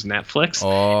slams Netflix.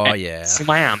 Oh, yeah.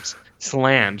 Slams.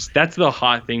 That's the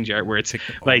hot thing, Jarrett, where it's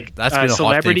like that's been a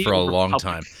hot thing for a long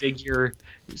time. Figure,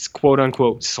 quote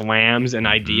unquote, slams an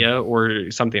idea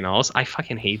or something else. I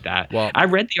fucking hate that. Well, I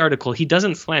read the article. He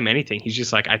doesn't slam anything. He's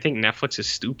just like, I think Netflix is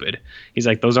stupid. He's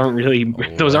like, those aren't real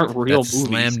movies.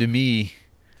 Slam to me.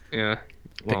 Yeah.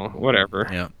 Well, whatever.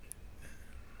 Yeah.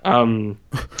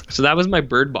 So that was my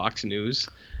Bird Box news.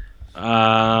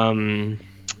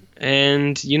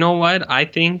 And you know what? I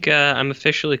think I'm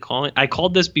officially calling. I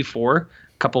called this before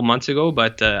a couple months ago,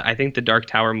 but I think the Dark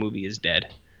Tower movie is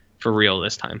dead for real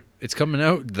this time. It's coming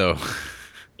out though.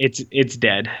 It's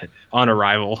dead on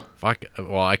arrival. Fuck.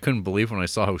 Well, I couldn't believe when I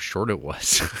saw how short it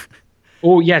was.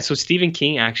 Oh yeah, so Stephen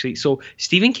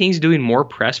King's doing more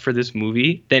press for this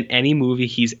movie than any movie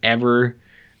he's ever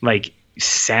like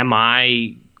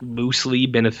semi loosely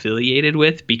been affiliated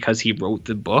with because he wrote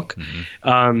the book.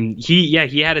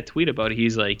 He had a tweet about it.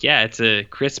 He's like, yeah, it's a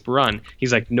crisp run.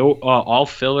 He's like, no, all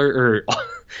filler or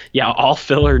all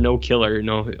filler, no killer,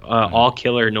 no all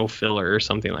killer, no filler or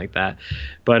something like that.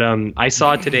 But I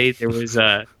saw today there was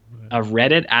a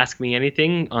Reddit Ask Me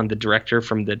Anything on the director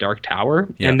from The Dark Tower,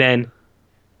 and then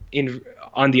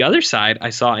on the other side I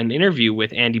saw an interview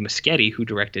with Andy Muschietti who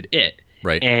directed it.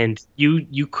 Right. And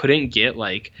you couldn't get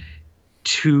like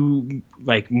two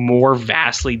like more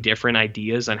vastly different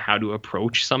ideas on how to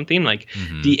approach something. Like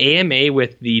the AMA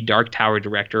with the Dark Tower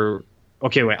director.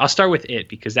 Okay, wait, I'll start with it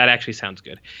because that actually sounds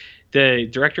good. The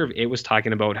director of it was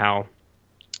talking about how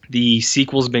the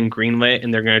sequel's been greenlit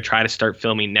and they're going to try to start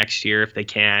filming next year if they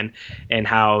can, and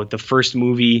how the first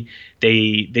movie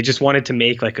they just wanted to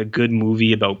make like a good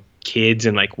movie about kids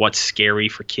and like what's scary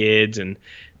for kids, and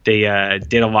they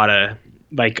did a lot of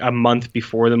like a month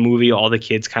before the movie, all the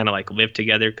kids kind of like lived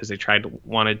together because they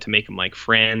wanted to make them like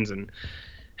friends, and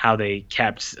how they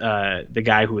kept the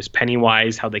guy who was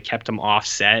Pennywise, how they kept him off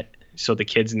set. So the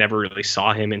kids never really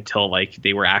saw him until like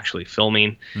they were actually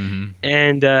filming,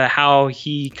 and how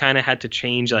he kind of had to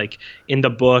change. Like in the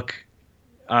book,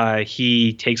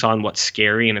 he takes on what's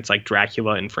scary, and it's like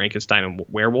Dracula and Frankenstein and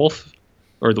werewolf,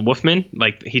 or the Wolfman.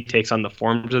 Like he takes on the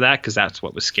forms of that because that's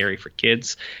what was scary for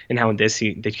kids. And how in this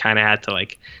they kind of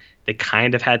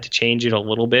had to change it a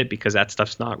little bit because that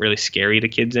stuff's not really scary to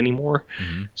kids anymore.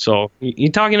 So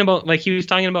you're talking about, like, he was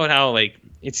talking about how like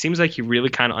it seems like he really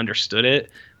kind of understood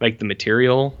it, like the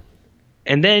material.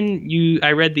 And then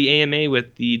I read the AMA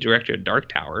with the director of Dark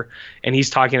Tower, and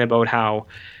he's talking about how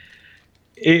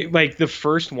it, like the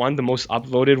first one, the most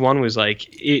upvoted one, was like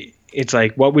it's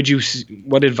like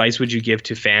what advice would you give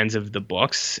to fans of the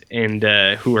books and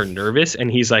who are nervous? And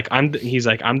he's like I'm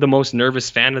the most nervous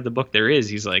fan of the book there is.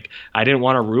 He's like, I didn't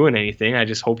want to ruin anything, I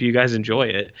just hope you guys enjoy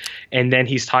it. And then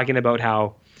he's talking about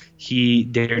how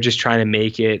they're just trying to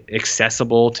make it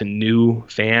accessible to new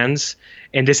fans.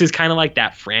 And this is kind of like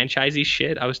that franchisey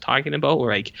shit I was talking about,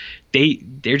 where like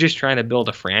they're just trying to build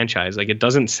a franchise. Like it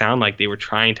doesn't sound like they were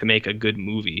trying to make a good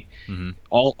movie.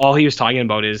 All he was talking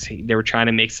about is they were trying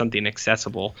to make something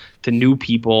accessible to new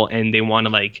people, and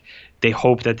they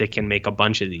hope that they can make a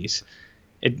bunch of these.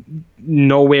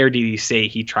 Nowhere did he say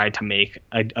he tried to make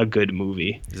a good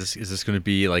movie. Is this going to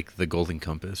be like The Golden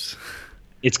Compass?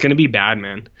 It's going to be bad,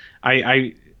 man.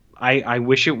 I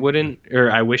wish it wouldn't,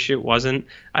 or I wish it wasn't.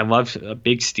 I love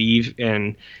Big Steve,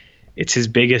 and it's his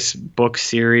biggest book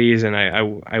series, and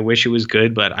I wish it was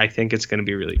good, but I think it's going to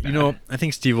be really bad. You know, I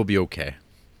think Steve will be okay.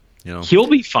 You know, he'll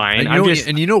be fine.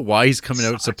 And you know why he's coming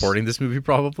out supporting this movie?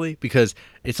 Probably because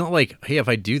it's not like, hey, if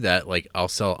I do that, like I'll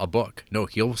sell a book. No,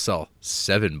 he'll sell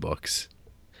 7 books.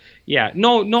 Yeah,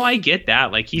 no, I get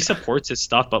that. Like he supports his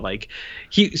stuff, but like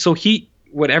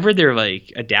whatever they're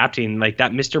like adapting, like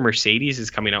that Mr. Mercedes is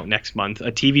coming out next month,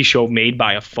 a TV show made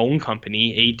by a phone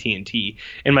company, AT&T,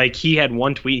 and like he had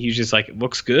one tweet, he's just like, it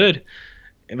looks good,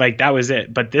 and like that was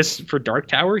it. But this, for Dark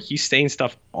Tower, he's saying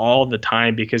stuff all the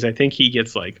time because I think he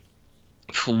gets like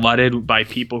flooded by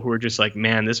people who are just like,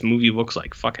 man, this movie looks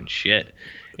like fucking shit.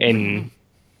 And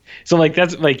so like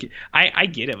that's like I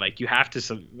get it, like you have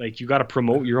to, like you got to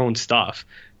promote your own stuff.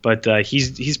 But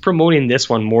he's promoting this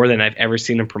one more than I've ever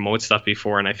seen him promote stuff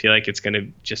before, and I feel like it's going to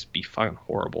just be fucking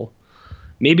horrible.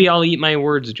 Maybe I'll eat my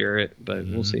words, Jarrett, but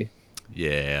we'll see.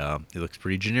 Yeah, it looks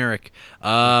pretty generic.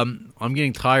 I'm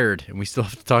getting tired, and we still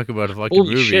have to talk about a fucking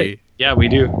movie. Shit. Yeah, we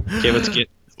do. Okay, let's get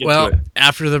well, to it.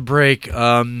 After the break,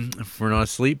 if we're not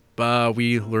asleep,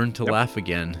 we learn to laugh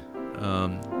again.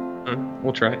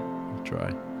 We'll try.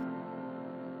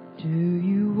 Do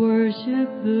you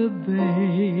worship the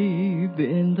babe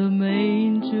in the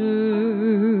manger,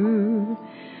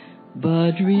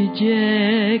 but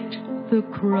reject the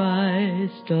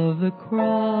Christ of the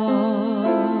cross?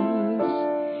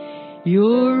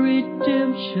 Your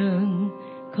redemption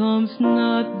comes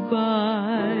not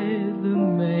by the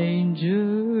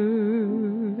manger,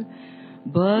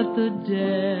 but the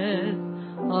death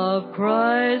of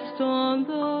Christ on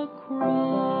the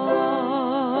cross.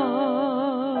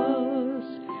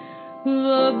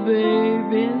 The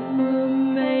babe in the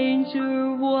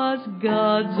manger was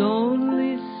God's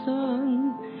only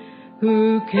Son,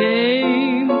 who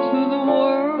came to the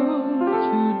world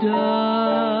to die.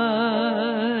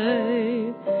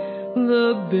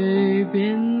 The babe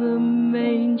in the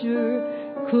manger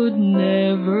could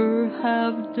never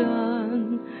have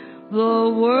done the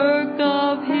work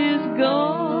of his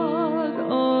God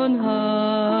on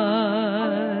high.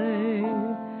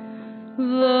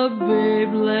 The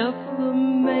babe left the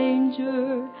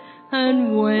manger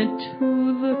and went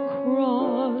to the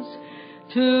cross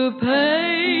to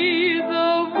pay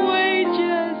the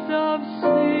wages of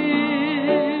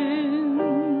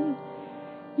sin.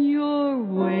 Your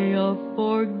way of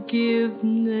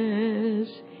forgiveness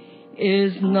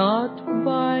is not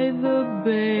by the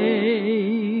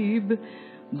babe,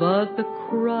 but the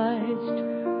Christ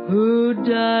who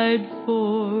died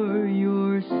for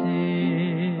your sins.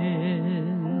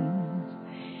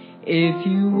 If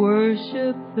you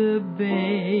worship the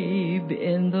babe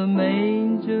in the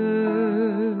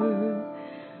manger,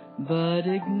 but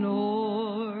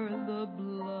ignore the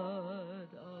blood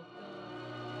of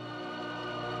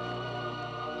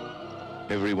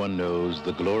God. Everyone knows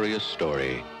the glorious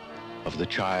story of the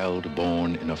child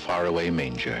born in a faraway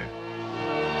manger.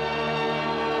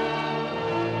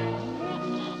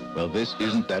 Well, this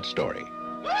isn't that story.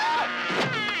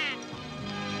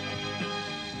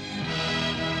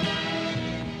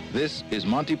 This is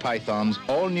Monty Python's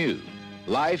all-new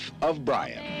Life of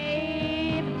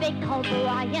Brian. They call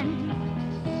Brian.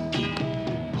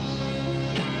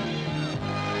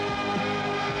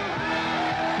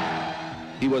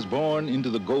 He was born into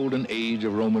the golden age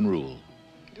of Roman rule.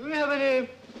 Do we have any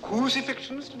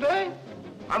crucifixions today?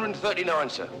 139,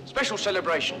 sir. Special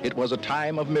celebration. It was a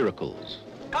time of miracles.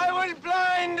 I was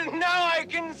blind, and now I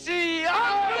can see.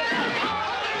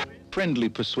 Friendly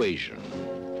persuasion,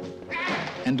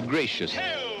 and gracious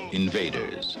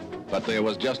invaders. But there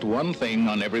was just one thing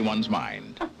on everyone's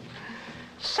mind.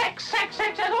 Sex, sex,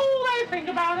 sex, that's all they think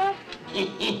about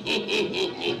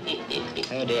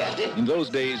Oh, dear. In those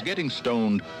days, getting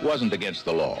stoned wasn't against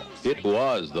the law. It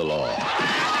was the law.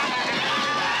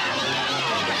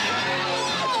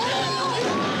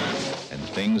 And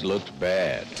things looked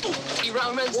bad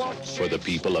Romans. for the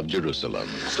people of Jerusalem.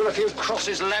 Still a few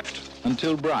crosses left.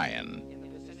 Until Brian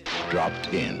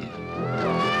dropped in.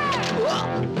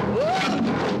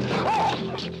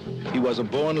 He was a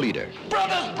born leader,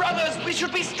 Brothers, brothers, we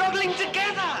should be struggling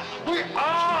together. We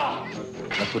are.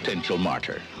 a potential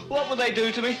martyr. What will they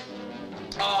do to me?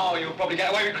 Oh, you'll probably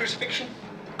get away with crucifixion.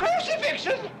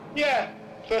 Crucifixion? Yeah.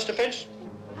 First offense.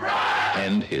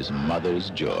 And his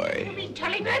mother's joy. Been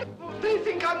telling them? They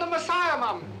think I'm the Messiah,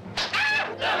 Mum.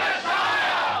 I'm the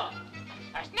Messiah!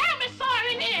 There's no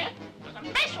Messiah in here. There's a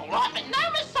mess all right, but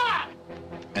no Messiah.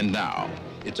 And now,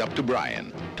 it's up to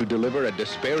Brian to deliver a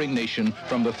despairing nation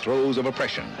from the throes of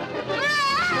oppression.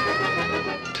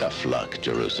 Tough luck,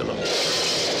 Jerusalem.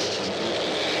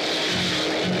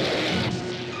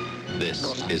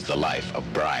 This is the life of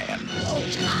Brian.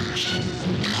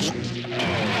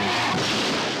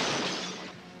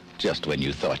 Just when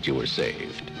you thought you were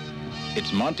saved.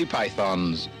 It's Monty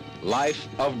Python's Life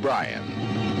of Brian.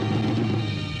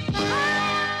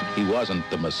 He wasn't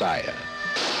the Messiah.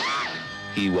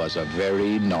 He was a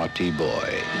very naughty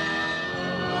boy.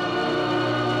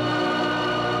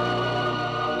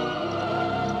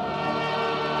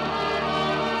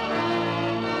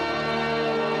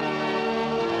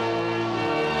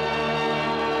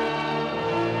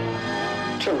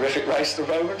 Terrific race, the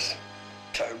Romans.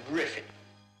 Terrific.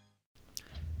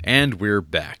 And we're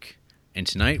back. And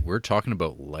tonight we're talking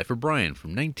about Life of Brian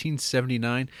from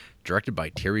 1979, directed by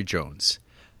Terry Jones.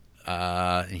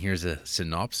 And here's a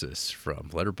synopsis from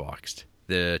Letterboxd.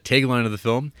 The tagline of the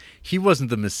film: he wasn't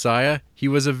the Messiah, he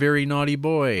was a very naughty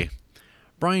boy.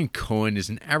 Brian Cohen is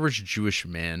an average Jewish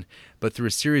man, but through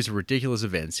a series of ridiculous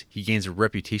events, he gains a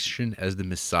reputation as the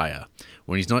Messiah.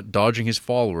 When he's not dodging his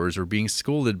followers or being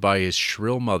scolded by his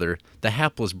shrill mother, the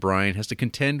hapless Brian has to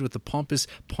contend with the pompous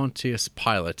Pontius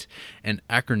Pilate and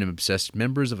acronym-obsessed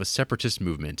members of a separatist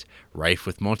movement. Rife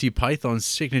with Monty Python's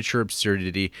signature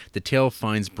absurdity, the tale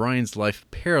finds Brian's life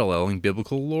paralleling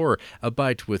biblical lore,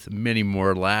 albeit with many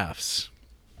more laughs.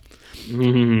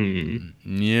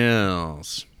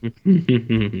 Yes.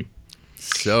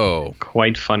 So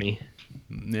Quite funny.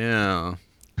 yeah,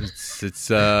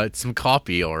 it's some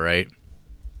copy, all right.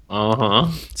 Uh-huh.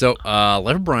 So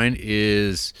Life of Brian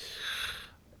is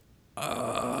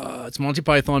it's a Monty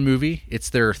Python movie. It's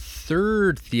their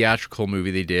third theatrical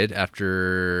movie they did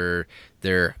after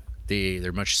their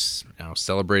much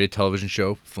celebrated television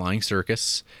show Flying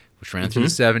Circus, which ran through the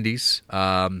 70s.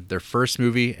 Their first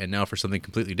movie, and now for something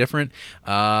completely different.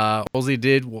 All they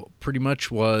did pretty much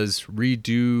was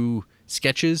redo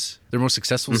sketches, their most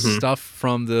successful stuff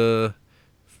from the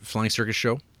Flying Circus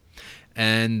show.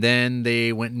 And then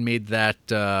they went and made that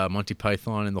Monty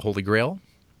Python and the Holy Grail.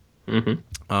 And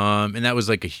that was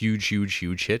like a huge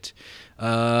hit.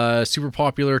 Super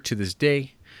popular to this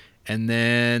day. And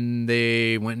then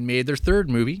they went and made their third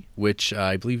movie, which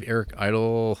I believe Eric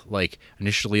Idle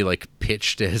initially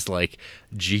pitched as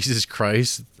Jesus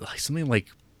Christ, something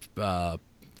like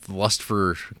Lust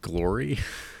for Glory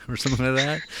or something like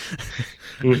that.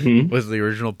 Was the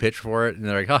original pitch for it, and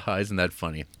they're like, haha, isn't that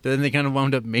funny? But then they kind of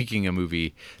wound up making a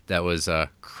movie that was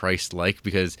Christ-like,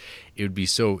 because it would be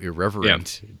so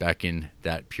irreverent back in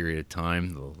that period of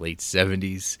time, the late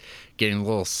 70s, getting a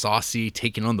little saucy,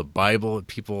 taking on the Bible,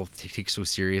 people take so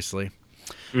seriously.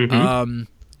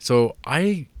 So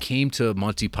I came to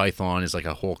Monty Python as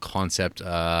a whole concept,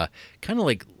 kind of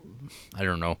I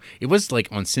don't know. It was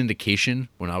on syndication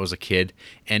when I was a kid,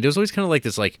 and it was always kind of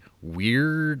this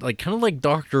weird, kind of like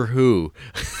Doctor Who,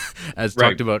 as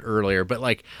talked about earlier. But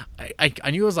I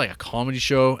knew it was a comedy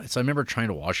show, so I remember trying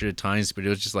to watch it at times. But it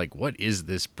was just what is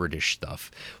this British stuff?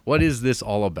 What is this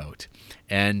all about?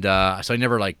 And so I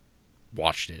never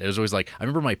watched it. It was always like, I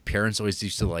remember my parents always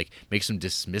used to like make some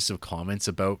dismissive comments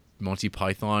about Monty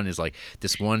Python. Is like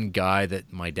this one guy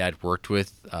that my dad worked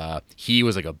with, he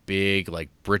was like a big like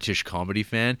British comedy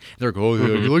fan. They're like, oh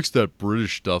yeah, he likes that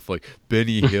British stuff like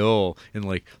Benny Hill and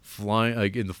like flying,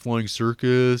 like in the Flying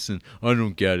Circus, and I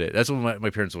don't get it. That's what my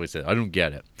parents always said. I don't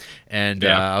get it. And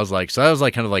I was like, so that was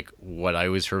like kind of like what I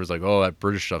always heard was like, oh, that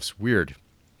British stuff's weird.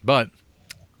 But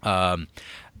and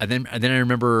then I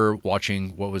remember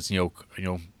watching what was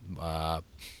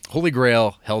Holy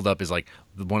Grail held up as like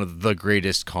one of the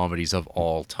greatest comedies of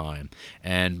all time.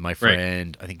 And my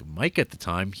friend, I think Mike at the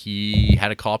time, he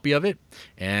had a copy of it,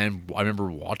 and I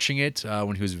remember watching it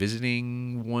when he was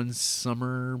visiting one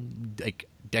summer like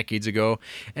decades ago,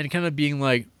 and kind of being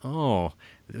like, oh,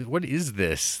 what is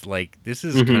this? Like, this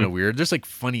is kind of weird. There's like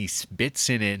funny bits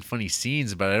in it and funny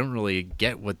scenes, but I don't really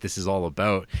get what this is all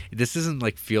about. This doesn't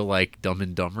like feel like Dumb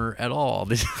and Dumber at all.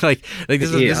 This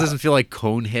this doesn't feel like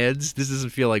Coneheads. This doesn't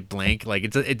feel like Blank. Like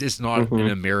it's not an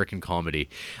American comedy.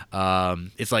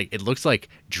 It's like, it looks like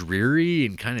dreary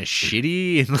and kind of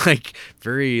shitty and like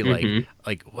very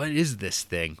like what is this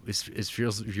thing? It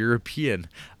feels European.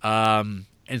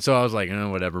 And so I was like, oh,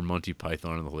 whatever, Monty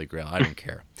Python and the Holy Grail, I don't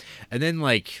care. And then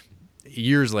like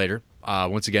years later,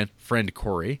 once again, friend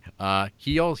Corey,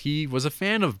 he was a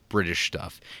fan of British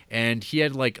stuff, and he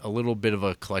had like a little bit of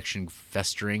a collection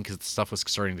festering because the stuff was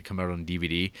starting to come out on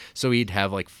DVD. So he'd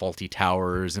have like Faulty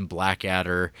Towers and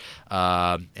Blackadder,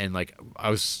 and like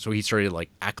he started like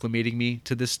acclimating me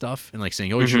to this stuff and like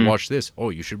saying, oh, you should watch this.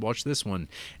 Oh, you should watch this one.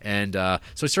 And so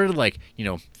I started like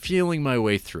feeling my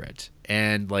way through it.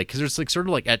 And like, because there's like sort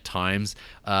of like at times,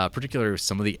 particularly with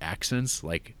some of the accents,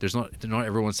 like not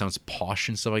everyone sounds posh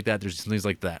and stuff like that. There's things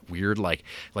like that weird like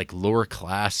lower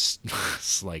class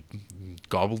like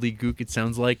gobbledygook, it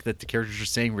sounds like, that the characters are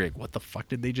saying. We're like, what the fuck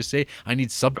did they just say? I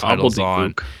need subtitles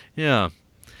on. Yeah.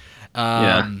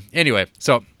 Anyway,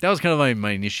 so that was kind of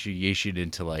my initiation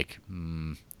into like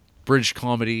British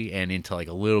comedy and into like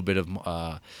a little bit of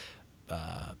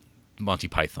Monty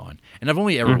Python. And I've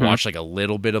only ever watched like a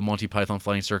little bit of Monty Python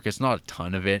Flying Circus, not a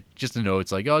ton of it, just to know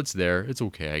it's like, oh, it's there, it's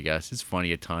okay, I guess, it's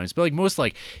funny at times. But like most,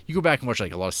 like you go back and watch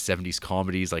like a lot of 70s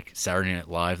comedies like Saturday Night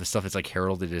Live, the stuff that's like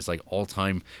heralded as like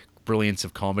all-time brilliance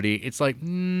of comedy, it's like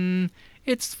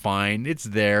it's fine, it's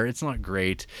there, it's not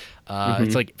great.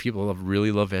 It's like people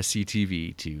really love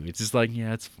SCTV too. It's just like,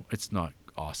 yeah, it's not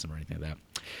awesome or anything like that.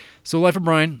 So Life of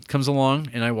Brian comes along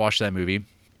and I watched that movie.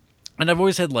 And I've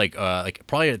always had like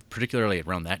probably particularly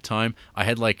around that time, I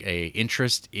had like a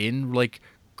interest in like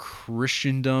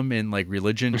Christendom and like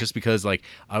religion, just because like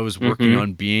I was working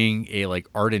on being a like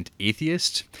ardent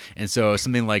atheist, and so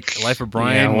something like Life of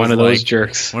Brian was one of like, those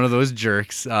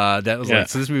jerks. That was like,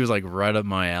 so this movie was like right up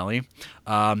my alley.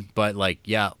 But like,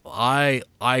 yeah, I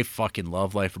fucking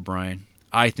love Life of Brian.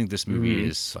 I think this movie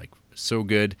is like so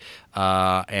good,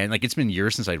 and like it's been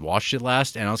years since I'd watched it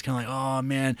last, and I was kind of like, oh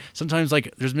man, sometimes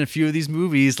like there's been a few of these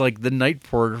movies like The Night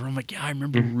Porter, I'm like, yeah, I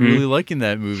remember really liking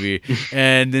that movie,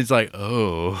 and it's like,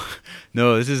 oh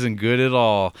no, this isn't good at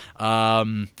all.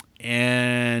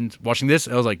 And watching this,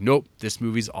 I was like, nope, this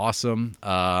movie's awesome.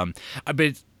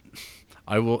 It's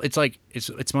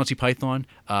Monty Python.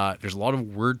 There's a lot of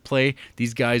wordplay.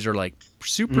 These guys are like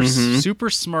super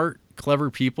smart,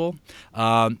 clever people,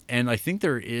 and I think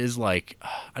there is like,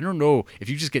 I don't know if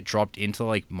you just get dropped into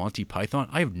like Monty Python,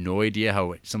 I have no idea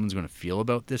how someone's going to feel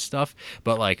about this stuff,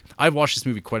 but like I've watched this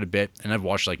movie quite a bit, and I've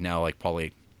watched like now like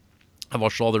probably I've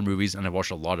watched all their movies, and I've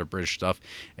watched a lot of British stuff,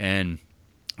 and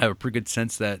I have a pretty good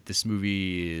sense that this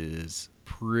movie is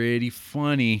pretty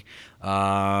funny.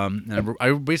 And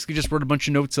I basically just wrote a bunch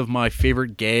of notes of my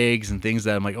favorite gags and things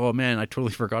that I'm like, oh man, I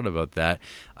totally forgot about that.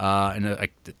 And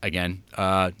again,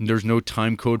 there's no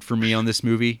time code for me on this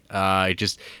movie. It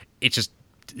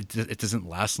doesn't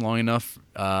last long enough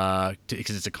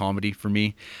because it's a comedy for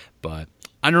me. But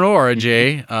I don't know,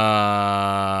 RJ.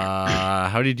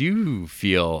 How did you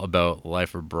feel about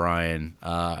Life of Brian?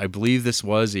 I believe this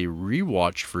was a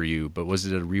rewatch for you, but was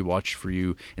it a rewatch for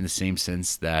you in the same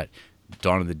sense that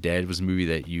Dawn of the Dead was a movie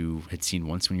that you had seen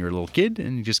once when you were a little kid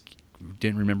and you just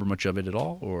didn't remember much of it at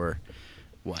all, or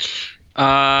what?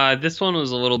 This one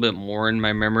was a little bit more in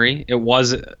my memory. It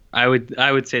was, I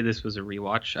would say this was a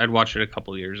rewatch. I'd watched it a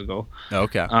couple years ago.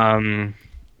 Okay.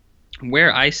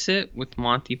 Where I sit with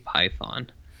Monty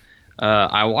Python,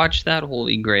 I watched that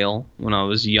Holy Grail when I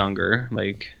was younger,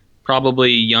 like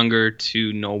probably younger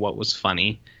to know what was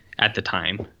funny at the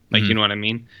time. Like, you know what I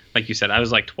mean? Like you said, I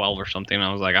was like 12 or something. And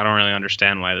I was like, I don't really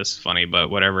understand why this is funny, but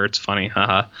whatever, it's funny.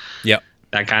 Haha. Yep.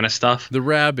 That kind of stuff. The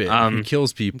rabbit who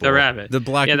kills people. The rabbit. The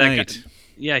Black Knight.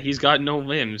 Yeah, he's got no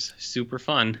limbs. Super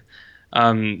fun.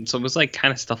 So it was like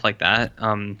kind of stuff like that.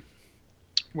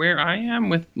 Where I am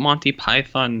with Monty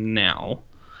Python now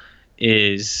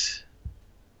is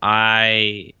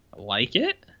I like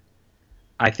it.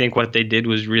 I think what they did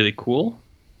was really cool.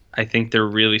 I think they're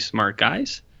really smart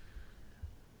guys.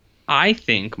 I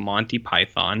think Monty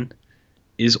Python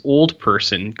is old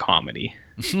person comedy.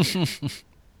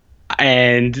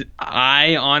 And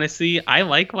I honestly, I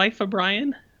like Life of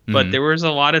Brian, but there was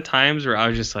a lot of times where I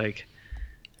was just like,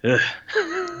 ugh.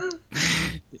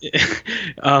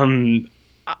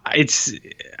 I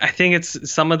think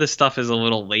it's some of the stuff is a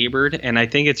little labored, and I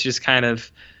think it's just kind of,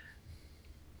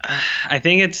 I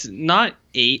think it's not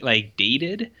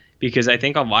dated, because I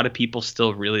think a lot of people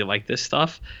still really like this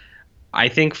stuff. I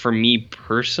think for me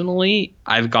personally,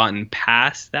 I've gotten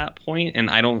past that point, and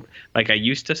I don't like. I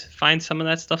used to find some of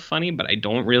that stuff funny, but I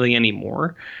don't really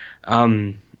anymore.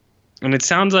 And it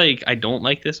sounds like I don't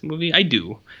like this movie. I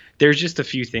do. There's just a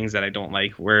few things that I don't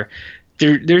like. Where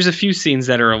there's a few scenes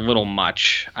that are a little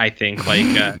much. I think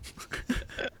I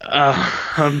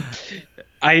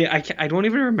don't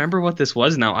even remember what this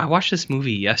was now. I watched this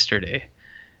movie yesterday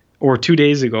or 2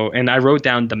 days ago, and I wrote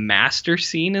down the master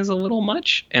scene is a little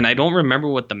much, and I don't remember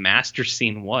what the master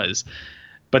scene was.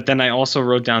 But then I also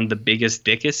wrote down the biggest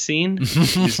dickest scene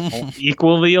is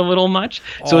equally a little much.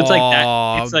 So it's like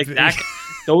that. It's like that.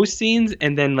 Those scenes,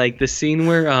 and then like the scene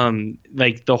where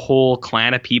like the whole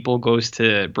clan of people goes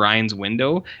to Brian's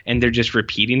window and they're just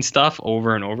repeating stuff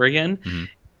over and over again.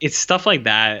 It's stuff like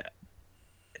that.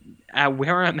 At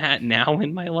where I'm at now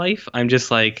in my life, I'm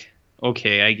just like,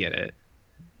 okay, I get it.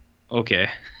 Okay,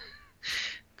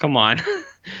 come on.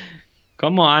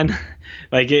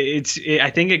 Like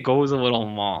I think it goes a little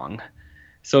long.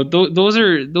 So those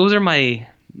are my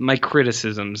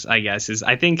criticisms, I guess. Is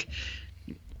I think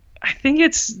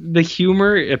it's the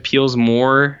humor appeals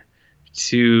more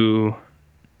to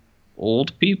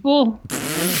old people.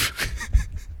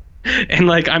 And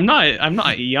like I'm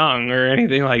not young or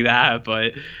anything like that,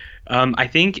 but I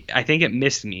think it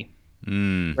missed me.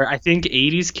 Where I think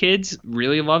 80s kids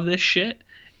really love this shit,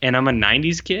 and I'm a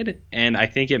 90s kid, and I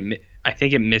think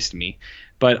it missed me.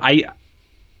 But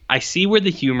I see where the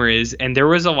humor is, and there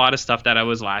was a lot of stuff that I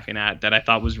was laughing at that I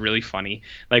thought was really funny,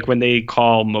 like when they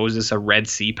call Moses a Red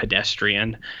Sea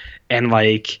pedestrian, and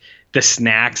like the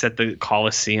snacks at the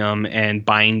Colosseum and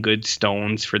buying good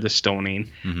stones for the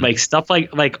stoning, like stuff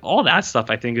like all that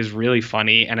stuff I think is really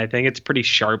funny, and I think it's pretty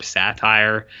sharp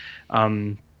satire.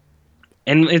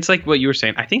 And it's like what you were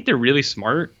saying. I think they're really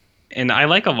smart, and I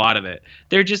like a lot of it.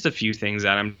 There are just a few things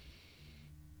that I'm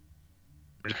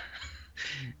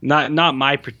not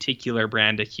my particular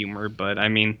brand of humor, but I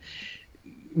mean,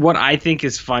 what I think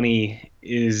is funny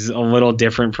is a little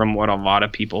different from what a lot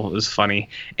of people is funny.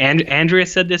 And Andrea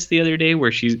said this the other day,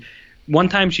 where one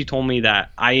time she told me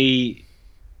that I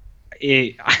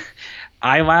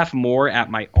laugh more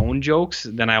at my own jokes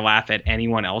than I laugh at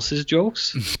anyone else's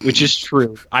jokes, which is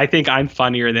true. I think I'm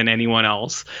funnier than anyone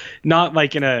else. Not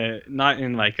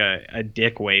in like a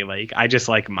dick way. Like I just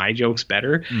like my jokes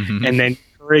better. And then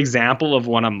her example of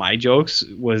one of my jokes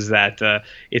was that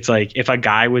it's like if a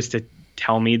guy was to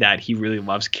tell me that he really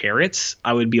loves carrots,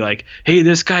 I would be like, hey,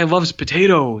 this guy loves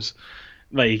potatoes.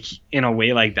 Like in a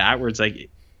way like that, where it's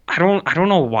like, I don't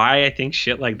know why I think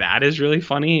shit like that is really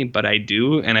funny, but I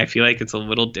do, and I feel like it's a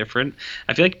little different.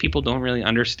 I feel like people don't really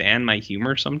understand my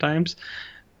humor sometimes.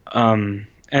 And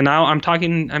now I'm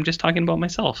just talking about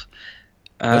myself.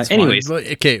 Anyways,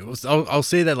 okay, I'll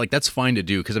say that like that's fine to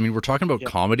do, because I mean we're talking about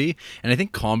comedy, and I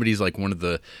think comedy is like one of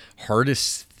the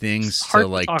hardest things to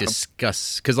like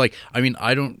discuss. Because like I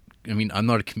don't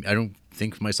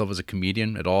think of myself as a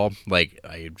comedian at all. Like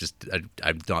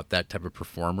I'm not that type of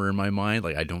performer in my mind.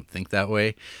 Like I don't think that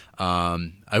way.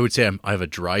 I would say I have a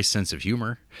dry sense of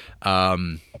humor.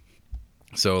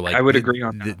 So like I would agree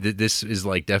on that. This is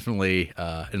like definitely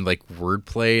and like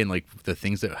wordplay and like the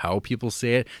things that how people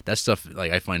say it, that stuff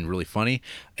like I find really funny.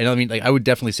 And I mean like I would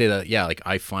definitely say that like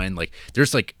I find like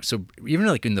there's like, so even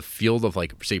like in the field of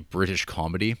like say British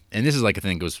comedy, and this is like a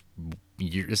thing that goes,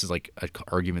 this is like an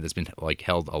argument that's been like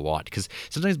held a lot, because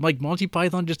sometimes like Monty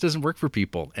Python just doesn't work for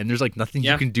people, and there's like nothing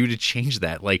you can do to change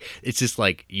that. Like it's just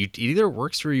like it either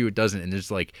works for you or it doesn't, and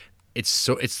there's like it's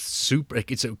super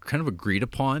like it's kind of agreed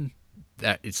upon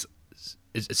that it's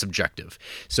subjective.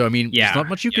 So I mean there's not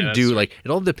much you can do. Like it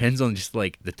all depends on just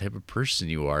like the type of person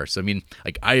you are. So I mean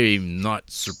like I'm not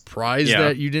surprised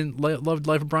that you didn't love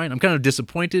Life of Brian. I'm kind of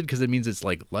disappointed, because it means it's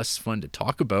like less fun to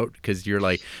talk about, because you're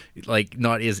like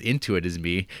not as into it as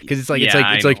me, because it's like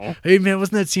hey man,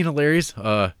 wasn't that scene hilarious?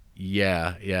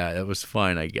 Yeah, that was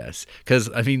fun, I guess. Because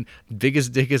I mean,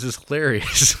 Biggest Dickus is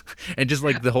hilarious, and just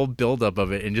like the whole buildup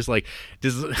of it, and just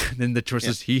then the twist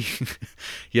is he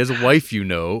has a wife,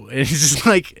 and it's just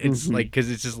like like because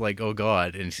it's just like, oh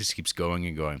god, and it just keeps going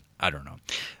and going. I don't know.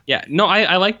 Yeah, no,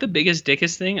 I like the Biggest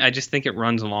Dickus thing. I just think it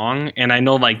runs long, and I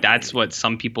know like that's what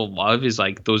some people love is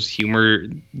like those humor,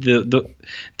 the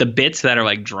bits that are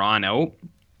like drawn out.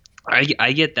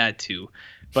 I get that too,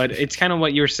 but it's kind of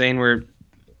what you were saying where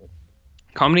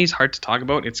comedy is hard to talk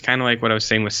about. It's kind of like what I was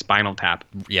saying with Spinal Tap.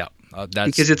 Yeah,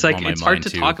 that's because it's like it's hard to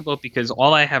too. talk about because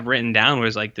all I have written down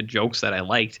was like the jokes that I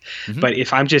liked. Mm-hmm. But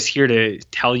if I'm just here to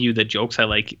tell you the jokes I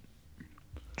like,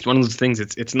 it's one of those things.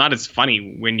 It's not as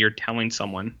funny when you're telling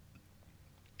someone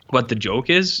what the joke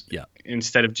is,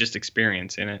 instead of just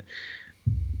experiencing it.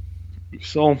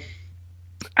 So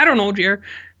I don't know, Jer.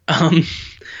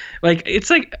 Like it's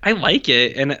like I like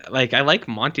it, and like I like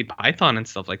Monty Python and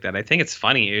stuff like that. I think it's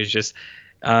funny. It was just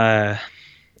I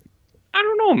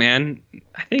don't know, man.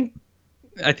 I think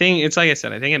it's like I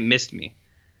said, I think it missed me.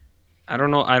 I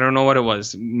don't know what it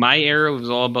was. My era was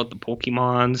all about the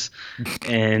Pokemons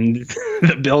and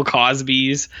the Bill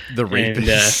Cosbys, the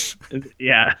rapists,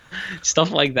 and,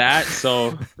 stuff like that.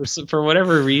 So for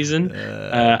whatever reason,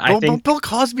 I think Bill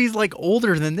Cosby's like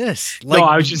older than this. Like, no,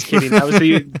 I was just kidding. That was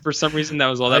for some reason that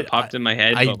was all that popped in my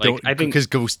head. I think because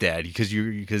Ghost Dad, because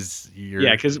you're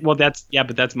but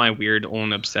that's my weird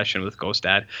own obsession with Ghost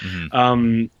Dad.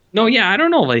 Mm-hmm. No, I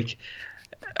don't know, like,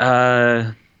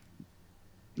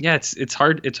 yeah, it's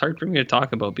hard for me to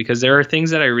talk about because there are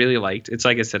things that I really liked. It's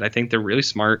like I said, I think they're really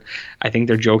smart. I think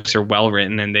their jokes are well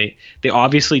written, and they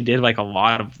obviously did like a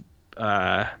lot of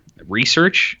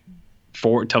research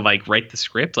to like write the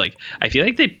script. Like I feel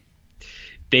like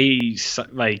they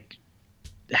like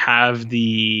have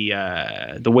the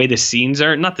way the scenes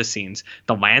are, not the scenes,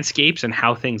 the landscapes and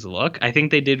how things look. I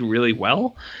think they did really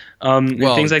well. And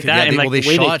things like that, and like the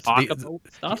way they talk about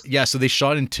stuff. Yeah, so they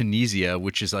shot in Tunisia,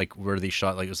 which is like where they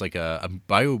shot, like it was like a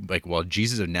bio, like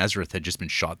Jesus of Nazareth had just been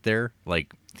shot there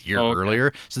like the year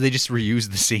earlier, so they just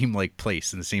reused the same like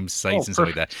place and the same sites and stuff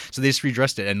like that. So they just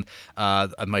redressed it, and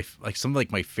some of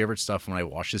like my favorite stuff when I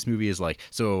watch this movie is like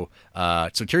so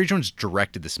Terry Jones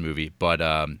directed this movie, but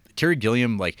Terry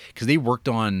Gilliam, like, because they worked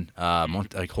on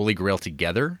like Holy Grail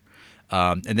together.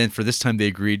 And then for this time they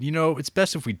agreed, it's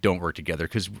best if we don't work together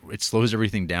because it slows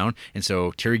everything down. And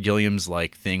so Terry Gilliam's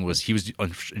like thing was he was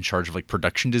in charge of like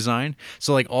production design.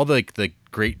 So like all the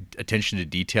great attention to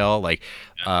detail, like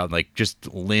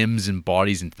just limbs and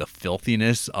bodies and the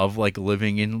filthiness of like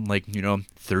living in like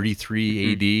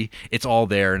 33 AD. It's all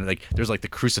there, and like there's like the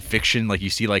crucifixion, like you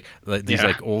see like these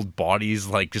like old bodies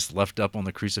like just left up on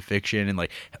the crucifixion, and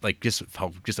like just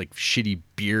how just like shitty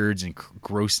beards and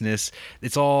grossness.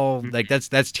 It's all like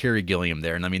that's Terry Gilliam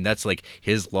there, and I mean that's like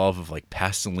his love of like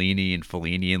Pasolini and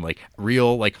Fellini and like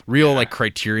real like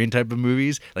Criterion type of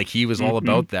movies. Like he was all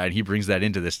about that, and he brings that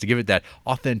into this to give it that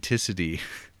authenticity.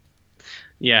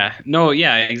 Yeah, no,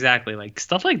 yeah, exactly. Like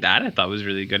stuff like that I thought was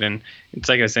really good. And it's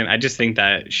like I was saying, I just think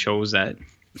that shows that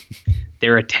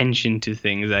their attention to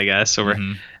things, I guess. Or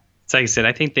it's like I said,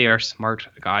 I think they are smart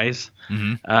guys.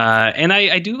 And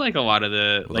I do like a lot of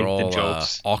the the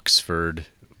jokes. Oxford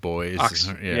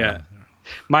boys. Yeah.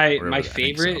 My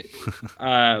favorite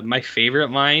my favorite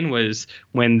line was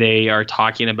when they are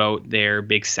talking about their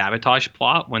big sabotage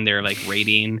plot when they're like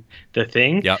raiding the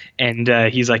thing. And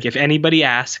he's like, if anybody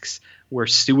asks, we're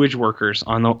sewage workers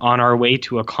on our way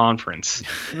to a conference.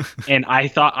 And I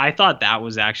thought that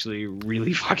was actually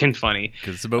really fucking funny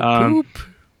because it's about poop.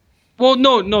 Well,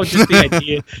 no, just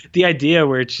the idea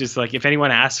where it's just like, if anyone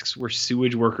asks, we're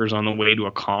sewage workers on the way to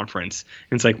a conference.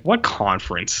 And it's like, what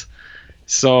conference?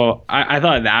 So I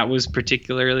thought that was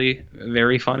particularly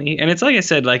very funny. And it's like I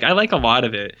said, like I like a lot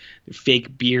of it.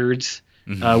 Fake beards.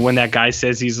 When that guy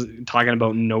says he's talking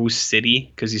about nose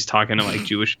city because he's talking to like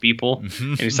Jewish people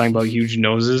and he's talking about huge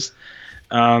noses.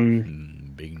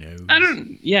 Big nose.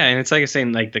 And it's like I was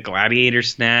saying, like the gladiator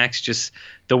snacks, just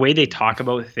the way they talk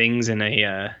about things in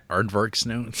a aardvark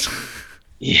snouts.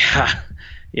 Yeah,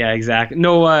 exactly.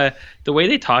 No, the way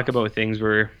they talk about things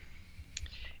where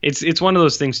it's one of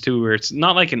those things too where it's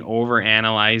not like an over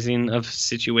analyzing of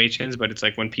situations, but it's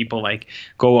like when people like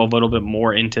go a little bit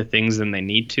more into things than they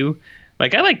need to.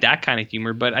 Like I like that kind of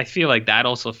humor, but I feel like that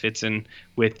also fits in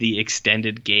with the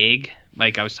extended gag,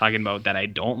 like I was talking about, that I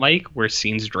don't like, where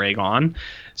scenes drag on.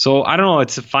 So I don't know,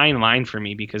 it's a fine line for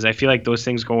me because I feel like those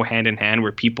things go hand in hand,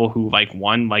 where people who like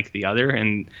one like the other,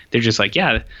 and they're just like,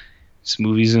 yeah, this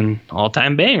movie's an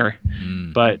all-time banger.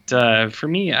 But for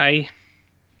me, I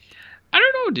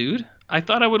don't know, dude. I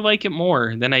thought I would like it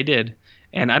more than I did,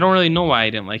 and I don't really know why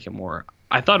I didn't like it more.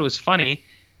 I thought it was funny,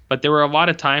 but there were a lot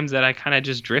of times that I kind of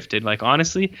just drifted. Like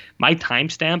honestly, my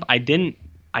timestamp, I didn't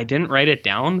write it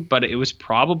down, but it was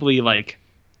probably like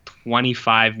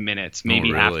 25 minutes,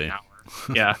 maybe half really? an hour.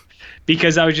 Yeah,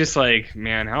 because I was just like,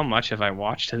 man, how much have I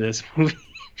watched of this movie?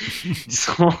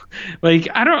 So, like,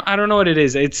 I don't know what it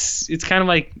is. It's kind of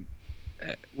like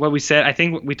what we said. I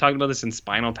think we talked about this in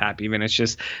Spinal Tap. Even it's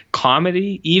just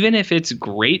comedy. Even if it's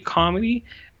great comedy,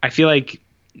 I feel like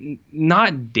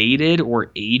not dated or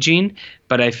aging,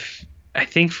 but I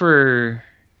think for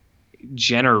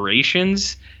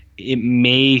generations it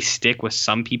may stick with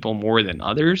some people more than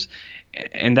others,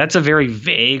 and that's a very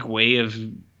vague way of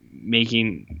me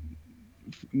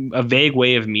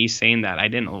saying that I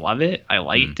didn't love it. I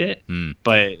liked it,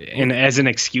 but and as an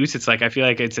excuse, it's like I feel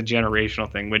like it's a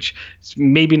generational thing, which is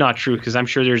maybe not true because I'm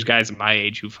sure there's guys my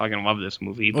age who fucking love this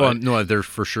movie. But Well, no, there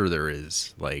for sure there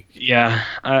is. Like, yeah,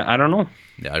 I don't know.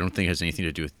 yeah, I don't think it has anything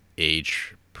to do with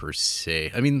age per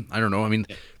se. I mean, I don't know. I mean,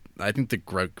 I think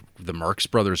the Marx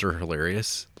Brothers are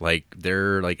hilarious. Like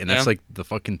they're like, and that's like the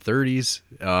fucking 30s.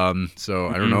 So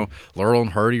I don't know. Laurel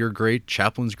and Hardy are great.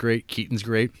 Chaplin's great. Keaton's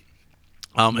great.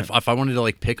 If I wanted to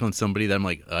like pick on somebody that I'm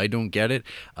like, I don't get it,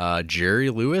 Jerry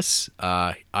Lewis,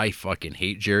 I fucking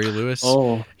hate Jerry Lewis.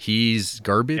 Oh, he's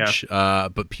garbage.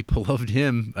 But people loved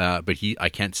him. But I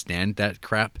can't stand that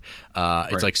crap.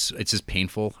 It's like, it's just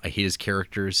painful. I hate his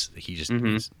characters. He just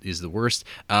is the worst.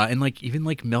 And like, even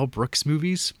like Mel Brooks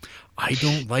movies, I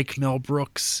don't like Mel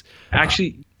Brooks.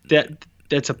 Actually,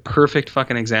 that's a perfect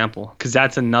fucking example because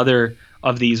that's another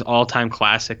of these all-time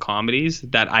classic comedies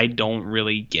that I don't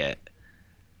really get.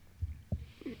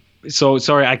 So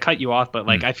sorry, I cut you off, but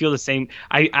like I feel the same.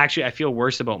 I feel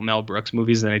worse about Mel Brooks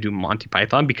movies than I do Monty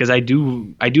Python because I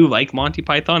do like Monty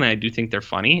Python and I do think they're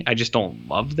funny. I just don't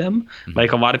love them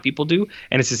like a lot of people do.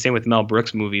 And it's the same with Mel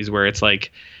Brooks movies where it's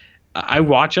like I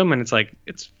watch them and it's like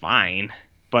it's fine,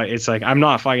 but it's like I'm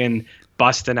not fucking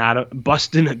busting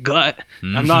a gut.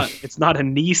 I'm not. It's not a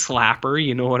knee slapper.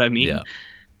 You know what I mean? Yeah.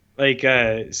 Like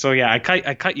so yeah, I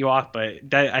cut you off,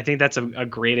 but I think that's a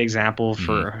great example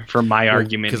for my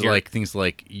argument because here. like things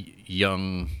like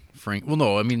young Frank. Well,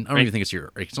 no, I mean I don't even think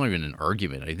it's not even an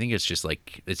argument. I think it's just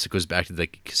like it goes back to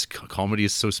like 'cause comedy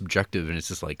is so subjective and it's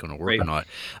just like going to work or not.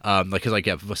 Like because like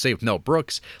let's say with Mel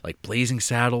Brooks, like Blazing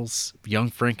Saddles,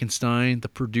 Young Frankenstein, The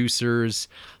Producers,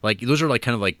 like those are like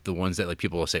kind of like the ones that like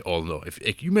people will say, oh no,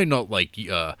 if you may not like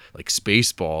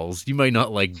Spaceballs, you might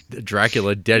not like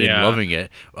Dracula Dead and Loving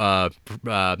It,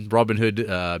 Robin Hood,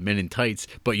 Men in Tights,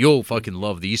 but you'll fucking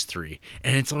love these three.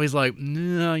 And it's always like,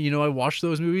 nah, I watched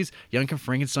those movies. Young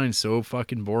Frankenstein so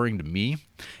fucking boring to me.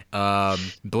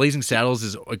 Blazing Saddles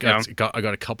is I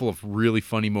got a couple of really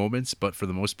funny moments, but for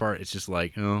the most part it's just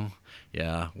like, oh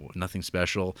yeah, nothing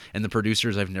special. And The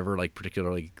Producers I've never like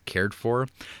particularly cared for,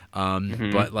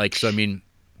 but like, so I mean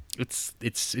it's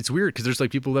weird because there's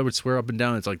like people that would swear up and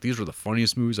down it's like these were the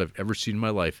funniest movies I've ever seen in my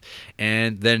life,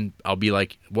 and then I'll be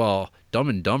like, well, Dumb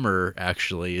and Dumber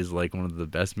actually is like one of the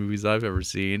best movies I've ever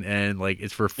seen, and like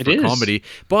it's for comedy,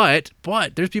 but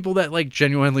there's people that like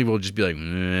genuinely will just be like,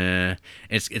 meh.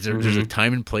 There's a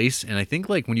time and place, and I think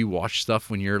like when you watch stuff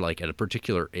when you're like at a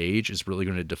particular age is really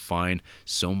going to define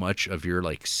so much of your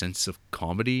like sense of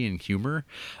comedy and humor,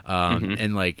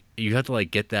 and like you have to like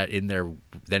get that in there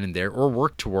then and there, or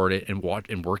work toward it and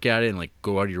work at it and like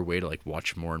go out of your way to like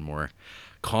watch more and more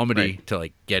comedy to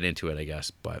like get into it, I guess.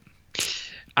 But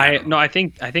I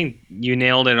think you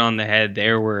nailed it on the head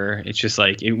there, where it's just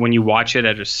like when you watch it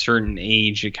at a certain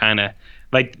age, it kind of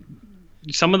like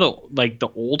some of the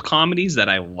old comedies that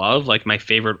I love, like my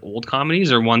favorite old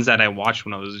comedies are ones that I watched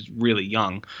when I was really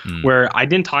young, where I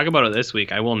didn't talk about it this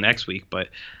week. I will next week, but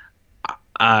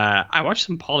I watched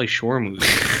some Pauly Shore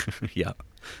movies. Yeah.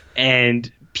 And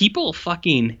people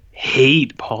fucking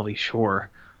hate Pauly Shore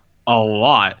a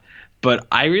lot. But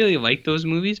I really like those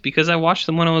movies because I watched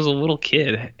them when I was a little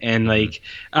kid. And like,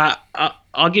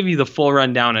 I'll give you the full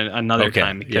rundown another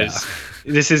time because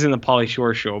this isn't the Pauly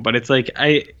Shore show. But it's like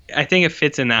I think it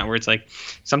fits in that, where it's like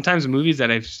sometimes movies that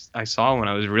I saw when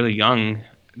I was really young,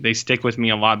 they stick with me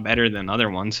a lot better than other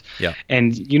ones. Yeah.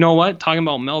 And you know what? Talking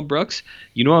about Mel Brooks,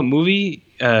 you know what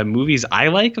movies I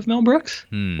like of Mel Brooks?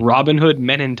 Robin Hood,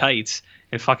 Men in Tights,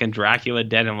 and fucking Dracula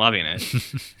Dead and Loving It.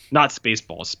 Not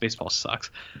Spaceballs. Spaceballs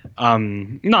sucks.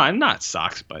 No, not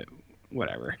sucks, but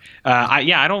whatever.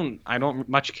 I don't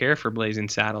much care for Blazing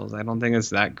Saddles. I don't think it's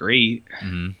that great.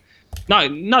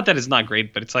 Not that it's not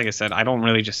great, but it's like I said, I don't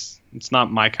really it's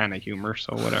not my kind of humor,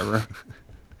 so whatever.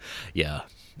 Yeah.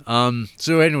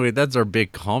 So anyway, that's our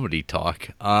big comedy talk.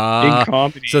 Big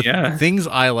comedy, so things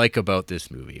I like about this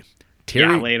movie.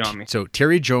 Terry, lay it on me. So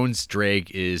Terry Jones'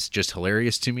 drag is just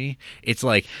hilarious to me. It's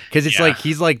like because it's Yeah. like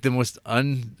he's like the most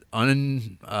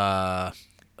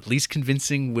least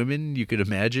convincing women you could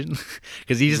imagine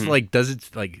because he just like does it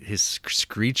like his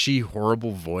screechy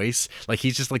horrible voice, like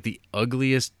he's just like the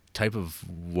ugliest type of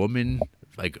woman,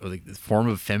 like the form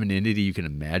of femininity you can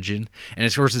imagine, and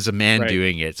of course it's a man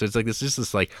doing it, so it's like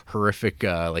this like horrific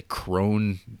like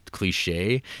crone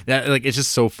cliche that like it's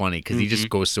just so funny because he just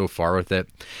goes so far with it.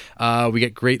 We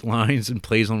get great lines and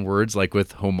plays on words like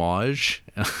with homage.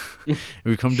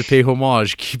 We come to pay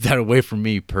homage, keep that away from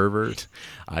me, pervert.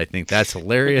 I think that's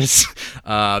hilarious.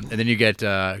 And then you get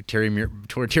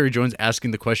Terry Jones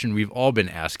asking the question we've all been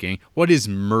asking: what is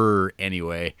myrrh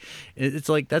anyway? It's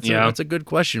like that's a good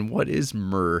question. What is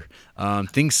myrrh?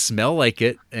 Things smell like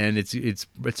it, and it's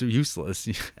useless.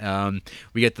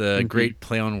 We get the great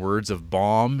play on words of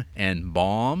bomb and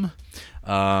bomb,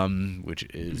 which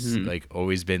is like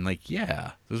always been like,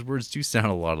 yeah, those words do sound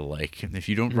a lot alike, and if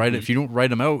you don't write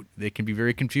them out, they can be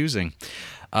very confusing.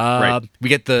 We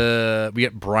get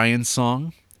Brian's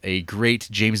song, a great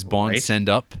James Bond send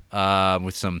up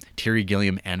with some Terry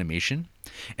Gilliam animation.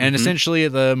 And essentially,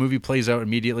 the movie plays out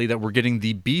immediately that we're getting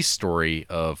the B story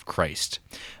of Christ.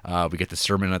 We get the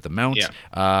Sermon at the Mount,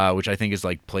 which I think is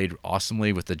like played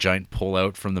awesomely with the giant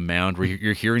pullout from the mound where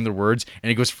you're hearing the words,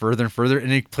 and it goes further and further,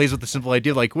 and it plays with the simple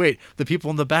idea of like, wait, the people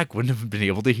in the back wouldn't have been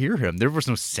able to hear him. There was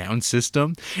no sound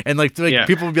system, and like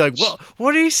people would be like, well,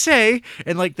 what did he say?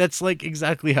 And like that's like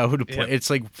exactly how it would play. It's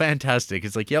like fantastic.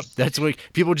 It's like, yep, that's what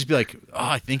people would just be like. Oh,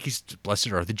 I think he's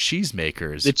blessed are the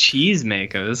cheesemakers. The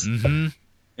cheesemakers. Mm-hmm.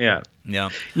 Yeah. Yeah.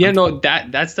 No,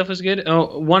 that stuff was good.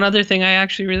 Oh, one other thing I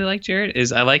actually really like, Jared,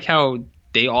 is I like how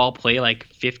they all play like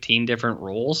 15 different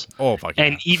roles. Oh, fuck yeah.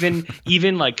 And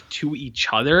even like to each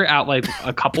other at like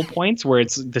a couple points where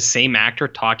it's the same actor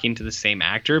talking to the same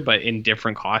actor but in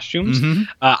different costumes.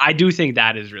 I do think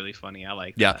that is really funny. I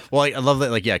like that. Well, I love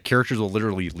that. Like, characters will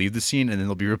literally leave the scene and then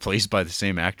they'll be replaced by the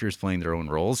same actors playing their own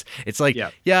roles. It's like,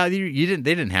 they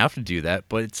didn't have to do that,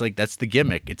 but it's like that's the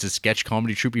gimmick. It's a sketch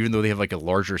comedy troupe, even though they have like a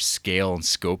larger scale and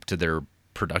scope to their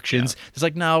productions. It's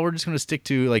like, no, we're just going to stick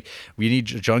to like, we need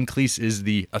John Cleese is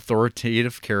the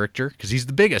authoritative character because he's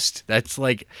the biggest. That's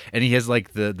like, and he has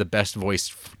like the best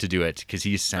voice to do it because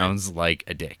he sounds like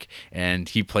a dick, and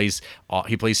he plays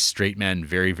straight man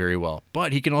very, very well,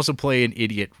 but he can also play an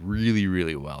idiot really,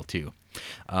 really well too.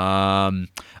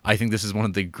 I think this is one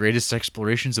of the greatest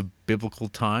explorations of biblical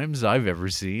times I've ever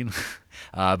seen.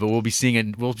 But we'll be seeing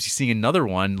another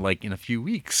one like in a few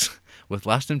weeks with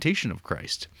Last Temptation of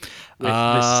Christ. With the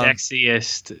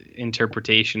sexiest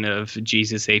interpretation of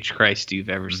Jesus H. Christ you've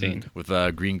ever seen. With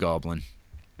Green Goblin.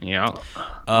 Yeah.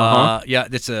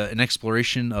 It's an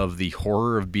exploration of the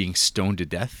horror of being stoned to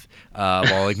death,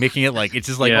 while like making it like it's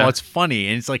just like, oh, it's funny,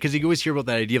 and it's like because you always hear about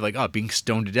that idea of like, oh, being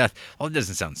stoned to death. Well, it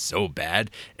doesn't sound so bad,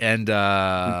 and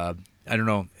I don't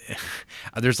know.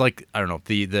 There's like, I don't know,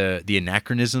 the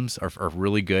anachronisms are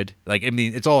really good. Like, I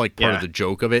mean, it's all like part of the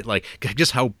joke of it, like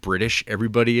just how British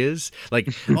everybody is.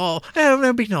 Like,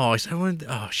 that'd be nice.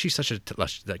 She's such a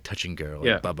touching girl.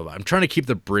 Like, blah blah blah. I'm trying to keep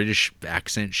the British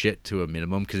accent shit to a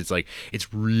minimum because it's like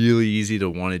it's really easy to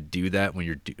want to do that when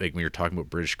you're talking about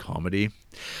British comedy,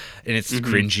 and it's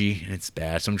cringy and it's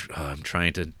bad. So I'm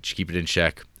trying to keep it in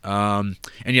check. And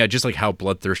just like how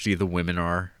bloodthirsty the women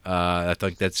are. I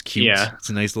think that's cute. Yeah. It's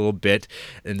a nice little bit,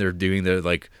 and they're doing their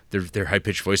high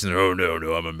pitched voice, and they're, oh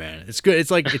no, I'm a man. It's good. It's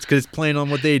like it's because it's playing on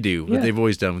what they do, what they've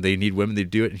always done. When they need women, they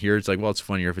do it. And here it's like, well, it's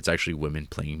funnier if it's actually women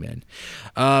playing men.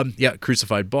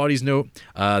 Crucified bodies note.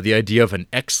 The idea of an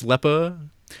ex-leper.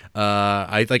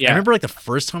 I remember like the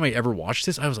first time I ever watched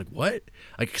this, I was like, what?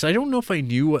 Like, because I don't know if I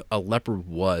knew what a leper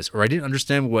was, or I didn't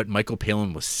understand what Michael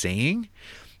Palin was saying.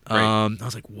 I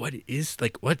was like,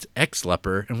 what's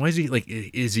ex-leper, and why is he like,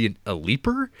 is he a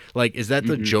leaper? Like, is that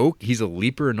the joke? He's a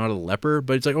leaper and not a leper?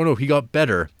 But it's like, oh no, he got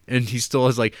better, and he still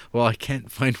is like, well, I can't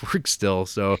find work still,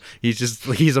 so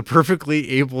he's a perfectly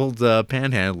abled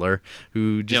panhandler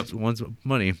who just wants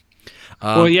money.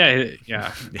 I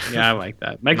like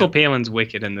that. Michael Palin's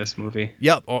wicked in this movie.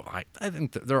 Yep. I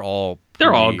think they're all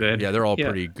good. Yeah, they're all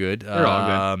pretty good. They're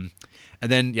all good.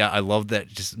 And then, I love that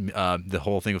just the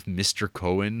whole thing of Mr.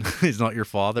 Cohen is not your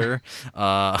father.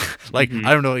 I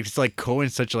don't know, it's like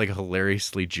Cohen's such like a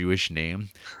hilariously Jewish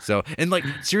name. So, and like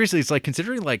seriously, it's like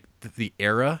considering like the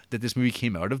era that this movie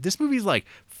came out of, this movie's like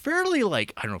fairly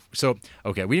like, I don't know. So,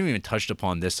 okay, we didn't even touched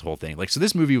upon this whole thing. Like, so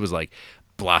this movie was like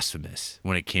blasphemous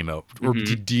when it came out, or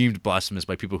deemed blasphemous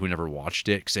by people who never watched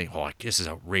it, saying, "Oh, this is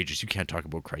outrageous. You can't talk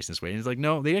about Christ this way." And it's like,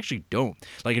 no, they actually don't.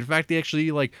 Like, in fact, they actually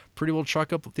like pretty well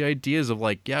chalk up the ideas of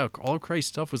like, yeah, all of Christ's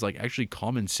stuff was like actually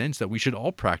common sense that we should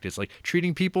all practice, like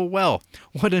treating people well.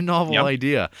 What a novel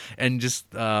idea. And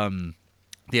just the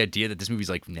idea that this movie's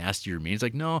like nasty or mean. It's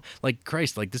like, no, like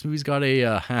Christ, like this movie's got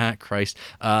a Christ.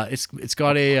 It's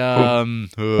got a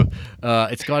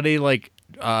like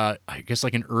I guess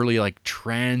like an early like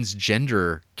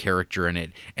transgender character in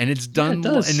it, and it's done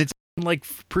and it's like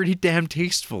pretty damn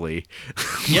tastefully.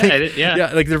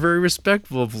 Like they're very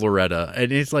respectful of Loretta,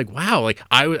 and it's like, wow, like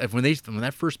when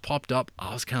that first popped up,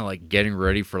 I was kind of like getting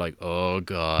ready for like, oh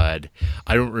god,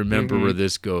 I don't remember where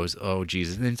this goes, oh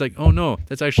Jesus. And then it's like, oh no,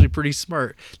 that's actually pretty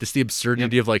smart. Just the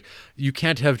absurdity of like, you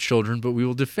can't have children, but we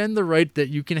will defend the right that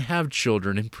you can have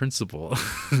children in principle.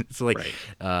 It's like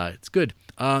it's good.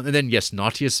 And then yes,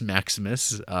 Nautius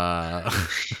Maximus.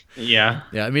 Yeah,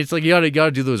 I mean, it's like you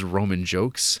gotta do those Roman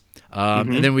jokes.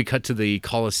 And then we cut to the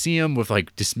Colosseum with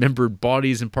like dismembered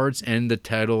bodies and parts, and the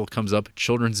title comes up,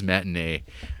 Children's Matinee.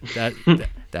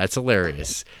 That's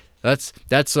hilarious. That's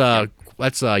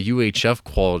UHF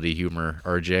quality humor,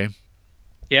 RJ.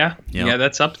 Yeah,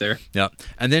 that's up there. Yeah,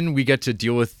 and then we get to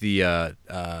deal with the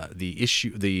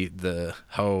issue, the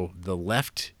how the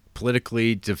left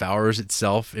politically devours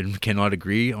itself and cannot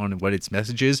agree on what its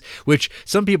message is, which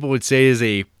some people would say is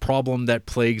a problem that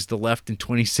plagues the left in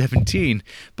 2017.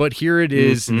 But here it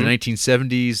is in the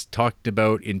 1970s, talked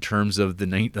about in terms of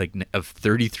of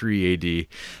 33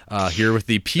 AD. Here with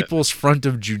the People's Front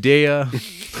of Judea.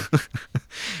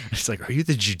 It's like, are you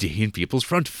the Judean People's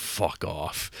Front? Fuck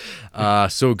off.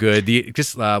 So good.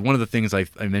 One of the things I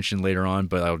mentioned later on,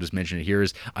 but I'll just mention it here,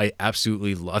 is I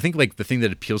absolutely I think like the thing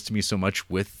that appeals to me so much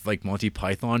with like Monty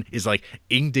Python is like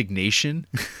indignation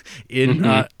in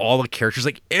all the characters.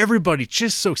 Like everybody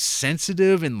just so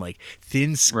sensitive and like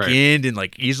thin-skinned and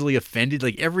like easily offended.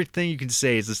 Like everything you can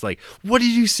say is just like, what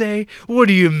did you say? What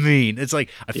do you mean? It's like,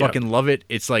 I fucking love it.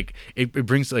 It's like it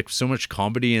brings like so much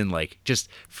comedy and like just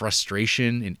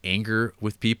frustration and anger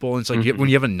with people. And it's like when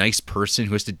you have a nice person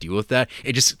who has to deal with that,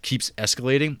 it just keeps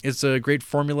escalating. It's a great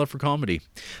formula for comedy.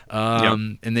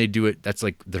 And they do it. That's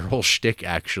like their whole shtick,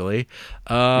 actually.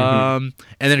 And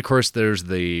then of course there's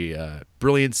the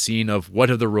brilliant scene of what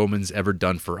have the Romans ever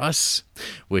done for us,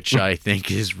 which I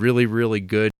think is really, really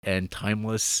good and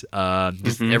timeless.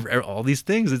 All these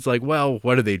things, it's like, well,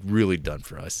 what have they really done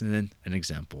for us? And then an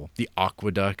example, the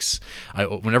aqueducts.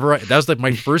 That was like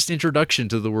my first introduction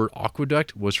to the word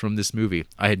aqueduct was from this movie.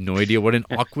 I had no idea what an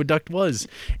aqueduct was,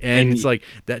 and it's like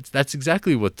that's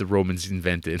exactly what the Romans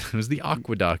invented. It was the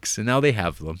aqueducts, and now they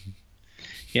have them.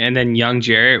 Yeah, and then young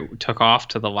Jarrett took off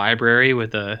to the library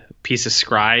with a piece of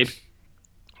scribe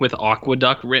with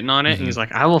aqueduct written on it, and he's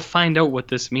like, I will find out what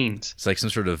this means. It's like some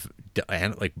sort of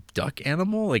like duck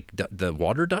animal, like the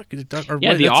water duck?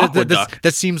 The aqueduct.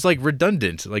 That seems like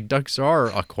redundant. Like ducks are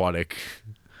aquatic.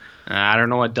 I don't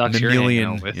know what ducks you're hanging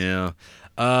out with. Yeah.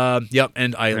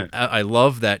 And I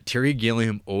love that Terry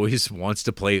Gilliam always wants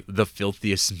to play the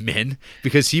filthiest men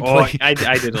because he plays. I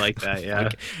did like that. Yeah,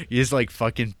 like, he's like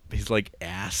fucking. He's like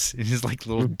ass in his like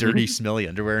little dirty, smelly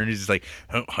underwear, and he's just like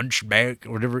hunchback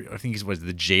or whatever. I think he was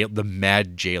the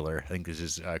mad jailer. I think this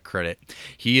is his credit.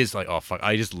 He is like, oh fuck,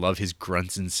 I just love his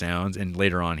grunts and sounds. And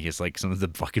later on, he has like some of the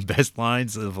fucking best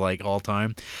lines of like all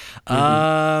time.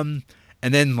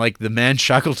 And then, like, the man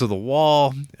shackled to the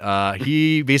wall,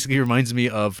 he basically reminds me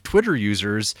of Twitter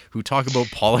users who talk about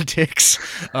politics.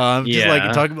 Just,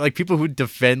 like, talk about, like, people who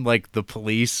defend, like, the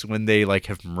police when they, like,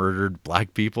 have murdered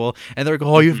black people. And they're like,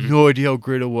 oh, you have no idea how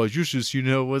great it was. You just, it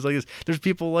was like this. There's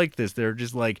people like this. They're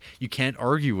just, like, you can't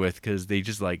argue with because they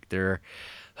just, like, they're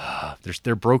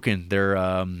broken.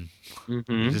 They're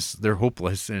they're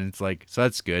hopeless. And it's like, so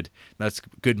that's good. That's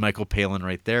good Michael Palin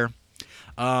right there.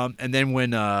 And then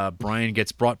when Brian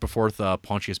gets brought before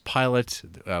Pontius Pilate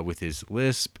with his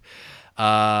lisp,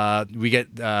 we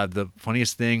get the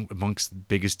funniest thing amongst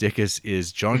Biggest Dickus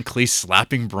is John Cleese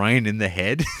slapping Brian in the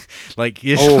head. Like,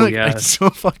 it's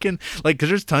so fucking, like, because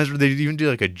there's times where they even do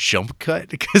like a jump cut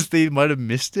because they might have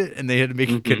missed it and they had to make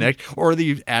it connect, or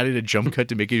they added a jump cut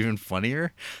to make it even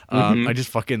funnier. I just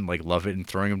fucking like love it, and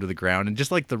throwing him to the ground, and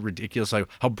just like the ridiculous, like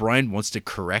how Brian wants to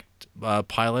correct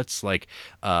Pilate's like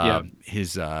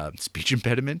his speech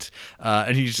impediment,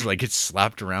 and he just like gets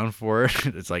slapped around for it.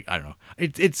 It's like, I don't know,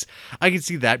 it's I can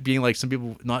see that being like some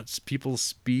people, not people's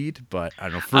speed, but I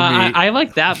don't know, for me I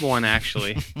like that one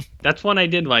actually. That's one I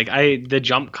did like. The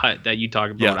jump cut that you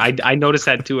talk about, I noticed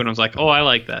that too, and I was like, oh, I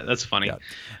like that, that's funny.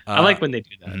 I like when they do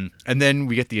that. And then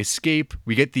we get the escape,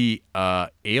 we get the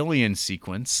alien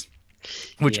sequence.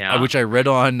 which Yeah. which I read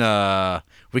on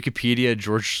Wikipedia.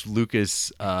 George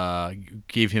Lucas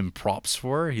gave him props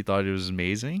for. He thought it was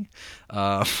amazing.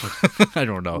 I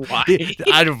don't know. Why?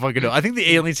 I don't fucking know. I think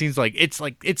the alien scene's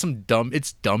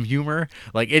it's dumb humor.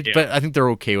 But I think they're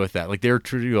okay with that. Like they're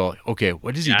true to go, okay,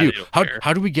 what does he do? they don't How care.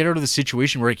 how do we get out of the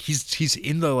situation where he's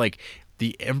in the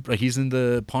he's in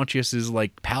the Pontius's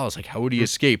palace. Like, how would he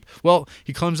escape? Well,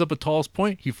 he climbs up a tallest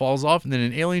point, he falls off, and then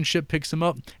an alien ship picks him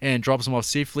up and drops him off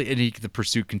safely, and the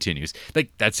pursuit continues. Like,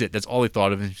 that's it. That's all he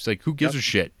thought of. And he's like, who gives a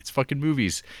shit? It's fucking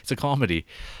movies. It's a comedy.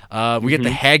 We get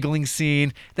the haggling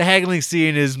scene. The haggling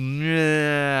scene is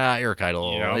Eric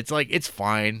Idle. Yeah. It's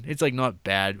fine. It's not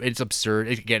bad. It's absurd.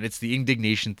 Again, it's the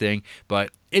indignation thing, but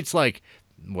it's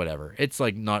whatever. It's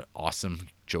not awesome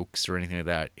jokes or anything like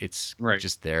that. It's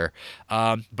just there.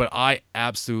 But I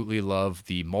absolutely love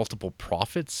the multiple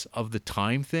prophets of the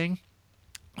time thing.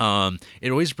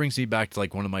 It always brings me back to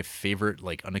one of my favorite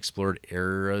unexplored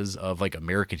eras of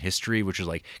American history, which is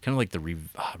kind of the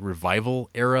revival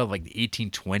era, the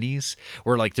 1820s,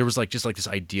 where there was just this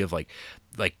idea of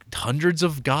hundreds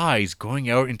of guys going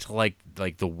out into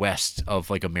the west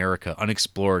of America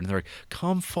unexplored, and they're like,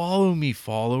 come follow me,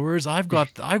 followers. I've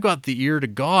got the ear to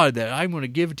God that I'm going to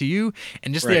give to you.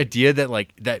 And just the idea that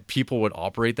that people would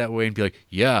operate that way and be like,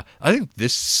 yeah, I think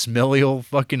this smelly old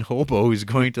fucking hobo is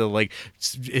going to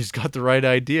has got the right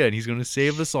idea and he's going to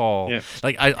save us all. Yeah.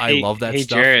 I love that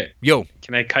stuff. Hey Jarrett, Yo,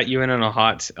 can I cut you in on a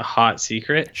hot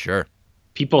secret? sure.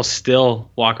 People still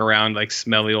walk around like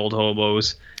smelly old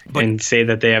hobos and say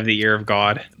that they have the ear of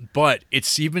God. But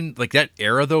it's even that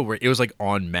era though, where it was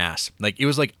en masse. It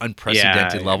was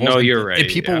unprecedented levels. No, and, you're right. And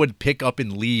people yeah. would pick up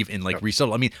and leave and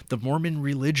resettle. I mean, the Mormon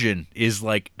religion is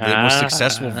the most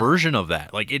successful version of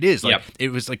that. It is.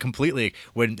 It was completely,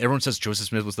 when everyone says Joseph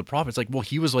Smith was the prophet, it's well,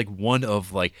 he was one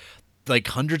of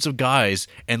hundreds of guys,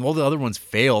 and all the other ones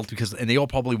failed and they all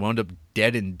probably wound up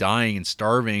dead and dying and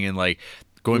starving and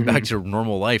going back to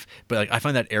normal life. But I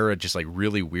find that era just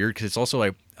really weird, because it's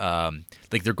also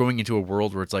they're going into a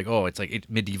world where it's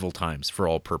medieval times for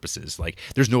all purposes.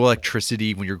 There's no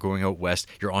electricity when you're going out west.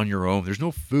 You're on your own. There's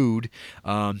no food.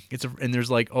 And there's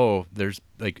there's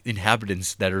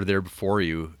inhabitants that are there before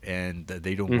you, and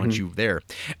they don't want you there.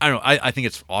 I don't know. I think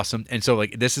it's awesome. And so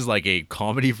this is a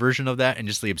comedy version of that, and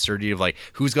just the absurdity of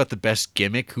who's got the best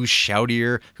gimmick, who's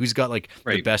shoutier, who's got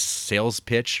the best sales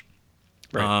pitch.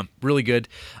 Right. Really good.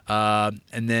 And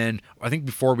then I think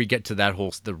before we get to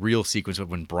the real sequence of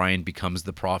when Brian becomes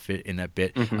the prophet in that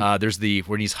bit, there's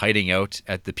when he's hiding out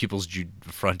at the People's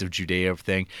Front of Judea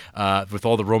thing, with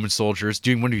all the Roman soldiers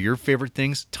doing one of your favorite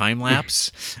things, time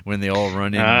lapse, when they all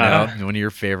run in and out. One of your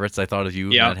favorites. I thought of you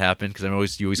when that happened,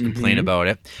 because you always complain about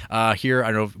it. Here,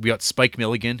 I don't know, we got Spike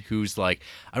Milligan, who's I'm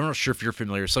not sure if you're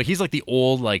familiar. So he's the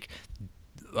old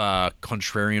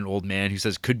contrarian old man who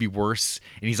says could be worse,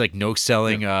 and he's no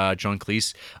selling John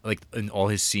Cleese in all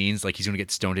his scenes, he's gonna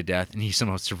get stoned to death, and he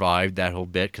somehow survived that whole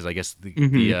bit because I guess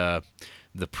the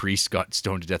priest got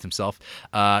stoned to death himself.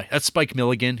 That's Spike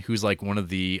Milligan, who's one of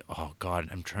the, oh god,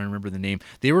 I'm trying to remember the name.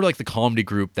 They were the comedy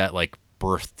group that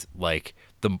birthed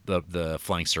the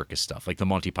Flying Circus stuff, the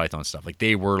Monty Python stuff.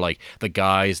 They were the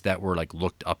guys that were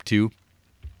looked up to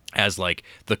as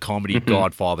the comedy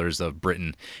godfathers of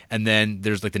Britain. And then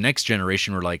there's the next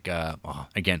generation where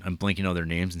again, I'm blanking on their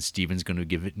names, and Steven's going to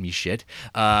give me shit.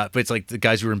 But it's the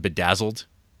guys who were in Bedazzled.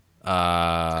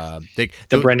 The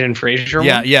Brendan Fraser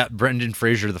one? Yeah, Brendan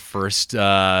Fraser the first.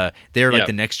 They're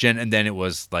the next gen, and then it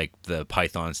was the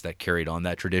Pythons that carried on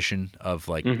that tradition of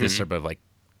this sort of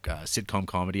sitcom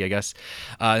comedy, I guess.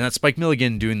 And that's Spike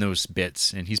Milligan doing those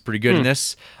bits, and he's pretty good in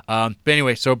this. But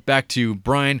anyway, so back to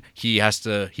Brian. He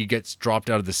gets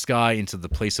dropped out of the sky into the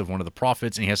place of one of the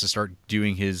prophets, and he has to start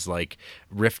doing his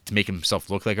riff to make himself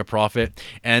look like a prophet.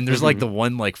 And there's the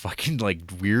one fucking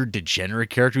weird degenerate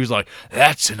character who's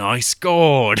that's an ice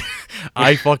god.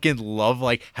 I fucking love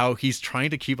how he's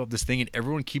trying to keep up this thing, and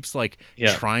everyone keeps trying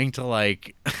to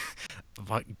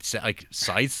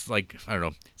sideswipe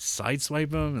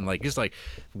him and just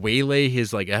waylay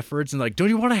his efforts, and don't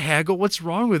you want to haggle? What's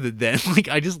wrong with it then?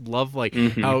 I just love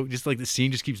how just the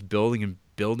scene just keeps building and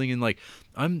building, and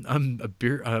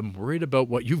I'm worried about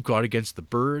what you've got against the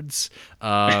birds.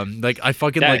 I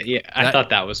fucking I thought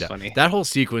that was funny. That whole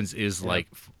sequence is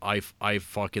I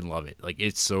fucking love it.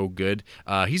 It's so good.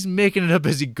 He's making it up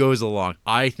as he goes along.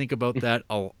 I think about that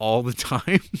all the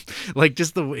time.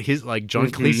 Just his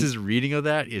John Cleese's reading of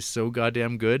that is so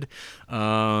goddamn good.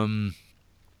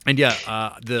 And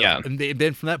and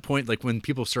then from that point, like when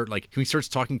people start he starts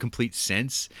talking complete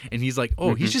sense, and he's like,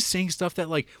 oh, he's just saying stuff that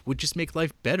like would just make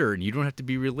life better, and you don't have to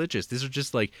be religious. These are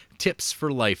just like tips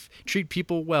for life. Treat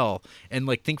people well, and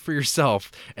like think for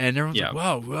yourself. And everyone's like,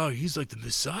 wow, he's like the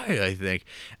Messiah, I think.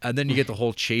 And then you get the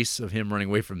whole chase of him running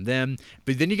away from them.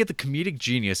 But then you get the comedic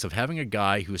genius of having a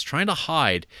guy who is trying to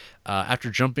hide after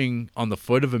jumping on the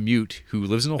foot of a mute who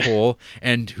lives in a hole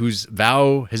and whose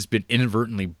vow has been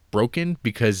inadvertently broken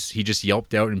because he just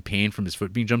yelped out in pain from his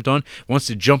foot being jumped on, wants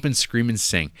to jump and scream and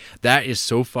sing. That is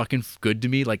so fucking good to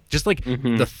me. Like, just like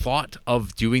the thought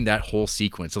of doing that whole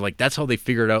sequence. So like, that's how they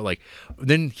figured out, like,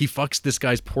 then he fucks this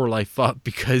guy's poor life up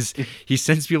because he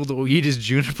sends people to eat his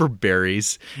juniper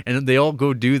berries, and they all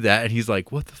go do that, and he's like,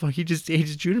 what the fuck? He just ate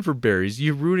his juniper berries.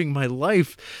 You're ruining my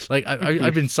life. Like,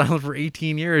 I've been silent for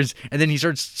 18 years. And then he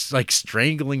starts like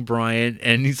strangling Brian,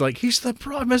 and he's like, he's the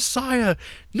Messiah.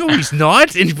 No, he's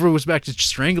not. And he goes back to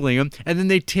strangling him, and then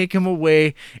they take him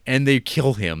away and they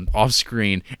kill him off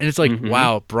screen. And it's like,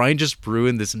 wow, Brian just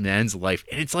ruined this man's life.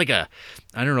 And it's like a,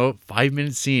 I don't know,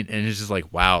 5-minute scene, and it's just like,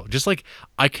 wow. Just like,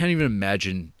 I can't even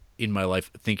imagine in my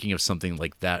life thinking of something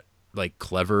like that, like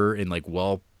clever and like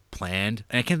well planned.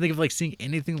 And I can't think of like seeing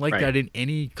anything like that in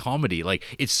any comedy. Like,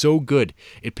 it's so good.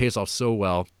 It pays off so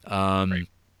well.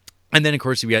 And then, of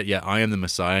course, we got, I am the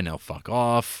Messiah, now fuck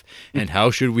off. And how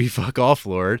should we fuck off,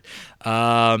 Lord?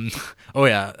 Of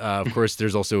course,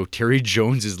 there's also Terry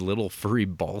Jones's little furry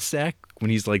ball sack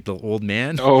when he's like the old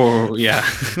man. Oh, yeah.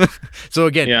 So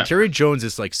again, Terry Jones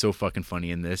is like so fucking funny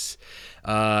in this.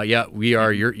 We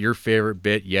are your favorite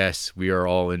bit. Yes, we are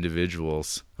all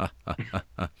individuals.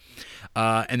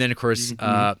 And then, of course,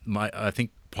 I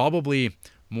think probably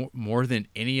more than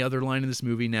any other line in this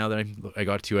movie, now that I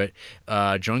got to it,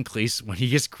 John Cleese, when he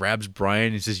just grabs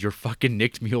Brian and says, "You're fucking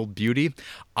nicked me, old beauty,"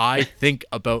 I think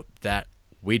about that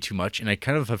way too much, and I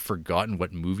kind of have forgotten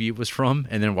what movie it was from,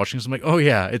 and then watching this, I'm like, oh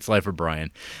yeah, it's Life of Brian.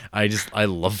 I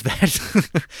love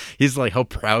that. He's like, how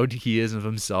proud he is of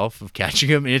himself of catching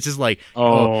him, and it's just like,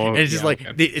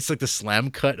 it's like the slam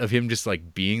cut of him just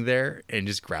like being there and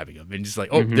just grabbing him, and just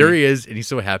like, there he is, and he's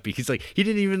so happy. He's like, he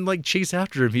didn't even like chase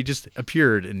after him, he just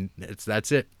appeared, and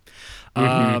that's it.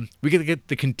 We get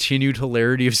the continued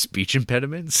hilarity of speech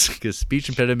impediments, because speech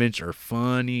impediments are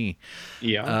funny.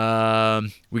 We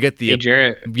get the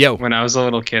Jarrett. When I was a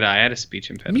little kid, I had a speech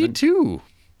impediment. Me too.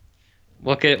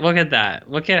 Look at that.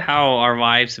 Look at how our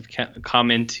lives have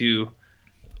come into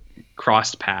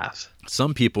crossed paths.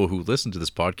 Some people who listen to this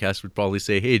podcast would probably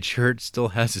say, hey, Jared still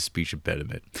has a speech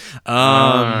impediment.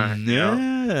 Then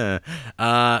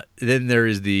there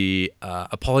is the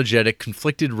apologetic,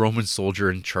 conflicted Roman soldier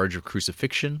in charge of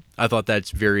crucifixion. I thought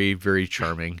that's very, very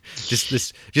charming.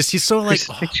 He's so like,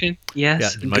 crucifixion?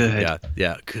 Yes, good.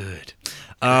 Good.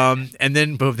 And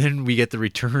then we get the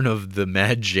return of the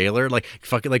mad jailer, like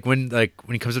when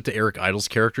he comes up to Eric Idle's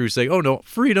character, who's like, oh no,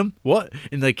 freedom, what?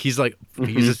 And like he's like,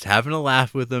 he's just having a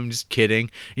laugh with him, just kidding,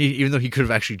 even though he could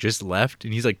have actually just left,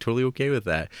 and he's like totally okay with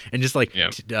that. And just like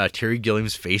Terry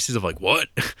Gilliam's faces of like, what?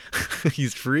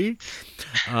 He's free.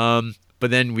 But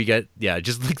then we get,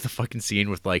 just like the fucking scene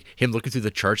with like him looking through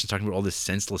the charts and talking about all this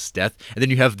senseless death. And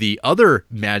then you have the other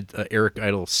mad Eric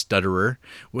Idle stutterer.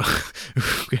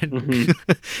 And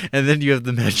then you have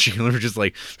the mad jailer just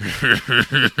like,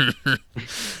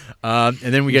 and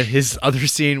then we get his other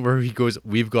scene where he goes,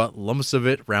 we've got lumps of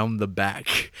it round the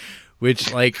back.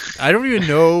 Which, like, I don't even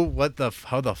know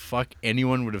how the fuck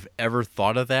anyone would have ever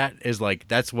thought of that. Is like,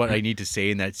 that's what I need to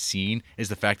say in that scene, is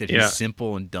the fact that he's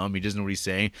simple and dumb. He doesn't know what he's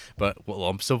saying. But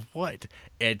lumps of what?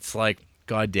 It's like,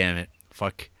 god damn it.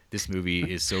 Fuck, this movie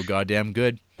is so goddamn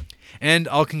good. And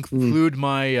I'll conclude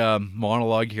my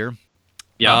monologue here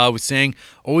with saying,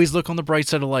 always look on the bright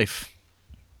side of life.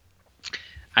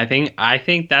 I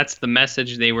think that's the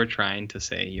message they were trying to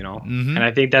say, you know, and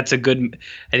I think that's a good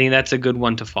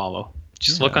one to follow.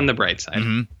 Just look on the bright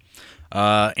side.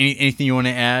 Anything you want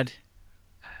to add?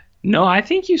 No, I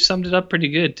think you summed it up pretty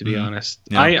good, to be honest.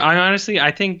 Yeah. I honestly,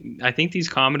 I think these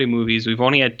comedy movies, we've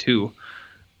only had 2.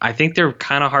 I think they're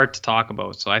kind of hard to talk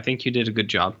about. So I think you did a good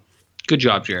job. Good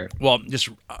job, Jared. Well, just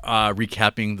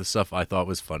recapping the stuff I thought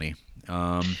was funny.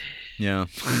 Yeah.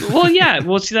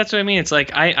 Well, see, that's what I mean. It's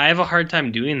like I have a hard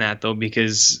time doing that, though,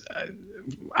 because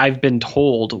I've been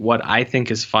told what I think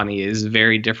is funny is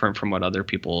very different from what other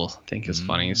people think is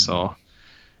funny. So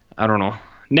I don't know.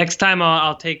 Next time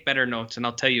I'll take better notes and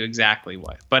I'll tell you exactly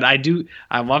what. But I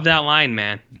love that line,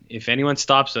 man. If anyone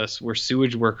stops us, we're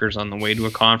sewage workers on the way to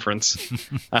a conference.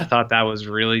 I thought that was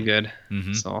really good.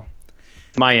 So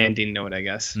my ending note, I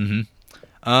guess. Well,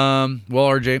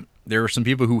 RJ, there are some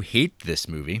people who hate this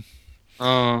movie.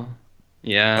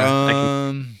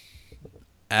 Yeah.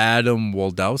 Adam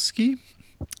Waldowski.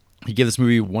 He gave this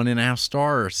movie 1.5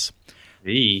 stars.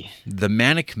 The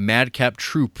manic madcap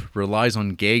troupe relies on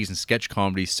gags and sketch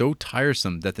comedy so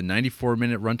tiresome that the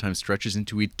 94-minute runtime stretches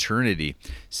into eternity.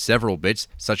 Several bits,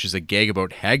 such as a gag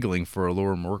about haggling for a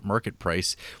lower market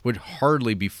price, would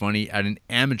hardly be funny at an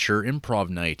amateur improv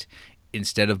night.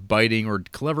 Instead of biting or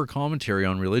clever commentary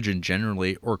on religion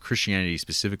generally or Christianity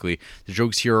specifically, the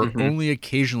jokes here are only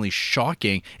occasionally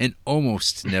shocking and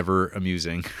almost never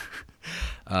amusing.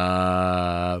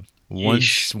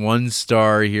 One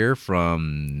star here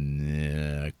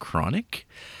from Chronic.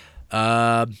 3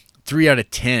 out of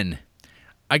 10.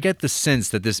 I get the sense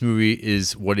that this movie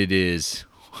is what it is.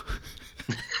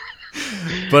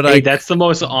 But that's the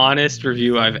most honest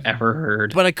review I've ever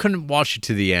heard. But I couldn't watch it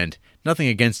to the end. Nothing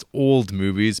against old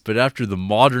movies, but after the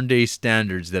modern day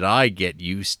standards that I get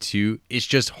used to, it's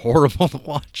just horrible to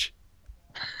watch.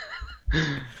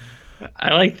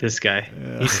 I like this guy.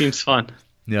 He seems fun.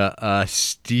 Yeah,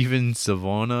 Steven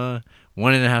Savona,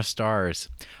 1.5 stars.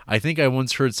 I think I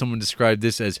once heard someone describe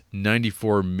this as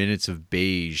 94 minutes of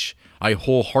beige. I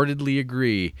wholeheartedly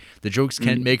agree. The jokes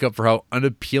can't make up for how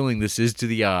unappealing this is to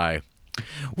the eye.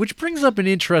 Which brings up an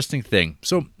interesting thing.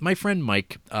 So my friend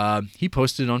Mike, he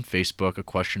posted on Facebook a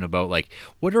question about like,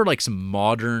 what are like some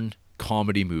modern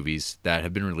comedy movies that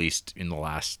have been released in the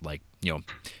last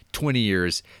 20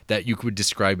 years that you could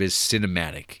describe as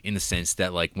cinematic, in the sense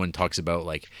that like one talks about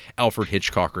like Alfred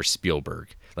Hitchcock or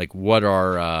Spielberg, like what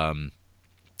are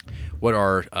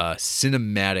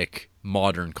cinematic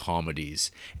modern comedies.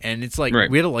 And it's like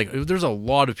we had there's a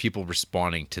lot of people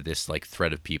responding to this like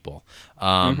thread of people,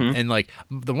 and like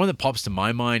the one that pops to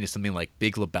my mind is something like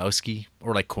Big Lebowski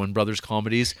or like Coen Brothers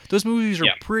comedies. Those movies are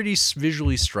pretty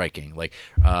visually striking, like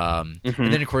and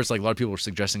then of course like a lot of people are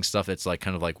suggesting stuff that's like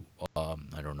kind of like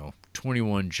I don't know,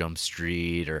 21 Jump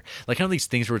Street, or like kind of these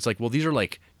things where it's like, well, these are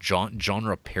like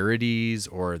genre parodies,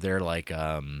 or they're like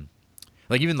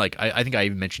even like I think I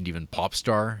even mentioned even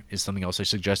Popstar is something else I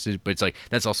suggested, but it's like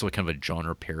that's also a kind of a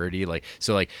genre parody. Like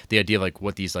so like the idea of like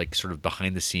what these like sort of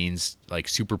behind the scenes like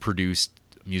super produced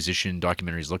musician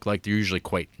documentaries look like, they're usually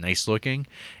quite nice looking,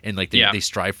 and like they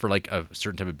strive for like a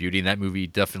certain type of beauty, and that movie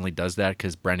definitely does that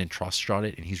because Brandon Trost shot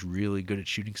it and he's really good at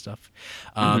shooting stuff.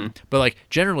 But like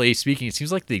generally speaking, it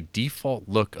seems like the default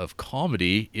look of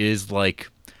comedy is like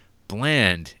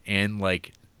bland and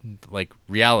like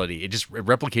reality. It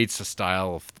replicates the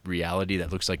style of reality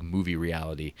that looks like movie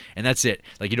reality, and that's it.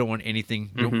 Like you don't want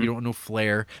anything, you don't want no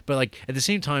flair, but like at the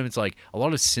same time it's like a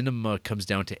lot of cinema comes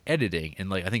down to editing, and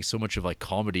like I think so much of like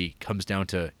comedy comes down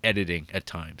to editing at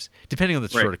times, depending on the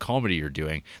sort of comedy you're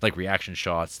doing, like reaction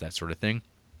shots, that sort of thing.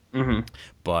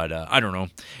 But I don't know.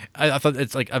 I thought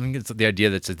it's like, I think it's the idea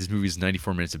that this movie is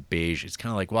 94 minutes of beige. It's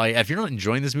kind of like, well, if you're not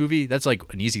enjoying this movie, that's like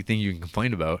an easy thing you can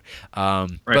complain about. But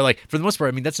like for the most part,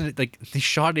 I mean, that's like they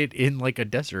shot it in like a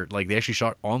desert. Like they actually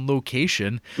shot on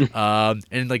location,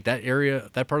 and like that area,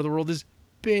 that part of the world is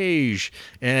beige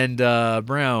and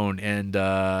brown, and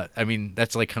I mean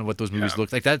that's like kind of what those movies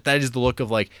look like. That is the look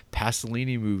of like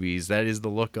Pasolini movies. That is the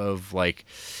look of like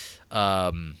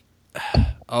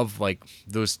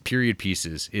those period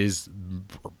pieces is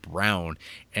brown.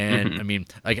 And I mean,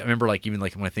 like I remember like even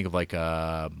like when I think of like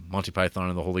Monty Python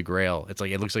and the Holy Grail, it's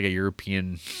like it looks like a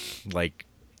European like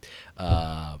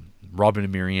Robin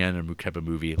and Marianne type of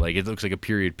movie. Like it looks like a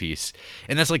period piece,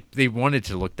 and that's like they wanted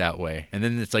to look that way, and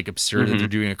then it's like absurd that they're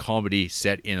doing a comedy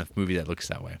set in a movie that looks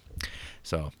that way.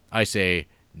 So I say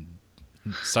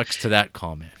sucks to that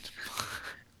comment.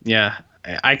 Yeah,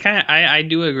 I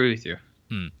do agree with you.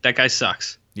 That guy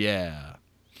sucks. Yeah.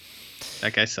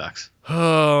 That guy sucks.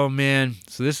 Oh, man.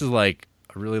 So this is like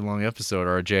a really long episode,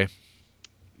 RJ.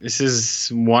 This is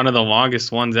one of the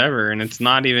longest ones ever, and it's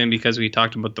not even because we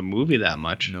talked about the movie that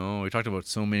much. No, we talked about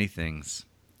so many things.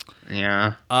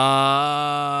 Yeah.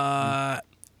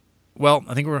 Well,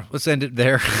 I think let's end it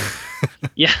there.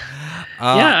 Yeah.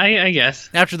 I guess.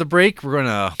 After the break, we're going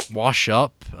to wash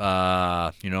up.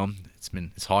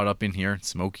 It's hot up in here. It's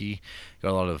smoky.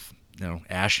 Got a lot of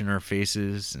ash in our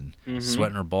faces and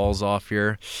sweating our balls off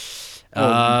here.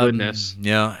 Oh, goodness.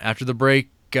 Yeah, after the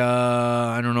break,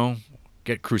 I don't know,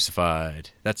 get crucified.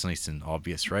 That's nice and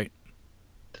obvious, right?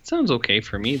 That sounds okay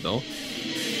for me, though.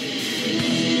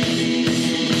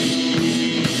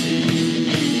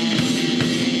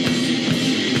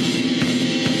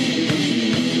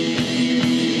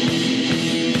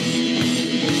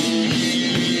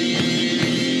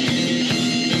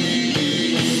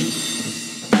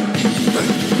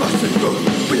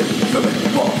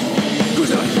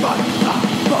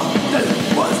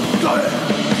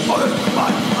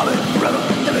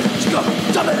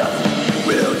 Jamais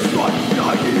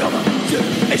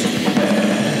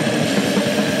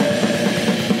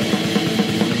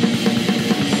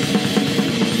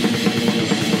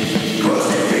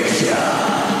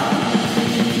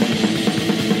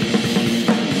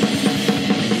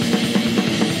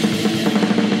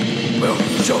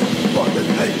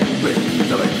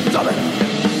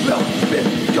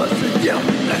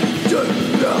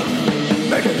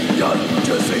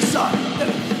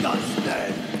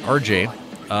RJ,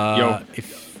 Yo.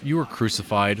 if you were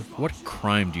crucified, what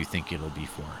crime do you think it'll be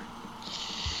for?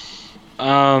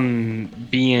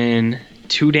 Being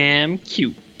too damn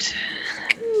cute.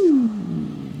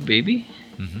 Baby.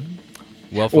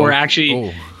 Well, Or folks-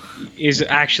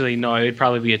 actually, no, it'd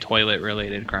probably be a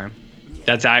toilet-related crime.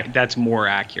 That's more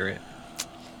accurate.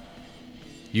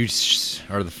 You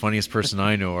are the funniest person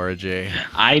I know, RJ.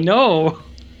 I know.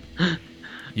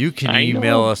 You can I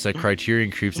email know. us at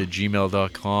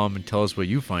criterioncreeps@gmail.com and tell us what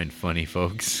you find funny,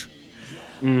 folks.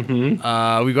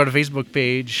 Mm-hmm. We've got a Facebook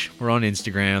page. We're on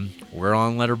Instagram. We're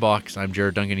on Letterboxd. I'm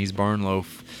Jared Duncan. He's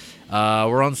Barnloaf.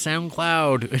 We're on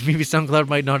SoundCloud. Maybe SoundCloud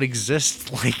might not exist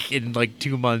in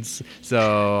 2 months.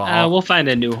 So We'll find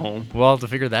a new home. we'll have to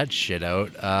figure that shit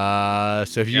out.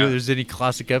 So if Yeah. there's any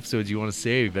classic episodes you want to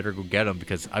say, you better go get them,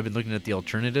 because I've been looking at the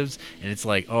alternatives and it's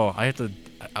like, oh, I have to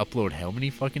upload how many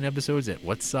fucking episodes at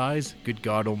what size? Good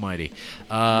God Almighty.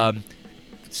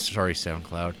 Sorry,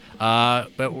 SoundCloud.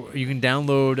 But you can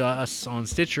download us on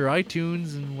Stitcher,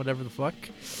 iTunes, and whatever the fuck.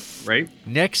 Right?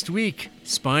 Next week,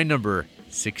 Spine number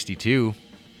 62.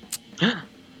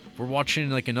 We're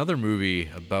watching another movie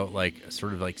about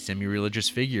sort of semi-religious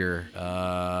figure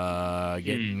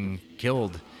getting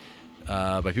killed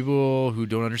by people who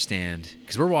don't understand.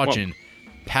 Because we're watching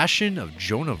Passion of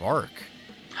Joan of Arc.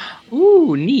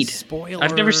 Ooh, neat. Spoilers.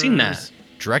 I've never seen that.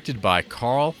 Directed by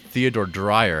Carl Theodor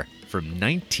Dreyer from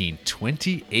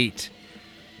 1928.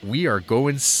 We are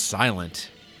going silent.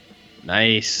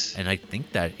 Nice. And I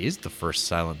think that is the first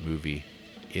silent movie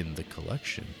in the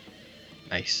collection.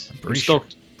 Nice. I'm Pretty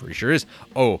stoked. sure is.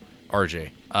 Oh,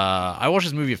 RJ. I watched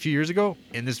this movie a few years ago,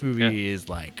 and this movie is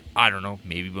I don't know,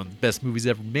 maybe one of the best movies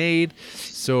ever made.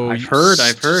 So I've heard.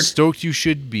 Stoked you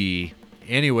should be.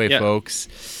 Anyway, Yeah.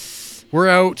 folks, we're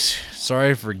out.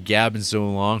 Sorry for gabbing so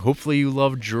long. Hopefully you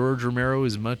love George Romero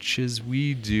as much as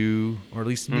we do, or at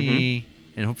least me.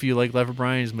 And hopefully you like Life of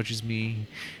Brian as much as me.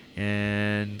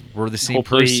 And we're the same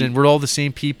Hopefully- person. We're all the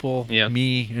same people. Yeah.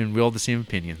 Me, and we all have the same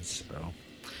opinions. So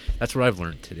that's what I've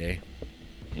learned today.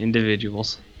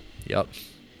 Individuals. Yep.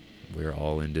 We're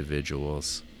all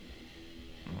individuals.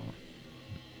 Oh.